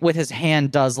with his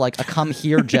hand does like a come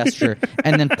here gesture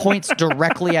and then points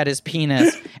directly at his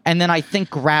penis and then I think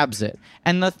grabs it.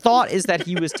 And the thought is that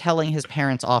he was telling his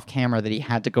parents off camera that he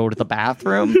had to go to the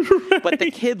bathroom. Right. But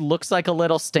the kid looks like a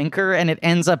little stinker and it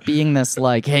ends up being this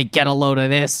like, hey, get a load of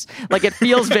this. Like, it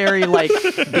feels very like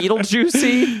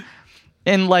Beetlejuicy.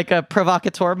 in like a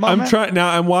provocateur moment. I'm trying now.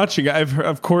 I'm watching.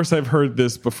 Of course I've heard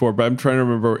this before, but I'm trying to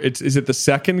remember. Is it the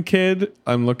second kid?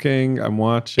 I'm looking. I'm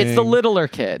watching. It's the littler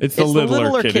kid. It's the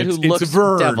littler kid who looks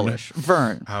Vern. devilish.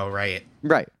 Vern. Oh, right.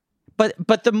 Right.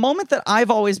 But the moment that I've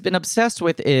always been obsessed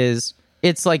with is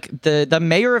it's like the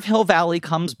mayor of Hill Valley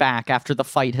comes back after the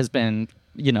fight has been,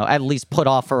 at least put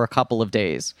off for a couple of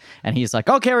days. And he's like,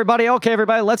 okay, everybody,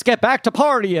 let's get back to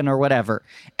partying or whatever.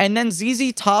 And then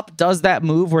ZZ Top does that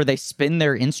move where they spin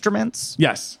their instruments.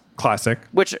 Yes. Classic.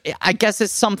 Which I guess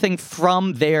is something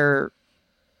from their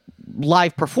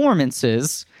live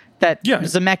performances that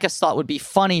Zemeckis thought would be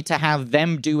funny to have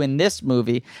them do in this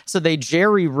movie. So they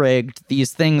jerry-rigged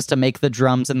these things to make the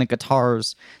drums and the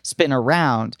guitars spin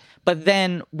around. But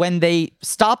then when they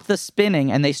stop the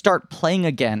spinning and they start playing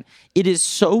again, it is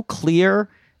so clear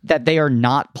that they are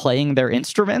not playing their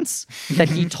instruments, that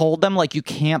he told them, like, you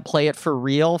can't play it for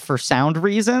real for sound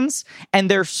reasons.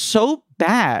 And they're so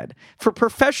bad for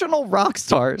professional rock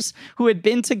stars who had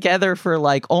been together for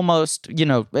like almost,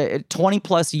 20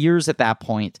 plus years at that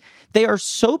point. They are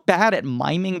so bad at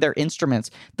miming their instruments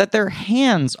that their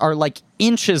hands are like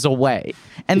inches away.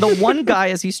 And the one guy,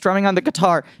 as he's strumming on the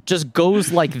guitar, just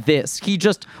goes like this. He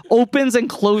just opens and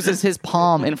closes his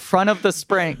palm in front of the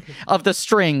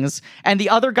strings. And the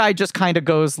other guy just kind of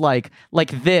goes like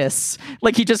this.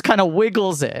 Like he just kind of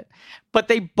wiggles it. But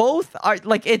they both are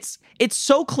like, it's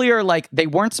so clear, like they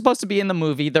weren't supposed to be in the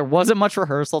movie. There wasn't much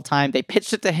rehearsal time. They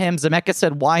pitched it to him. Zemeckis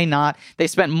said, why not? They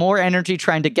spent more energy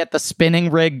trying to get the spinning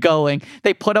rig going.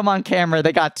 They put him on camera.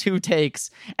 They got 2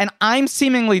 takes. And I'm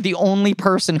seemingly the only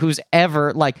person who's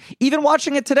ever, like, even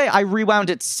watching it today, I rewound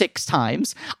it 6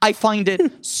 times. I find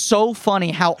it so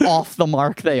funny how off the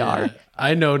mark they are.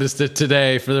 I noticed it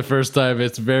today for the first time.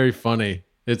 It's very funny.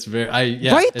 It's very, right?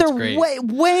 It's They're great.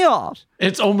 way off.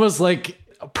 It's almost like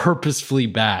purposefully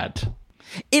bad.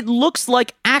 It looks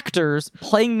like actors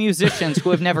playing musicians who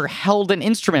have never held an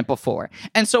instrument before.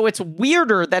 And so it's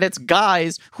weirder that it's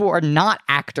guys who are not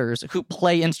actors who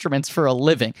play instruments for a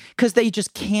living because they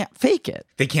just can't fake it.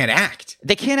 They can't act.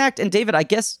 And David, I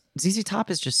guess ZZ Top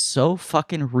is just so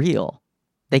fucking real.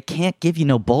 They can't give you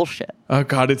no bullshit. Oh,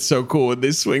 God, it's so cool when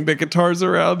they swing the guitars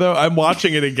around, though. I'm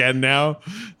watching it again now.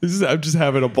 I'm just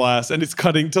having a blast. And it's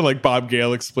cutting to, like, Bob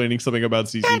Gale explaining something about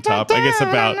ZZ Top. I guess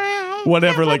about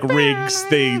whatever, like, rigs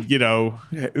they,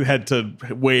 had to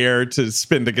wear to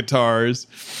spin the guitars.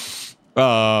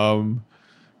 God,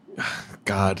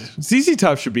 ZZ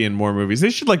Top should be in more movies. They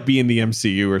should, like, be in the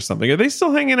MCU or something. Are they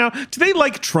still hanging out? Do they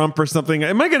like Trump or something?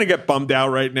 Am I going to get bummed out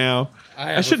right now?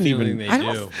 I shouldn't even. They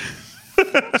do.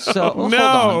 So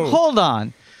hold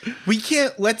on. We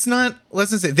can't. Let's not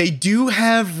say they do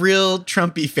have real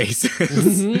Trumpy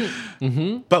faces,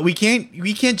 but we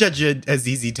can't judge a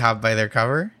ZZ Top by their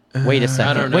cover. Wait a second.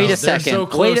 I don't know. Wait a They're second. so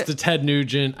close to Ted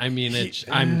Nugent. I mean,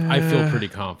 I feel pretty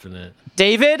confident.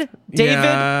 David,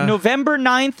 November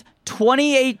 9th,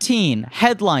 2018.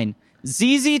 Headline: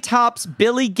 ZZ Top's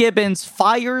Billy Gibbons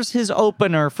fires his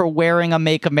opener for wearing a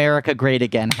Make America Great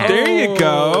Again hat. There you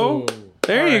go.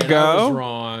 There you go. I was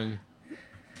wrong.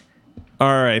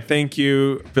 All right. Thank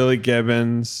you, Billy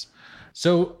Gibbons.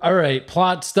 So, all right.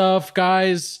 Plot stuff,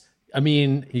 guys. I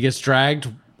mean, he gets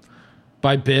dragged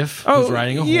by Biff, who's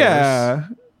riding a horse. Yeah.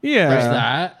 There's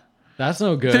that. That's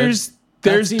no good.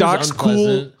 There's Doc's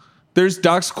cool. There's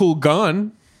Doc's cool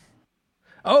gun.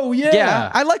 Oh, yeah.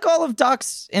 Yeah. I like all of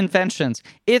Doc's inventions.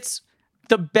 It's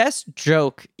the best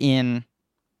joke in,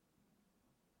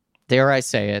 dare I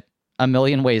say it, A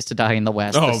Million Ways to Die in the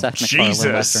West, the Seth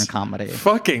MacFarlane Western comedy.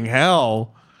 Fucking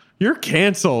hell. You're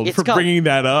canceled for bringing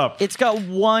that up. It's got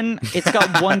one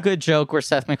good joke where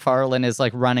Seth MacFarlane is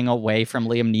like running away from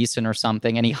Liam Neeson or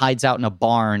something, and he hides out in a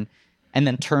barn and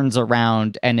then turns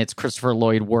around and it's Christopher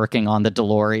Lloyd working on the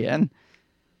DeLorean.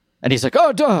 And he's like,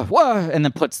 oh, duh, what? And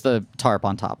then puts the tarp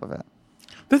on top of it.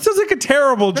 That sounds like a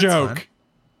terrible joke. Fun.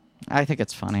 I think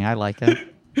it's funny. I like it.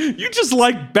 You just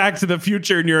like Back to the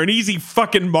Future and you're an easy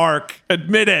fucking mark.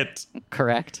 Admit it.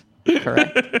 Correct.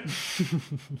 The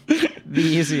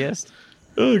easiest.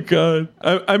 Oh, God.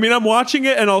 I mean, I'm watching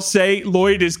it and I'll say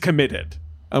Lloyd is committed.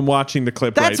 I'm watching the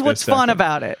clip. That's what's fun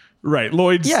about it. Right.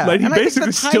 Lloyd's Yeah. like, he and basically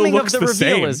I think the still timing looks of the the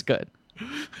reveal same. is good.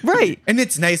 Right. And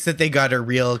it's nice that they got the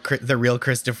real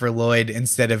Christopher Lloyd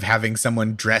instead of having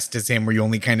someone dressed as him where you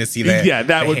only kind of see the, that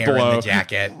the would hair blow. and the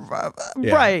jacket.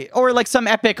 Yeah. Right. Or like some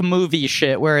epic movie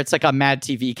shit where it's like a Mad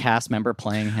TV cast member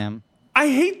playing him. I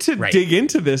hate to dig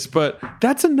into this, but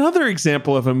that's another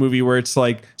example of a movie where it's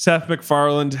like Seth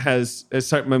MacFarlane has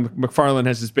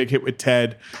this big hit with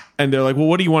Ted, And they're like, well,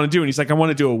 what do you want to do? And he's like, I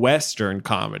want to do a Western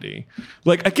comedy.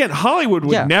 Like, again, Hollywood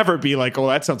would never be like, oh,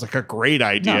 that sounds like a great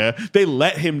idea. No. They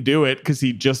let him do it because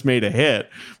he just made a hit.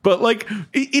 But like,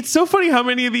 it's so funny how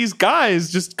many of these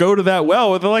guys just go to that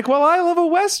well where they're like, well, I love a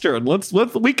Western.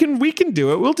 We can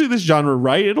do it. We'll do this genre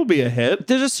right. It'll be a hit.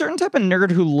 There's a certain type of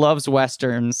nerd who loves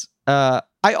Westerns.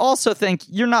 I also think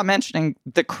you're not mentioning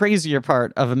the crazier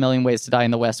part of A Million Ways to Die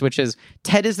in the West, which is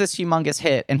Ted is this humongous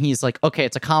hit, and he's like, okay,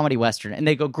 it's a comedy Western. And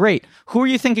they go, great. Who are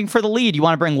you thinking for the lead? You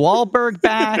want to bring Wahlberg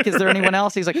back? Is there anyone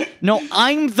else? He's like, no,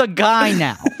 I'm the guy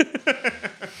now.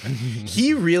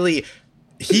 He really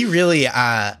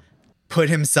put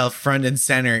himself front and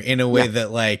center in a way that,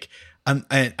 like,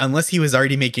 unless he was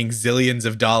already making zillions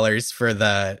of dollars for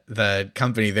the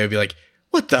company, they'd be like,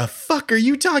 what the fuck are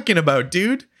you talking about,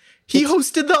 dude? He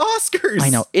hosted the Oscars. I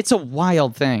know. It's a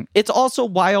wild thing. It's also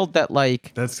wild that,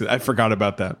 like... I forgot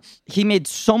about that. He made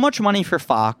so much money for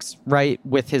Fox, right,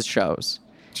 with his shows.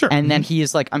 Sure. And then he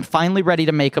is like, I'm finally ready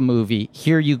to make a movie.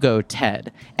 Here you go,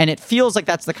 Ted. And it feels like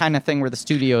that's the kind of thing where the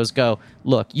studios go,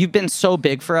 look, you've been so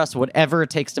big for us, whatever it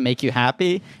takes to make you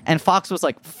happy. And Fox was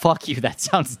like, fuck you, that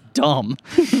sounds dumb.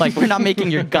 Like, we're not making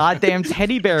your goddamn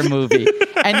teddy bear movie.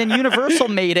 And then Universal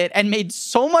made it and made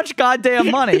so much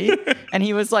goddamn money. And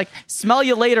he was like, smell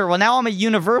you later. Well, now I'm a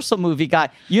Universal movie guy.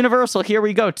 Universal, here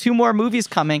we go. 2 more movies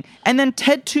coming. And then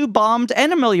Ted 2 bombed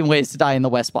and A Million Ways to Die in the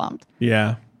West bombed.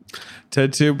 Yeah.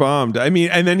 Ted 2 bombed. I mean,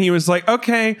 and then he was like,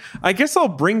 okay, I guess I'll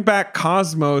bring back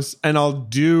Cosmos and I'll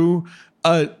do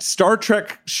a Star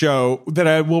Trek show that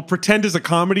I will pretend is a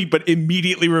comedy, but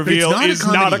immediately reveal is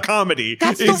not a comedy.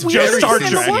 That's it's the just Star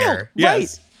weirdest thing in the Trek. world.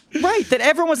 Yes. Right. That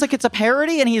everyone was like, it's a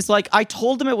parody. And he's like, I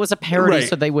told them it was a parody Right.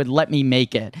 so they would let me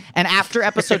make it. And after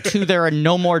episode 2, there are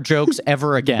no more jokes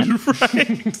ever again.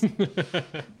 Right.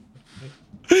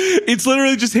 It's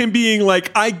literally just him being like,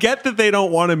 I get that they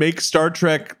don't want to make Star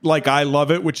Trek like I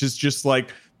love it, which is just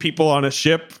like people on a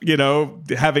ship, you know,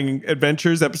 having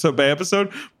adventures episode by episode.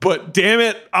 But damn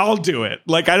it, I'll do it.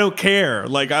 Like, I don't care.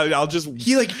 Like, I'll just...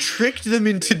 He like tricked them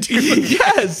into doing it.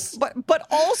 Yes. But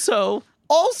also,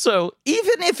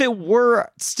 even if it were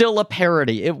still a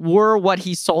parody, it were what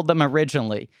he sold them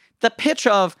originally, the pitch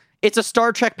of it's a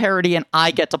Star Trek parody and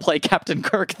I get to play Captain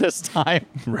Kirk this time.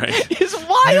 Right. Is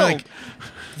wild.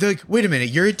 They're like, wait a minute,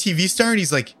 you're a TV star? And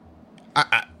he's like,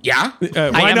 yeah. Why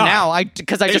I am not? now,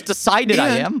 because I just decided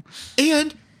I am.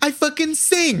 And I fucking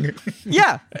sing.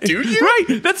 Yeah. Dude, you?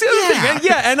 Right. That's the other thing. And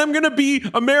yeah, and I'm going to be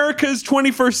America's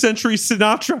 21st century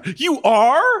Sinatra. You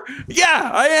are? Yeah,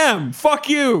 I am. Fuck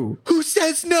you. Who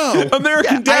says no?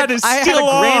 American Dad is I still had a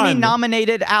on.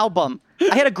 Grammy-nominated album.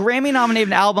 I had a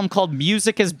Grammy-nominated album called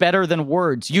Music is Better Than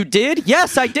Words. You did?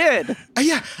 Yes, I did.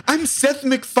 Yeah, I'm Seth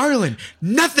MacFarlane.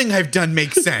 Nothing I've done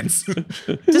makes sense.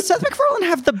 Does Seth MacFarlane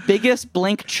have the biggest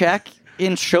blank check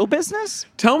in show business?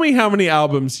 Tell me how many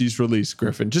albums he's released,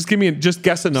 Griffin. Just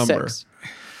guess a number.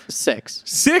 6.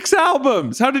 6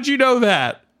 albums. How did you know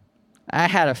that? I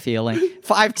had a feeling.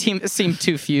 5 seemed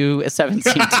too few. 7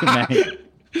 seemed too many.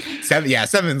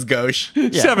 7's gauche.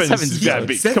 Yeah, Seven's gotta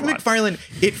be. Seth Come on. MacFarlane,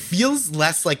 it feels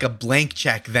less like a blank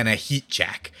check than a heat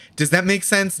check. Does that make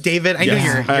sense, David? I know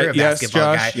Yes. you're a Yes,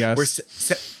 basketball Josh, guy. yes.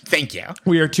 Thank you.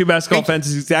 We are 2 basketball fans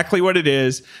is exactly what it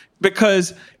is,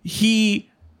 because he,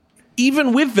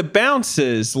 even with the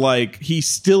bounces, like, he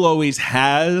still always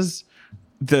has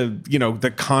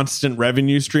the constant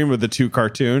revenue stream of the 2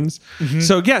 cartoons.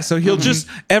 Mm-hmm. So he'll just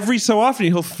every so often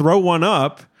he'll throw one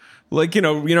up, like, you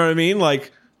know what I mean?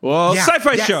 Like, well,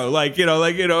 sci-fi show, like,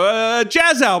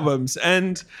 jazz albums.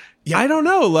 And I don't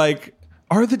know, like,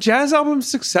 are the jazz albums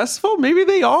successful? Maybe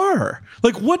they are.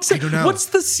 Like, what's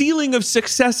the ceiling of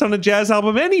success on a jazz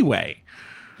album anyway?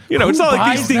 You know, it's not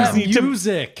like these things need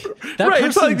music. Right,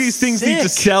 it's not like these things need to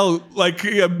sell like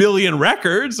 1 billion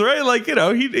records, right? Like,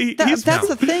 that's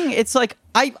the thing. It's like,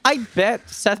 I bet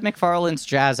Seth MacFarlane's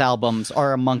jazz albums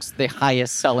are amongst the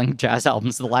highest selling jazz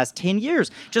albums of the last 10 years,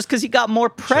 just because he got more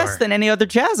press than any other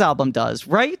jazz album does,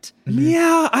 right?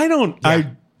 Yeah, I don't. Yeah.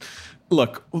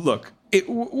 Look.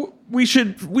 We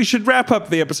should wrap up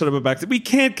the episode of Back. We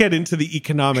can't get into the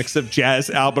economics of jazz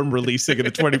album releasing in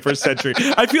the 21st century.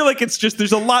 I feel like it's just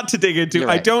there's a lot to dig into.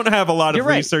 Right. I don't have a lot of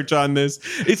research on this.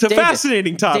 It's a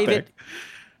fascinating topic. David,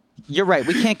 you're right.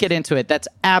 We can't get into it. That's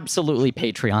absolutely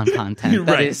Patreon content.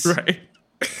 That is right.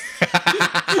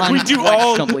 We do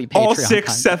all 6 content.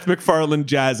 Seth MacFarlane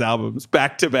jazz albums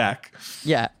back to back.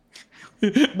 Yeah.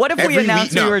 What if we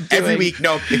announced we were doing... Every week,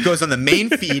 it goes on the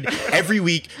main feed. Every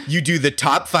week, you do the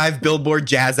top 5 Billboard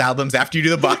jazz albums after you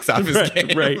do the box office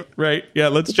game. Right. Yeah,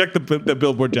 let's check the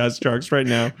Billboard jazz charts right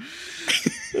now.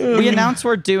 We announced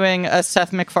we're doing a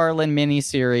Seth MacFarlane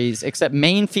miniseries, except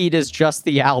main feed is just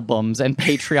the albums and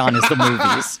Patreon is the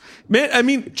movies. Man, I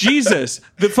mean, Jesus,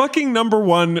 the fucking number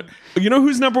one. You know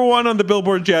who's number one on the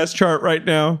Billboard Jazz chart right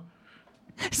now?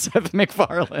 Seth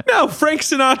MacFarlane. No, Frank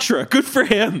Sinatra. Good for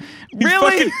him.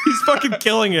 He's fucking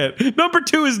killing it. Number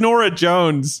 2 is Nora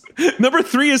Jones. Number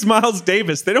 3 is Miles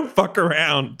Davis. They don't fuck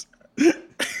around.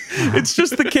 It's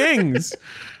just the Kings.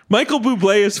 Michael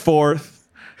Bublé is 4th.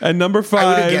 And number 5 I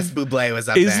would have guessed Bublé was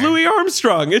up is there. Louis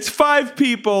Armstrong. It's 5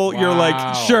 people. You're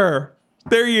like, sure.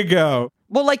 There you go.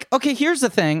 Well, like, okay, here's the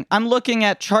thing. I'm looking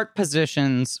at chart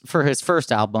positions for his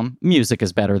first album. Music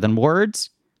is better than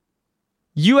words.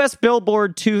 U.S.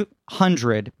 Billboard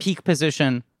 200, peak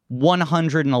position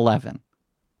 111.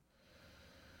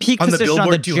 Peak On the position on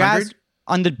the Billboard 200? jazz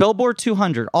on the Billboard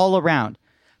 200 all around.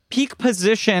 Peak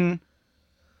position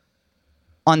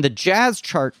on the jazz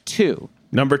chart 2.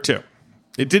 Number 2.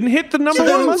 It didn't hit the number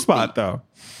 1 spot, though.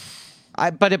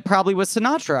 But it probably was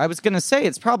Sinatra. I was going to say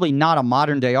it's probably not a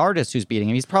modern day artist who's beating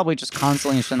him. He's probably just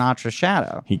constantly in Sinatra's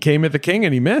shadow. He came at the King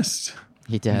and he missed.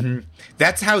 He did. Mm-hmm.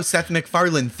 That's how Seth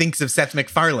MacFarlane thinks of Seth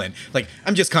MacFarlane. Like,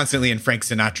 I'm just constantly in Frank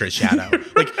Sinatra's shadow.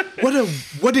 Like,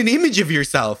 what an image of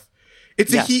yourself.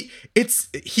 It's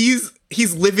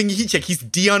he's living heat check. He's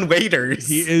Dion Waiters.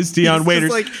 He is Dion Waiters.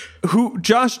 Like, who,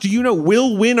 Josh, do you know,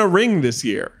 will win a ring this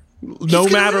year? No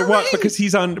matter what, because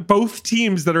he's on both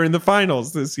teams that are in the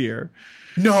finals this year.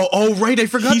 No, oh right, I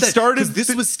forgot He that. started 'Cause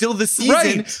this was still the season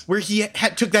Right. where he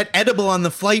took that edible on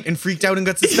the flight and freaked out and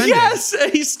got suspended. Yes,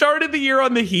 he started the year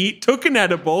on the Heat, took an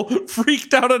edible,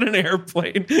 freaked out on an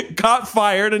airplane, got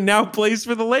fired, and now plays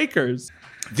for the Lakers.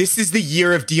 This is the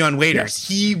year of Dion Waiters. Yes.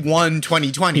 He won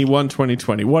 2020. He won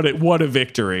 2020. What a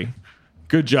victory.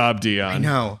 Good job, Dion. I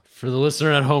know. For the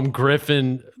listener at home,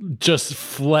 Griffin just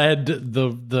fled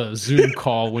the Zoom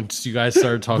call once you guys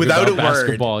started talking Without about a word.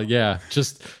 basketball. Yeah,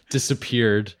 just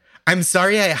disappeared. I'm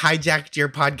sorry I hijacked your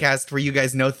podcast where you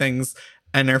guys know things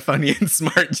and are funny and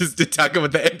smart just to talk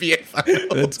about the NBA finals.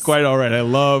 That's quite all right. I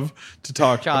love to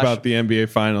talk Josh. about the NBA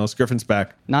finals. Griffin's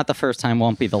back. Not the first time,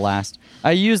 won't be the last.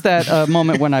 I used that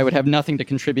moment when I would have nothing to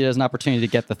contribute as an opportunity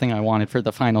to get the thing I wanted for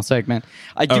the final segment.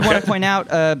 I do want to point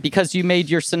out, because you made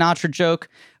your Sinatra joke,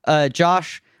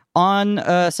 Josh, on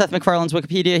Seth MacFarlane's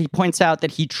Wikipedia, he points out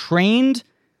that he trained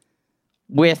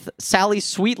with Sally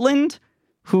Sweetland,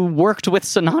 who worked with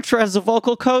Sinatra as a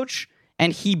vocal coach,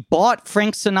 and he bought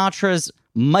Frank Sinatra's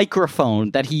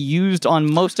microphone that he used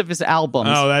on most of his albums.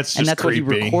 Oh, that's just and that's creepy.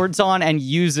 what he records on and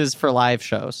uses for live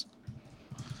shows.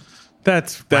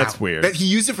 That's Wow. weird. That he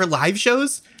used it for live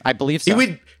shows? I believe so.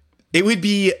 It would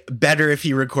be better if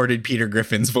he recorded Peter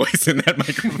Griffin's voice in that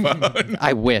microphone.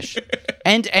 I wish.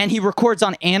 And he records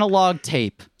on analog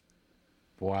tape.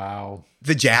 Wow.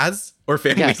 The Jazz or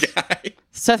Family Yes. Guy?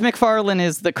 Seth MacFarlane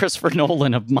is the Christopher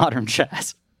Nolan of modern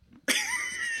jazz.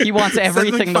 He wants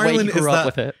everything the way he MacFarlane grew is up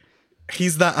with it.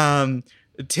 He's the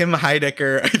Tim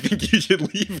Heidecker, I think you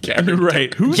should leave character.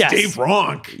 Right. Who's Yes. Dave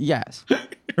Ronk? Yes.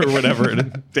 Or whatever it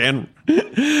is. Dan.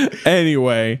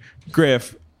 Anyway,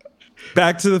 Griff,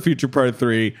 Back to the Future Part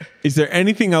 3. Is there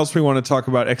anything else we want to talk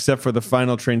about except for the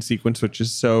final train sequence, which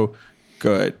is so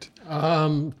good?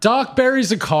 Doc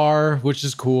buries a car, which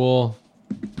is cool.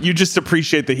 You just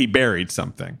appreciate that he buried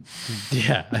something.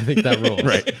 Yeah, I think that rules.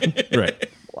 Right.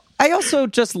 I also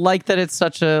just like that it's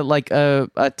such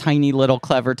a tiny little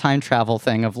clever time travel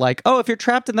thing of like, oh, if you're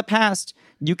trapped in the past,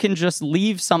 you can just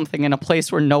leave something in a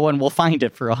place where no one will find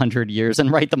it for 100 years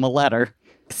and write them a letter.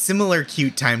 Similar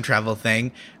cute time travel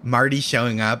thing. Marty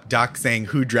showing up, Doc saying,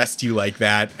 "Who dressed you like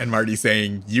that?" And Marty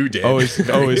saying, "You did." Always Like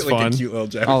fun. A cute little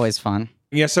joke. Always fun.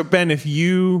 Yeah, so Ben, if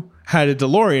you had a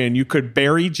DeLorean, you could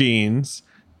bury jeans,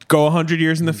 go 100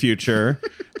 years in the future,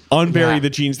 unbury Yeah. the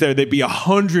jeans there. They'd be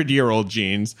 100-year-old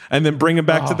jeans, and then bring them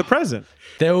back to the present.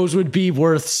 Those would be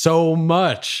worth so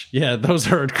much. Yeah,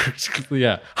 those are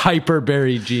hyper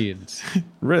buried jeans.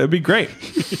 It'd be great.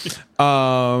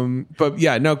 But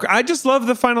yeah, no, I just love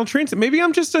the final trains. Maybe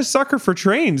I'm just a sucker for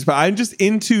trains, but I'm just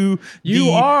into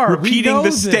repeating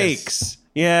the stakes.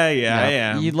 Yeah, I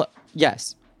am.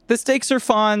 Yes. The stakes are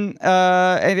fun.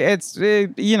 It's the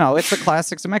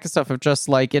classic Zemeckis stuff of just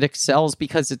like it excels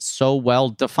because it's so well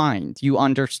defined. You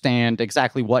understand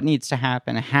exactly what needs to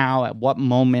happen, how, at what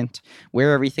moment,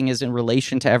 where everything is in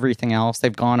relation to everything else.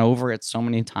 They've gone over it so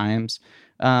many times.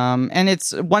 And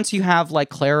it's once you have like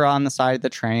Clara on the side of the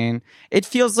train, it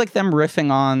feels like them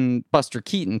riffing on Buster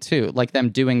Keaton too, like them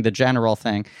doing the general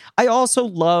thing. I also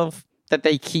love that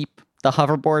they keep the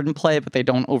hoverboard in play, but they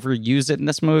don't overuse it in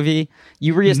this movie.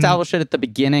 You reestablish it at the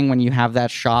beginning when you have that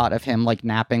shot of him like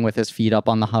napping with his feet up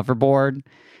on the hoverboard.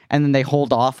 and then they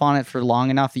hold off on it for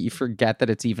long enough that you forget that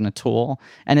it's even a tool.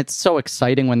 And it's so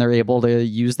exciting when they're able to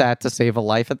use that to save a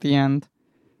life at the end.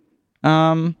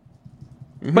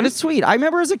 But it's sweet. I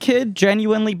remember as a kid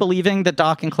genuinely believing that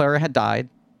Doc and Clara had died,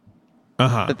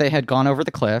 that they had gone over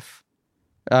the cliff,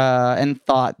 and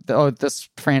thought, oh, this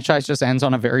franchise just ends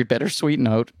on a very bittersweet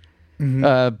note.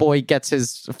 Boy gets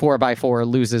his 4x4,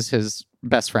 loses his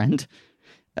best friend.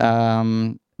 But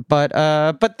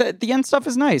the end stuff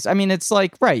is nice. I mean, it's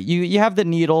like, right, you have the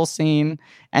needle scene,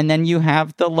 and then you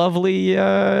have the lovely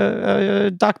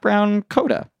Doc Brown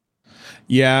coda.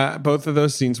 Yeah, both of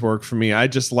those scenes work for me. I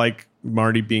just like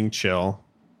Marty being chill,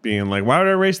 being like, why would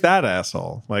I race that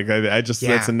asshole? Like, I just,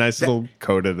 that's a nice little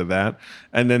coda to that.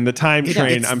 And then the time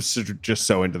train, I'm just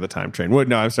so into the time train. What?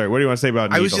 No, I'm sorry. What do you want to say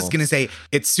about Needle? I was just going to say,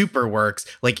 it super works.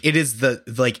 Like, it is the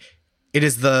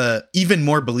even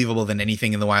more believable than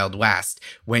anything in the Wild West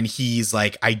when he's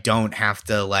like, I don't have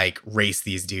to like race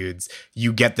these dudes.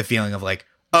 You get the feeling of like,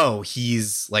 oh,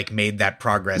 he's like made that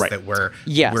progress that we're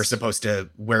supposed to,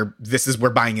 we're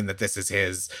buying in that this is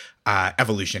his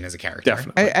evolution as a character.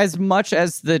 Definitely. As much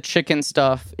as the chicken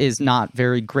stuff is not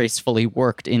very gracefully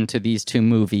worked into these two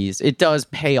movies, it does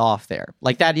pay off there.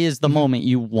 Like, that is the moment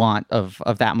you want of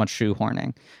that much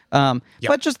shoehorning.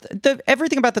 But just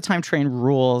everything about the time train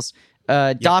rules.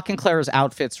 Doc and Clara's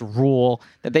outfits rule.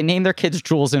 That they name their kids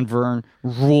Jules and Vern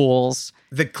rules.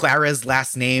 The Clara's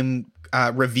last name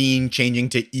Ravine changing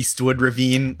to Eastwood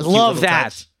Ravine. Love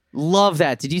that. Love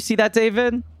that. Did you see that,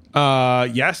 David?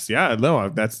 Yes, yeah, no,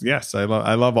 that's yes. I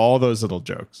love all those little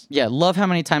jokes. Yeah, love how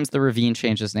many times the Ravine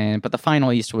changes name, but the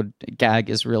final Eastwood gag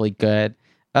is really good.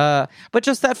 But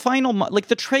just that final, like,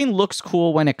 the train looks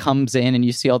cool when it comes in and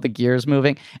you see all the gears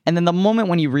moving, and then the moment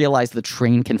when you realize the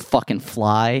train can fucking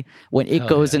fly, when it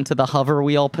goes into the hover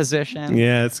wheel position.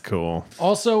 Yeah, it's cool.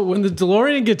 Also, when the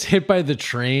DeLorean gets hit by the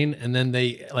train and then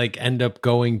they like end up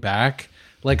going back,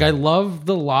 like, I love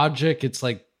the logic. It's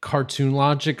like cartoon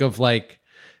logic of like,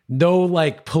 no,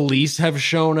 like, police have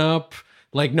shown up.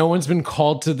 Like, no one's been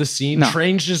called to the scene. No.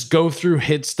 Trains just go through,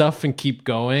 hit stuff, and keep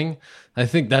going. I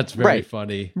think that's very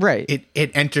funny. Right.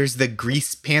 It enters the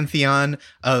Grease pantheon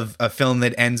of a film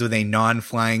that ends with a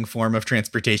non-flying form of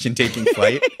transportation taking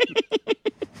flight.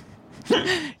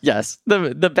 Yes,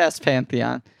 the best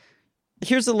pantheon.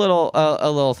 Here's a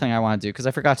little thing I want to do, because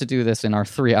I forgot to do this in our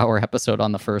 3-hour episode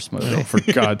on the first movie. Oh, for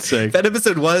God's sake. That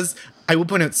episode was, I will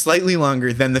point out, slightly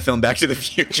longer than the film Back to the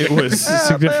Future. It was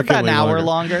significantly about an hour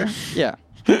longer. Yeah.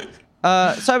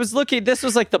 So I was looking, this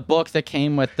was like the book that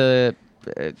came with the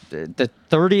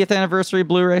 30th anniversary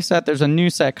Blu-ray set. There's a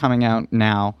new set coming out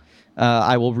now.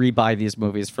 I will rebuy these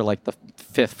movies for like the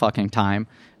 5th fucking time.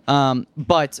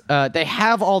 But they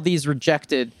have all these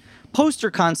rejected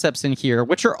poster concepts in here,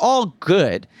 which are all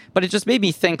good, but it just made me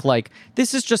think, like,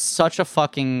 this is just such a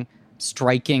fucking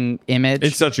striking image.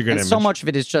 It's such a good image. So much of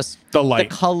it is just the light,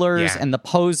 the colors and the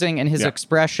posing and his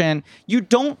expression.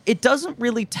 It doesn't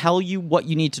really tell you what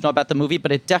you need to know about the movie,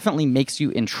 but it definitely makes you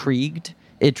intrigued.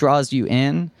 It draws you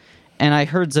in. And I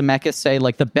heard Zemeckis say,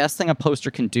 like, the best thing a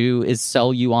poster can do is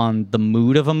sell you on the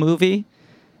mood of a movie.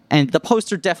 And the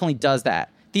poster definitely does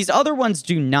that. These other ones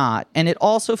do not. And it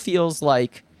also feels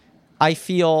like, I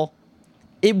feel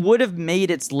it would have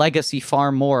made its legacy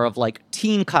far more of like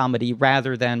teen comedy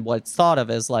rather than what's thought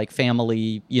of as like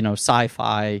family,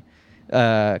 sci-fi,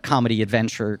 comedy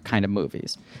adventure kind of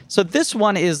movies. So this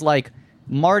one is like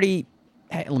Marty.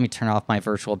 Hey, let me turn off my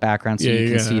virtual background so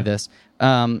you can see this.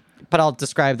 But I'll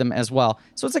describe them as well.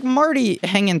 So it's like Marty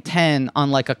hanging 10 on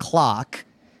like a clock,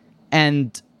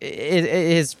 and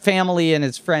his family and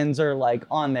his friends are like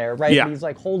on there, right? Yeah. And he's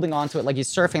like holding on to it like he's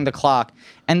surfing the clock.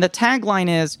 And the tagline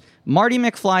is, Marty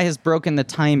McFly has broken the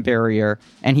time barrier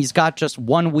and he's got just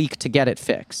 1 week to get it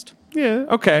fixed. Yeah,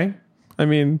 okay. I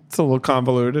mean, it's a little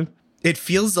convoluted. It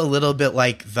feels a little bit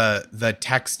like the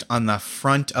text on the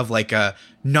front of like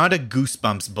not a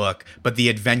Goosebumps book, but the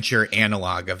adventure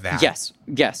analog of that. Yes.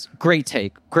 Great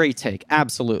take.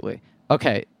 Absolutely.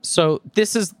 Okay, so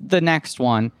this is the next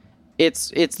one.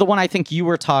 It's the one I think you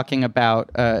were talking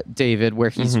about, David, where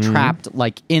he's trapped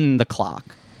like in the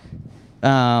clock.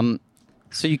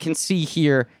 So you can see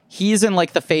here, he's in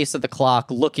like the face of the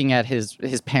clock looking at his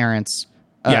parents,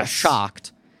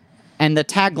 shocked. And the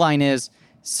tagline is,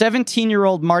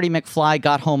 17-year-old Marty McFly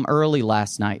got home early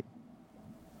last night.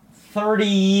 30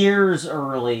 years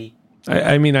early.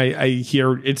 I mean, I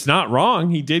hear it's not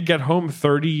wrong. He did get home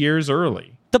 30 years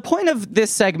early. The point of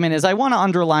this segment is I want to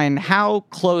underline how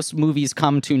close movies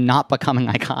come to not becoming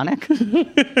iconic.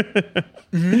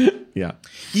 Yeah.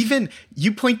 Even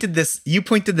you pointed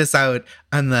this out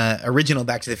on the original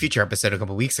Back to the Future episode a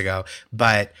couple weeks ago,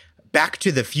 but Back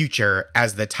to the Future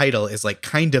as the title is like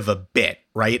kind of a bit,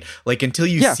 right? Like until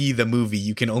you see the movie,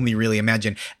 you can only really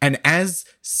imagine. And as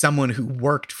someone who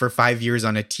worked for 5 years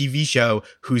on a TV show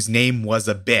whose name was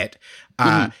a bit,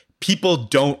 people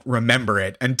don't remember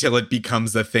it until it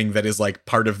becomes a thing that is like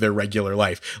part of their regular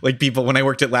life. Like people, when I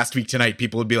worked at Last Week Tonight,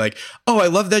 people would be like, oh, I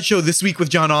love that show This Week with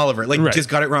John Oliver. Like just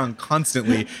got it wrong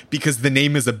constantly because the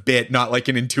name is a bit, not like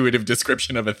an intuitive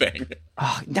description of a thing.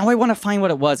 Oh, now I want to find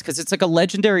what it was because it's like a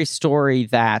legendary story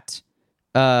that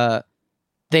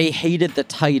they hated the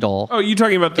title. Oh, you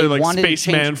talking about the like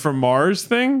Spaceman from Mars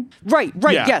thing? Right.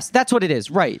 Yeah. Yes, that's what it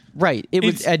is. Right. It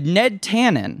was Ned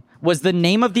Tannen was the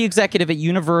name of the executive at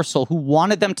Universal who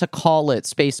wanted them to call it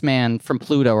Spaceman from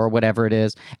Pluto or whatever it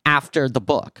is after the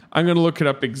book. I'm going to look it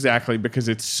up exactly because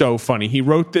it's so funny. He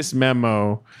wrote this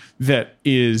memo that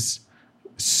is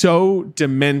so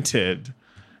demented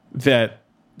that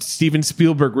Steven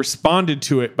Spielberg responded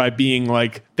to it by being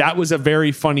like, that was a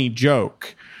very funny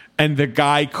joke. And the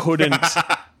guy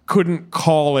couldn't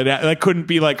call it, like couldn't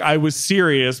be like, I was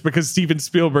serious, because Steven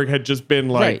Spielberg had just been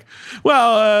like,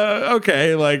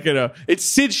 okay, like, you know, it's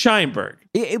Sid Sheinberg.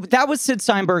 That was Sid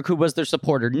Sheinberg, who was their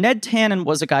supporter. Ned Tannen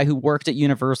was a guy who worked at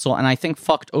Universal and I think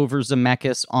fucked over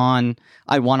Zemeckis on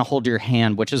I Want to Hold Your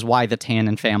Hand, which is why the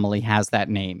Tannen family has that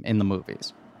name in the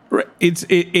movies. Right.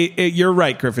 You're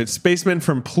right, Griff. It's Spaceman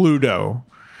from Pluto.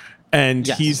 And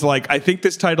he's like, I think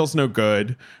this title's no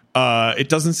good. It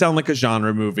doesn't sound like a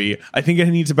genre movie. I think it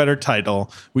needs a better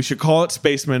title. We should call it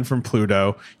Spaceman from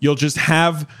Pluto. You'll just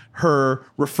have her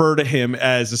refer to him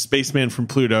as a spaceman from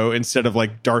Pluto instead of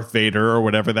like Darth Vader or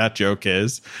whatever that joke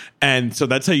is. And so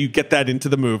that's how you get that into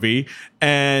the movie.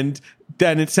 And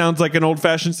then it sounds like an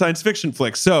old-fashioned science fiction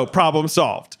flick. So problem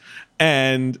solved.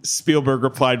 And Spielberg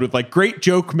replied with like, great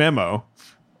joke memo.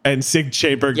 And Sid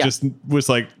Sheinberg just was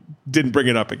like, didn't bring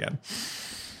it up again.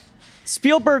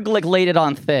 Spielberg like laid it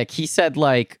on thick. He said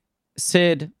like,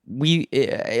 Sid,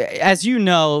 as you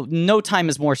know, no time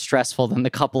is more stressful than the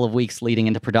couple of weeks leading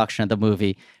into production of the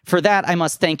movie. For that, I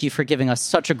must thank you for giving us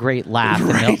such a great laugh in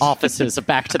the offices of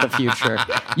Back to the Future.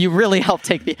 You really helped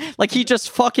take he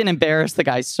just fucking embarrassed the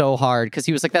guy so hard because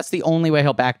he was like, that's the only way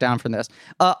he'll back down from this.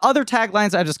 Other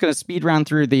taglines, I'm just going to speed round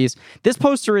through these. This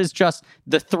poster is just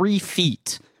the 3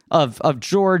 feet of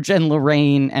George and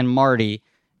Lorraine and Marty.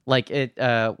 Like it,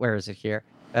 where is it here?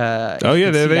 There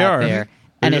they are. There.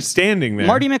 And it's standing there.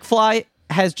 Marty McFly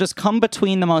has just come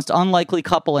between the most unlikely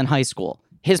couple in high school.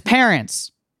 His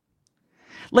parents.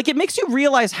 Like, it makes you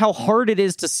realize how hard it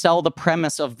is to sell the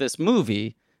premise of this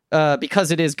movie,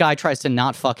 because it is guy tries to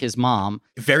not fuck his mom.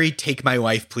 Very Take My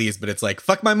Wife, Please, but it's like,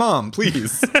 fuck my mom,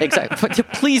 please. Exactly.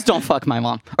 Please don't fuck my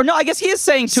mom. Or no, I guess he is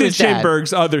saying to his dad. Sid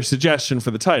Sheinberg's other suggestion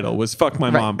for the title was fuck my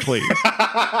mom, please.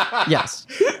 Yes.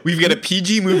 We've got a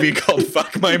PG movie called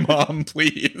Fuck My Mom,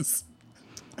 Please.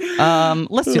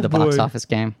 Let's do the box office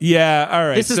game. Yeah, all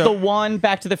right. This is the one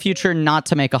Back to the Future not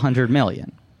to make $100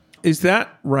 million. Is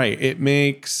that right? It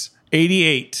makes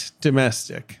 88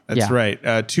 domestic. That's right.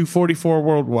 244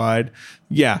 worldwide.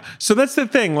 Yeah. So that's the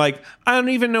thing. Like, I don't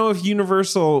even know if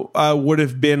Universal would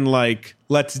have been like,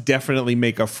 let's definitely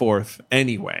make a 4th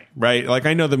anyway, right? Like,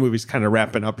 I know the movie's kind of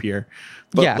wrapping up here,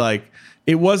 but like,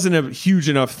 it wasn't a huge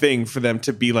enough thing for them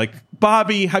to be like,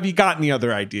 Bobby, have you got any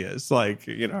other ideas? Like,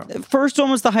 you know. First one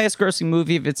was the highest grossing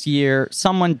movie of its year.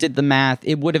 Someone did the math.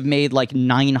 It would have made like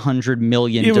 $900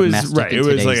 million domestic. Right. It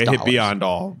was like a hit beyond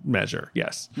all measure.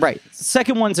 Yes. Right.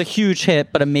 Second one's a huge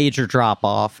hit, but a major drop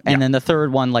off. And then the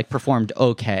third one like performed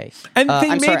okay. And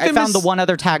I'm sorry, I found the one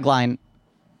other tagline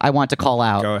I want to call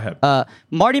out. Go ahead.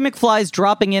 Marty McFly's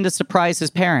dropping in to surprise his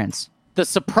parents. The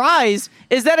surprise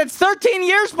is that it's 13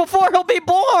 years before he'll be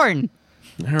born.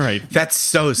 All right. That's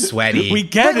so sweaty. We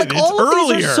get it. It's all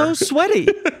earlier. Of these are so sweaty.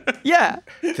 Yeah.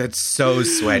 That's so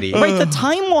sweaty. Right. The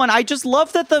time one, I just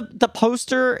love that the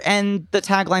poster and the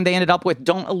tagline they ended up with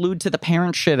don't allude to the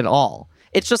parent shit at all.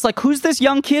 It's just like, who's this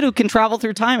young kid who can travel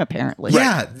through time, apparently?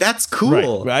 Yeah, that's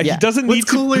cool. Right. Yeah. He doesn't What's need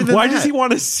to. cooler than Why that? does he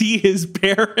want to see his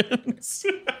parents?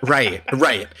 Right.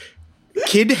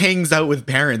 Kid hangs out with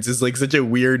parents is like such a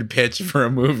weird pitch for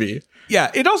a movie. Yeah,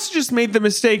 it also just made the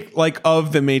mistake like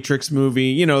of the Matrix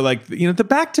movie, the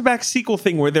back-to-back sequel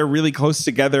thing where they're really close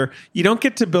together. You don't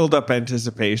get to build up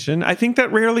anticipation. I think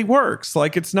that rarely works.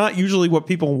 Like, it's not usually what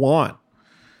people want.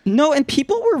 No, and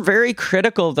people were very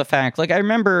critical of the fact. Like, I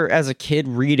remember as a kid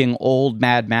reading old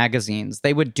Mad magazines,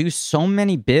 they would do so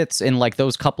many bits in like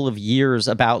those couple of years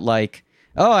about like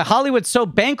Oh, Hollywood's so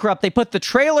bankrupt, they put the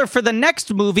trailer for the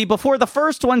next movie before the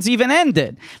first one's even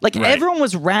ended. Like, Right. everyone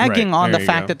was ragging Right. on There the you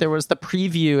fact go. that there was the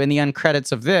preview and the end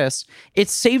credits of this. It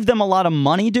saved them a lot of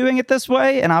money doing it this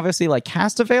way, and obviously, like,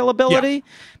 cast availability. Yeah.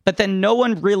 But then no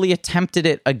one really attempted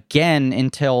it again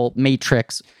until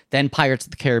Matrix, then Pirates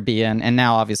of the Caribbean, and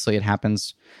now, obviously, it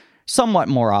happens somewhat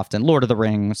more often. Lord of the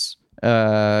Rings,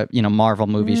 Marvel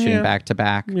movies shooting back to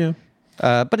back. Yeah.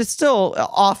 But it's still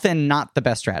often not the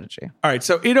best strategy. All right,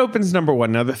 so it opens number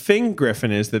 1. Now, the thing,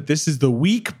 Griffin, is that this is the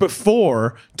week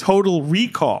before Total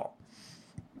Recall.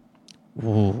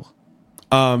 Ooh.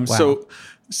 So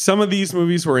some of these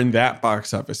movies were in that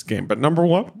box office game, but number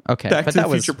 1, Okay, Back but to the that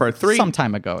was Future Part 3. some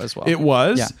time ago as well. It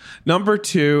was. Yeah. Number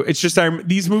 2, it's just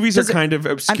these movies Does are it- kind of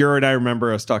obscure, and I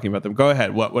remember us talking about them. Go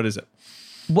ahead. What is it?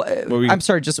 I'm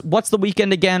sorry, just what's the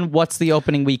weekend again? What's the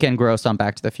opening weekend gross on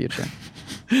Back to the Future?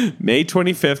 May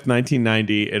 25th,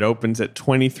 1990. It opens at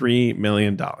 $23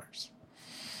 million.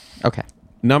 Okay.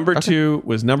 Number 2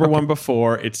 was number 1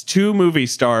 before. It's 2 movie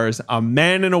stars, a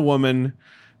man and a woman,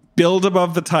 billed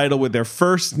above the title with their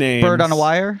first names. Bird on a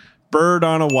Wire? Bird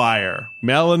on a Wire.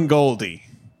 Mel and Goldie,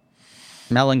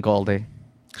 Mel and Goldie.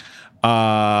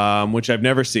 which I've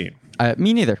never seen.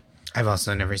 Me neither. I've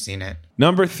also never seen it.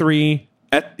 Number 3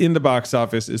 in the box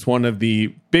office is one of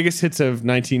the biggest hits of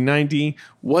 1990.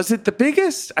 Was it the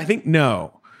biggest? I think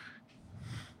no.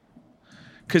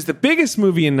 Because the biggest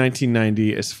movie in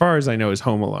 1990, as far as I know, is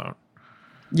Home Alone.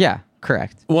 Yeah,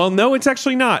 correct. Well, no, it's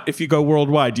actually not if you go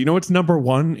worldwide. Do you know what's number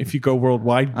 1 if you go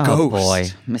worldwide? Oh Ghost. boy,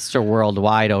 Mr.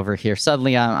 Worldwide over here.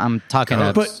 Suddenly I'm talking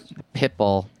to But-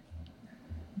 Pitbull.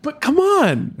 But come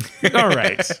on. All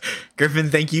right.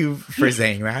 Griffin, thank you for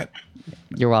saying that.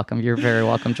 You're welcome. You're very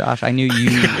welcome, Josh. I knew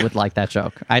you would like that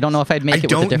joke. I don't know if I'd make I it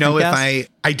with a don't different know if guest.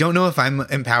 I don't know if I'm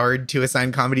empowered to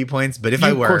assign comedy points, but if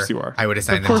I were, Of course you are. I would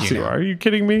assign Of them course to you you. are. Are you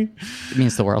kidding me? It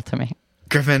means the world to me.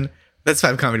 Griffin, that's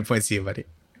 5 comedy points to you, buddy.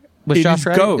 Was It Josh is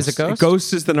right? Ghost. Is it Ghost?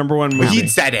 Ghost is the number 1 movie. He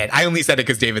said it. I only said it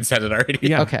because David said it already.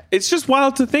 Yeah. Okay. It's just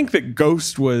wild to think that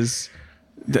Ghost was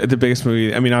the biggest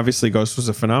movie. I mean, obviously, Ghost was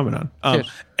a phenomenon. Dude.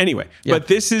 Anyway, Yeah. but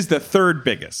this is the 3rd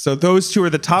biggest. So those 2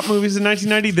 are the top movies in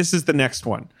 1990. This is the next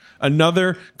one.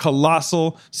 Another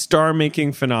colossal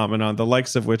star-making phenomenon, the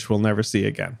likes of which we'll never see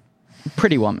again.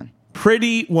 Pretty Woman.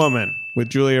 Pretty Woman with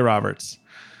Julia Roberts.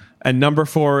 And number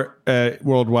 4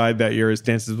 worldwide that year is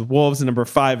Dances with Wolves. And number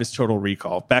 5 is Total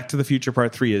Recall. Back to the Future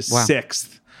Part 3 is Wow.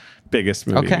 6th biggest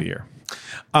movie Okay. of the year.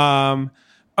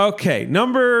 Okay,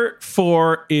 number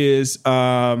 4 is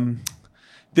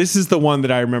this is the one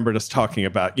that I remembered us talking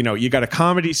about. You know, you got a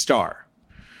comedy star.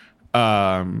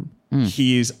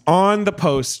 He's on the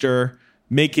poster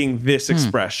making this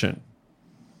expression.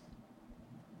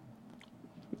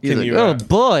 He's Can like, you, oh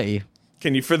boy.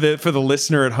 Can you, for the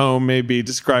listener at home, maybe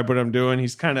describe what I'm doing?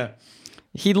 He's kind of,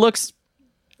 He looks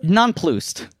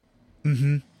nonplussed.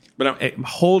 but I'm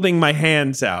holding my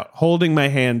hands out.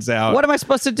 What am I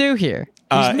supposed to do here?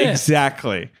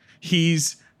 Exactly.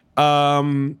 He's a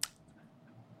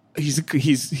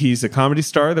comedy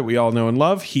star that we all know and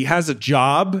love. He has a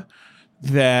job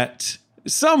that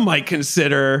some might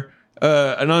consider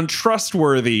an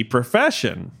untrustworthy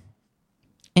profession.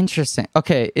 Interesting.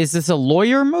 Okay, is this a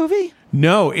lawyer movie?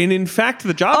 No, and in fact,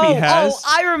 the job he has.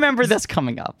 I remember this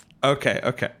coming up. Okay.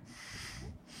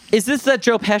 Is this that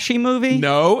Joe Pesci movie?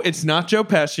 No, it's not Joe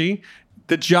Pesci.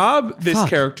 The job this Fuck.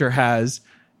 character has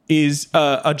is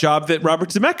a job that Robert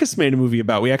Zemeckis made a movie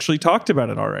about. We actually talked about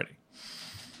it already.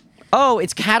 Oh,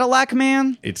 it's Cadillac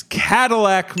Man? It's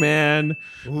Cadillac Man,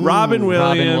 Robin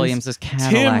Williams, Robin Williams is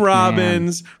Cadillac Tim Man.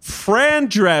 Robbins, Fran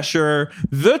Drescher,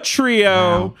 the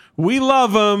trio. Wow. We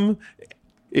love them.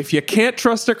 If you can't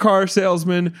trust a car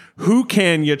salesman, who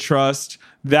can you trust?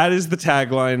 That is the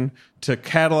tagline to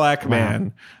Cadillac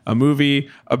Man, a movie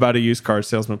about a used car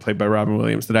salesman played by Robin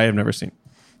Williams that I have never seen.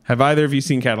 Have either of you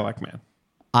seen Cadillac Man?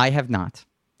 I have not.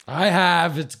 I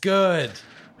have. It's good.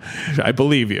 I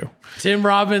believe you. Tim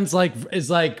Robbins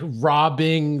is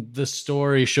robbing the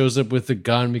store. He shows up with a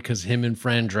gun because him and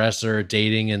Fran Dresser are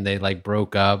dating and they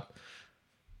broke up.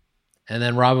 And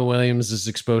then Robin Williams is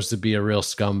exposed to be a real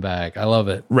scumbag. I love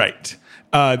it. Right.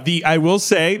 I will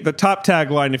say the top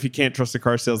tagline, if you can't trust a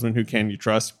car salesman, who can you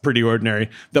trust? Pretty ordinary.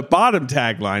 The bottom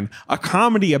tagline, a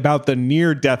comedy about the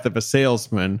near death of a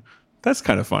salesman. That's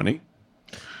kind of funny.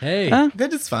 Hey,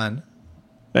 That is fun.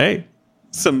 Hey,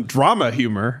 some drama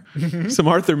humor, some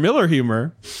Arthur Miller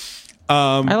humor.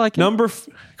 I like it.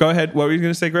 Go ahead. What were you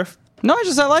going to say, Griff? No,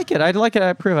 I like it. I like it. I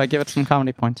approve. I give it some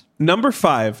comedy points. Number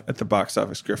 5 at the box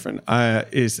office, Griffin,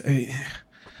 is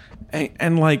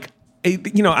and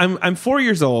I'm 4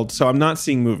 years old, so I'm not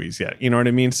seeing movies yet. You know what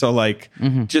I mean? So like,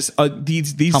 just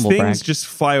these Humble things brag. just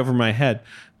fly over my head.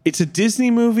 It's a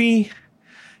Disney movie.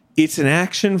 It's an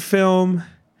action film.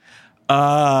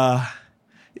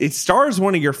 It stars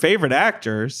one of your favorite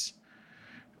actors.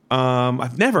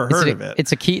 I've never heard of it.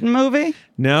 It's a Keaton movie?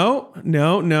 No.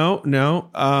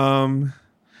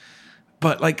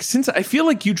 But like, since I feel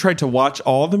like you tried to watch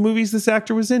all the movies this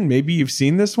actor was in, maybe you've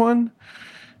seen this one.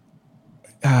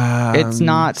 It's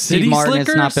not City Steve Martin.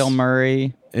 It's not Slickers? Bill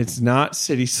Murray. It's not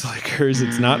City Slickers.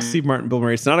 It's not Steve Martin, Bill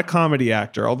Murray. It's not a comedy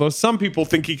actor, although some people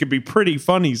think he could be pretty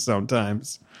funny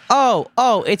sometimes.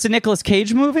 Oh, it's a Nicolas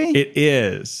Cage movie? It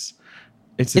is.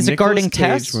 It's a Is it Nicolas Guarding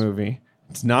Cage Tess? movie.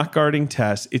 It's not Guarding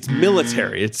Tess. It's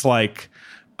military. It's like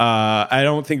I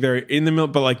don't think they're in the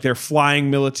but like they're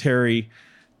flying military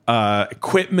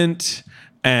equipment,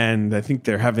 and I think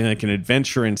they're having like an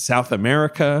adventure in South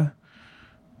America.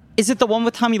 Is it the one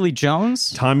with Tommy Lee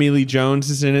Jones? Tommy Lee Jones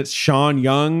is in it. Sean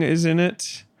Young is in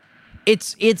it.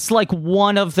 It's like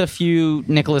one of the few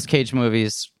Nicolas Cage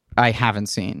movies I haven't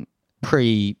seen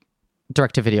pre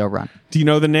direct-to-video run. Do you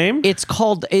know the name? Is it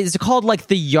called like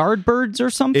The Yardbirds or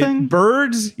something?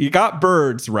 Birds. You got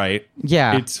birds right.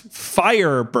 Yeah. It's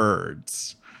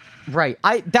Firebirds. Right.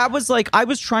 I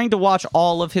was trying to watch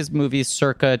all of his movies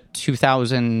circa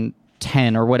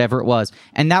 2010 or whatever it was,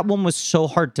 and that one was so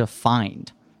hard to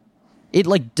find. It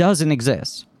like doesn't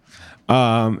exist.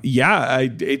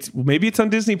 It's maybe it's on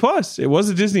Disney Plus. It was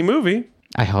a Disney movie.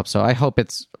 I hope so. I hope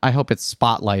it's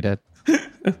spotlighted.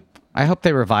 I hope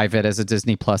they revive it as a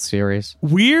Disney Plus series.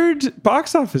 Weird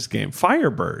box office game.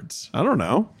 Firebirds. I don't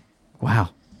know. Wow.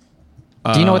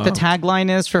 Do you know what the tagline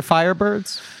is for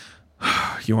Firebirds?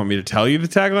 You want me to tell you the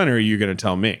tagline, or are you going to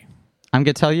tell me? I'm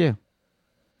going to tell you.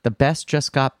 The best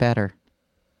just got better.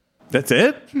 That's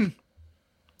it?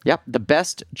 Yep, the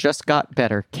best just got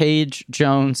better. Cage,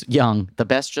 Jones, Young. The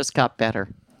best just got better.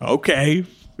 Okay.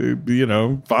 Fine.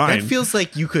 That feels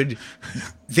like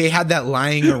they had that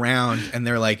lying around, and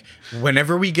they're like,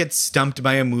 whenever we get stumped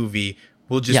by a movie,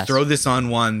 we'll just throw this on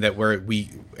one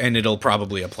and it'll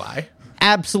probably apply.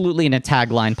 Absolutely in a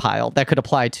tagline pile that could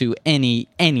apply to any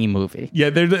movie. Yeah,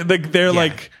 they're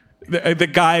like the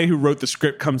guy who wrote the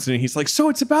script comes in and he's like, so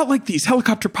it's about like these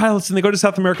helicopter pilots and they go to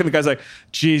South America, and the guy's like,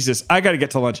 Jesus, I got to get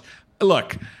to lunch.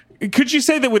 Look, could you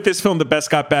say that with this film the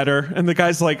best got better? And the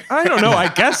guy's like, I don't know, I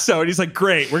guess so. And he's like,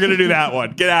 great, we're gonna do that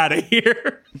one. Get out of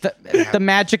here. The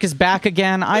magic is back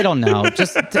again. I don't know.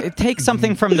 Just take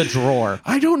something from the drawer.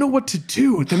 I don't know what to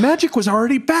do. The magic was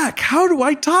already back. How do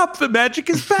I top the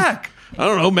magic is back? I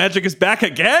don't know. Magic is back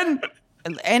again.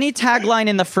 Any tagline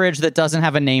in the fridge that doesn't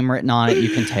have a name written on it, you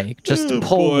can take. Just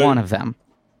pull one of them.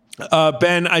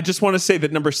 Ben, I just want to say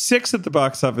that number 6 at the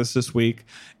box office this week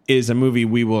is a movie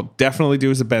we will definitely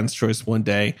do as a Ben's Choice one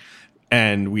day.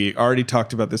 And we already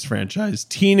talked about this franchise.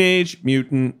 Teenage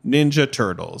Mutant Ninja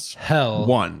Turtles. Hell.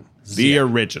 1. The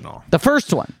original. The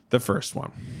first one. The first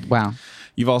one. Wow.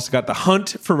 You've also got The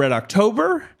Hunt for Red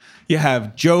October. You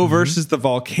have Joe versus the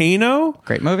Volcano.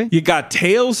 Great movie. You got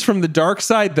Tales from the Dark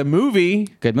Side, the movie.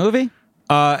 Good movie.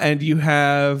 And you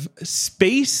have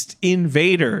Spaced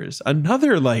Invaders,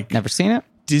 another like Never seen it.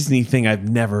 Disney thing I've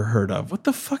never heard of. What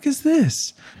the fuck is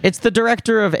this? It's the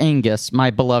director of Angus, my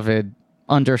beloved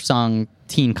undersung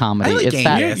teen comedy. I like It's Angus.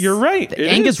 that Yeah, you're right. It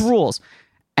Angus is. rules.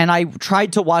 And I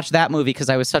tried to watch that movie because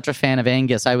I was such a fan of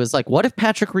Angus. I was like, what if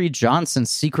Patrick Reed Johnson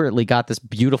secretly got this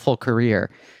beautiful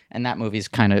career? And that movie's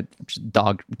kind of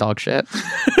dog shit.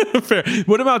 Fair.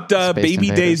 What about Baby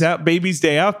Invaders. Days Out? Baby's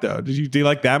Day Out though. Do you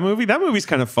like that movie? That movie's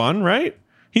kind of fun, right?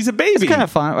 He's a baby. It's kind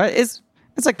of fun. It's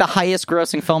like the highest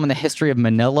grossing film in the history of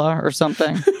Manila or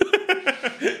something.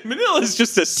 Manila is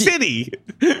just a city.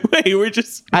 Wait, we're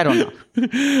just. I don't know.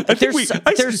 I think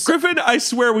Griffin, I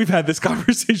swear we've had this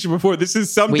conversation before. This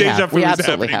is some deja vu We is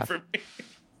absolutely happening have. for me.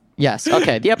 Yes.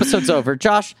 Okay. The episode's over.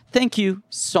 Josh, thank you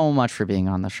so much for being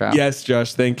on the show. Yes,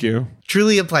 Josh, thank you.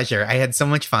 Truly a pleasure. I had so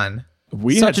much fun.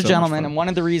 We Such had a so gentleman. much fun. And one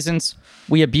of the reasons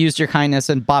we abused your kindness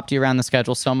and bopped you around the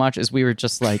schedule so much is we were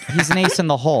just like, he's an ace in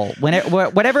the hole.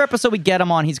 Whatever episode we get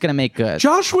him on, he's going to make good.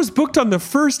 Josh was booked on the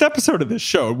first episode of this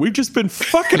show. We've just been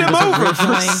fucking him over for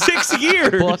originally 6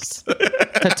 years. Booked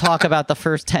to talk about the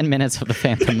first 10 minutes of The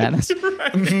Phantom Menace.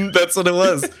 That's what it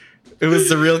was. It was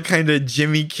the real kind of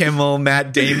Jimmy Kimmel,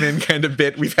 Matt Damon kind of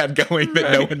bit we've had going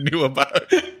that no one knew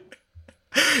about.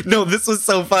 No, this was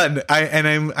so fun.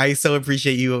 I so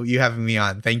appreciate you having me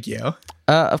on. Thank you.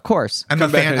 Of course. I'm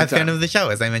Come a back fan anytime. of the show,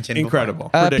 as I mentioned. Incredible.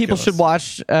 People Ridiculous. should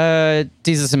watch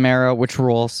Jesus and Mero, which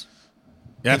rules.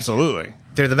 Absolutely.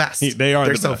 They're the best. They're They're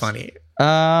the so best. funny.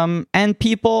 And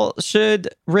people should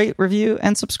rate, review,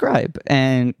 and subscribe.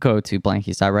 And go to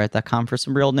blankies.reddit.com for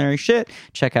some real nerdy shit.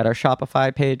 Check out our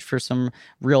Shopify page for some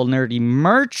real nerdy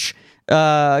merch.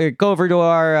 Go over to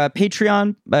our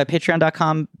Patreon,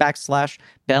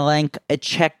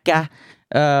 patreon.com/blankcheca,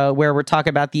 where we're talking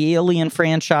about the Alien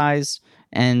franchise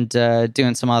and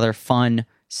doing some other fun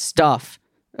stuff.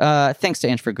 Thanks to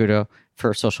Ange Fergudo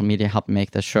for social media helping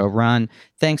make this show run.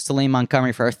 Thanks to Lee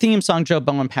Montgomery for our theme song, Joe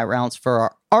Bowen, Pat Reynolds for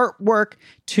our artwork.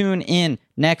 Tune in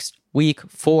next week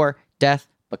for Death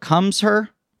Becomes Her.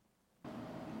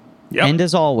 Yep. And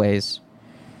as always,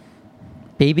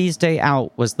 Baby's Day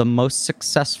Out was the most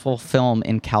successful film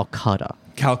in Calcutta.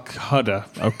 Calcutta.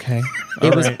 Okay.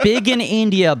 It was big in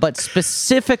India, but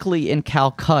specifically in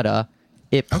Calcutta.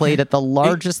 It played at the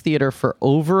largest theater for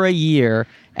over a year,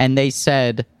 and they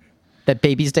said that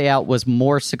Baby's Day Out was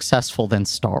more successful than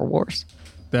Star Wars.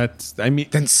 Then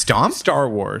Stomp? Star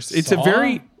Wars. It's Saw? a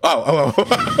very... Oh.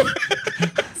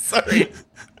 Sorry.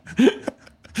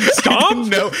 Stomp?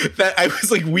 No, that I was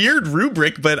like weird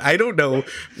rubric, but I don't know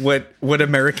what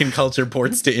American culture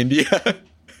ports to India.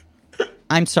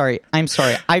 I'm sorry. I know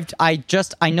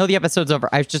the episode's over.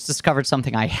 I've just discovered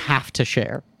something I have to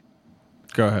share.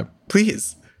 Go ahead.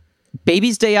 Please.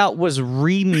 Baby's Day Out was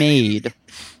remade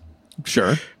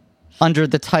Sure. under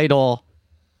the title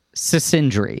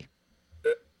Sisindri.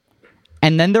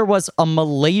 And then there was a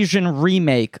Malaysian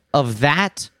remake of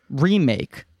that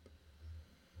remake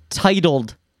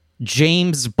titled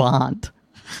James Bond.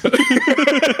 No,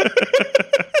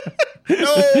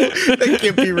 that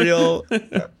can't be real.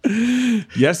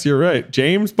 Yes, you're right.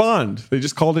 James Bond. They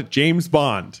just called it James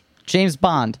Bond. James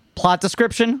Bond. Plot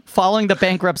description: following the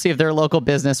bankruptcy of their local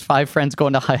business, 5 friends go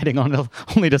into hiding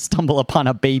only to stumble upon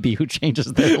a baby who changes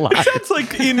their lives. It's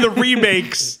like in the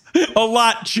remakes, a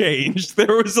lot changed.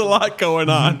 There was a lot going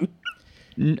on.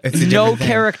 It's a No different thing.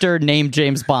 character named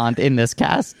James Bond in this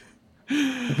cast.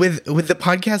 With the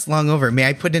podcast long over, may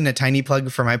I put in a tiny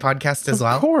plug for my podcast as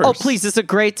well? Of course. Oh, please. It's a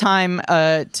great time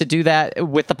to do that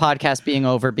with the podcast being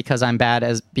over because I'm bad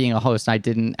as being a host. I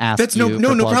didn't ask That's you no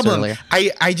for plugs problem. earlier.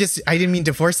 I didn't mean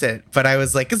to force it, but I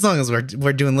was like, as long as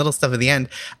we're doing little stuff at the end.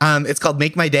 It's called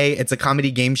Make My Day. It's a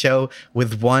comedy game show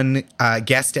with one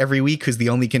guest every week who's the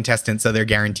only contestant, so they're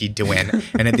guaranteed to win.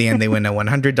 And at the end, they win a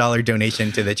 $100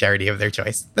 donation to the charity of their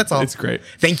choice. That's all. It's great.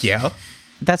 Thank you.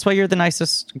 That's why you're the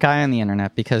nicest guy on the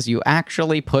internet, because you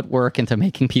actually put work into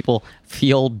making people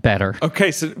feel better.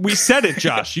 Okay, so we said it,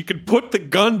 Josh. You can put the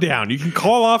gun down. You can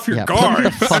call off your Yeah, guard.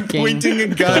 put the fucking Pointing a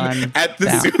gun at the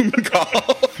down. Zoom call.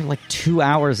 For like 2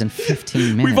 hours and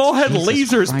 15 minutes. We've all had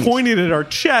Jesus lasers Christ. pointed at our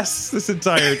chests this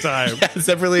entire time.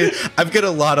 Separately, I've got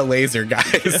a lot of laser,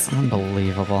 guys.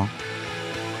 Unbelievable.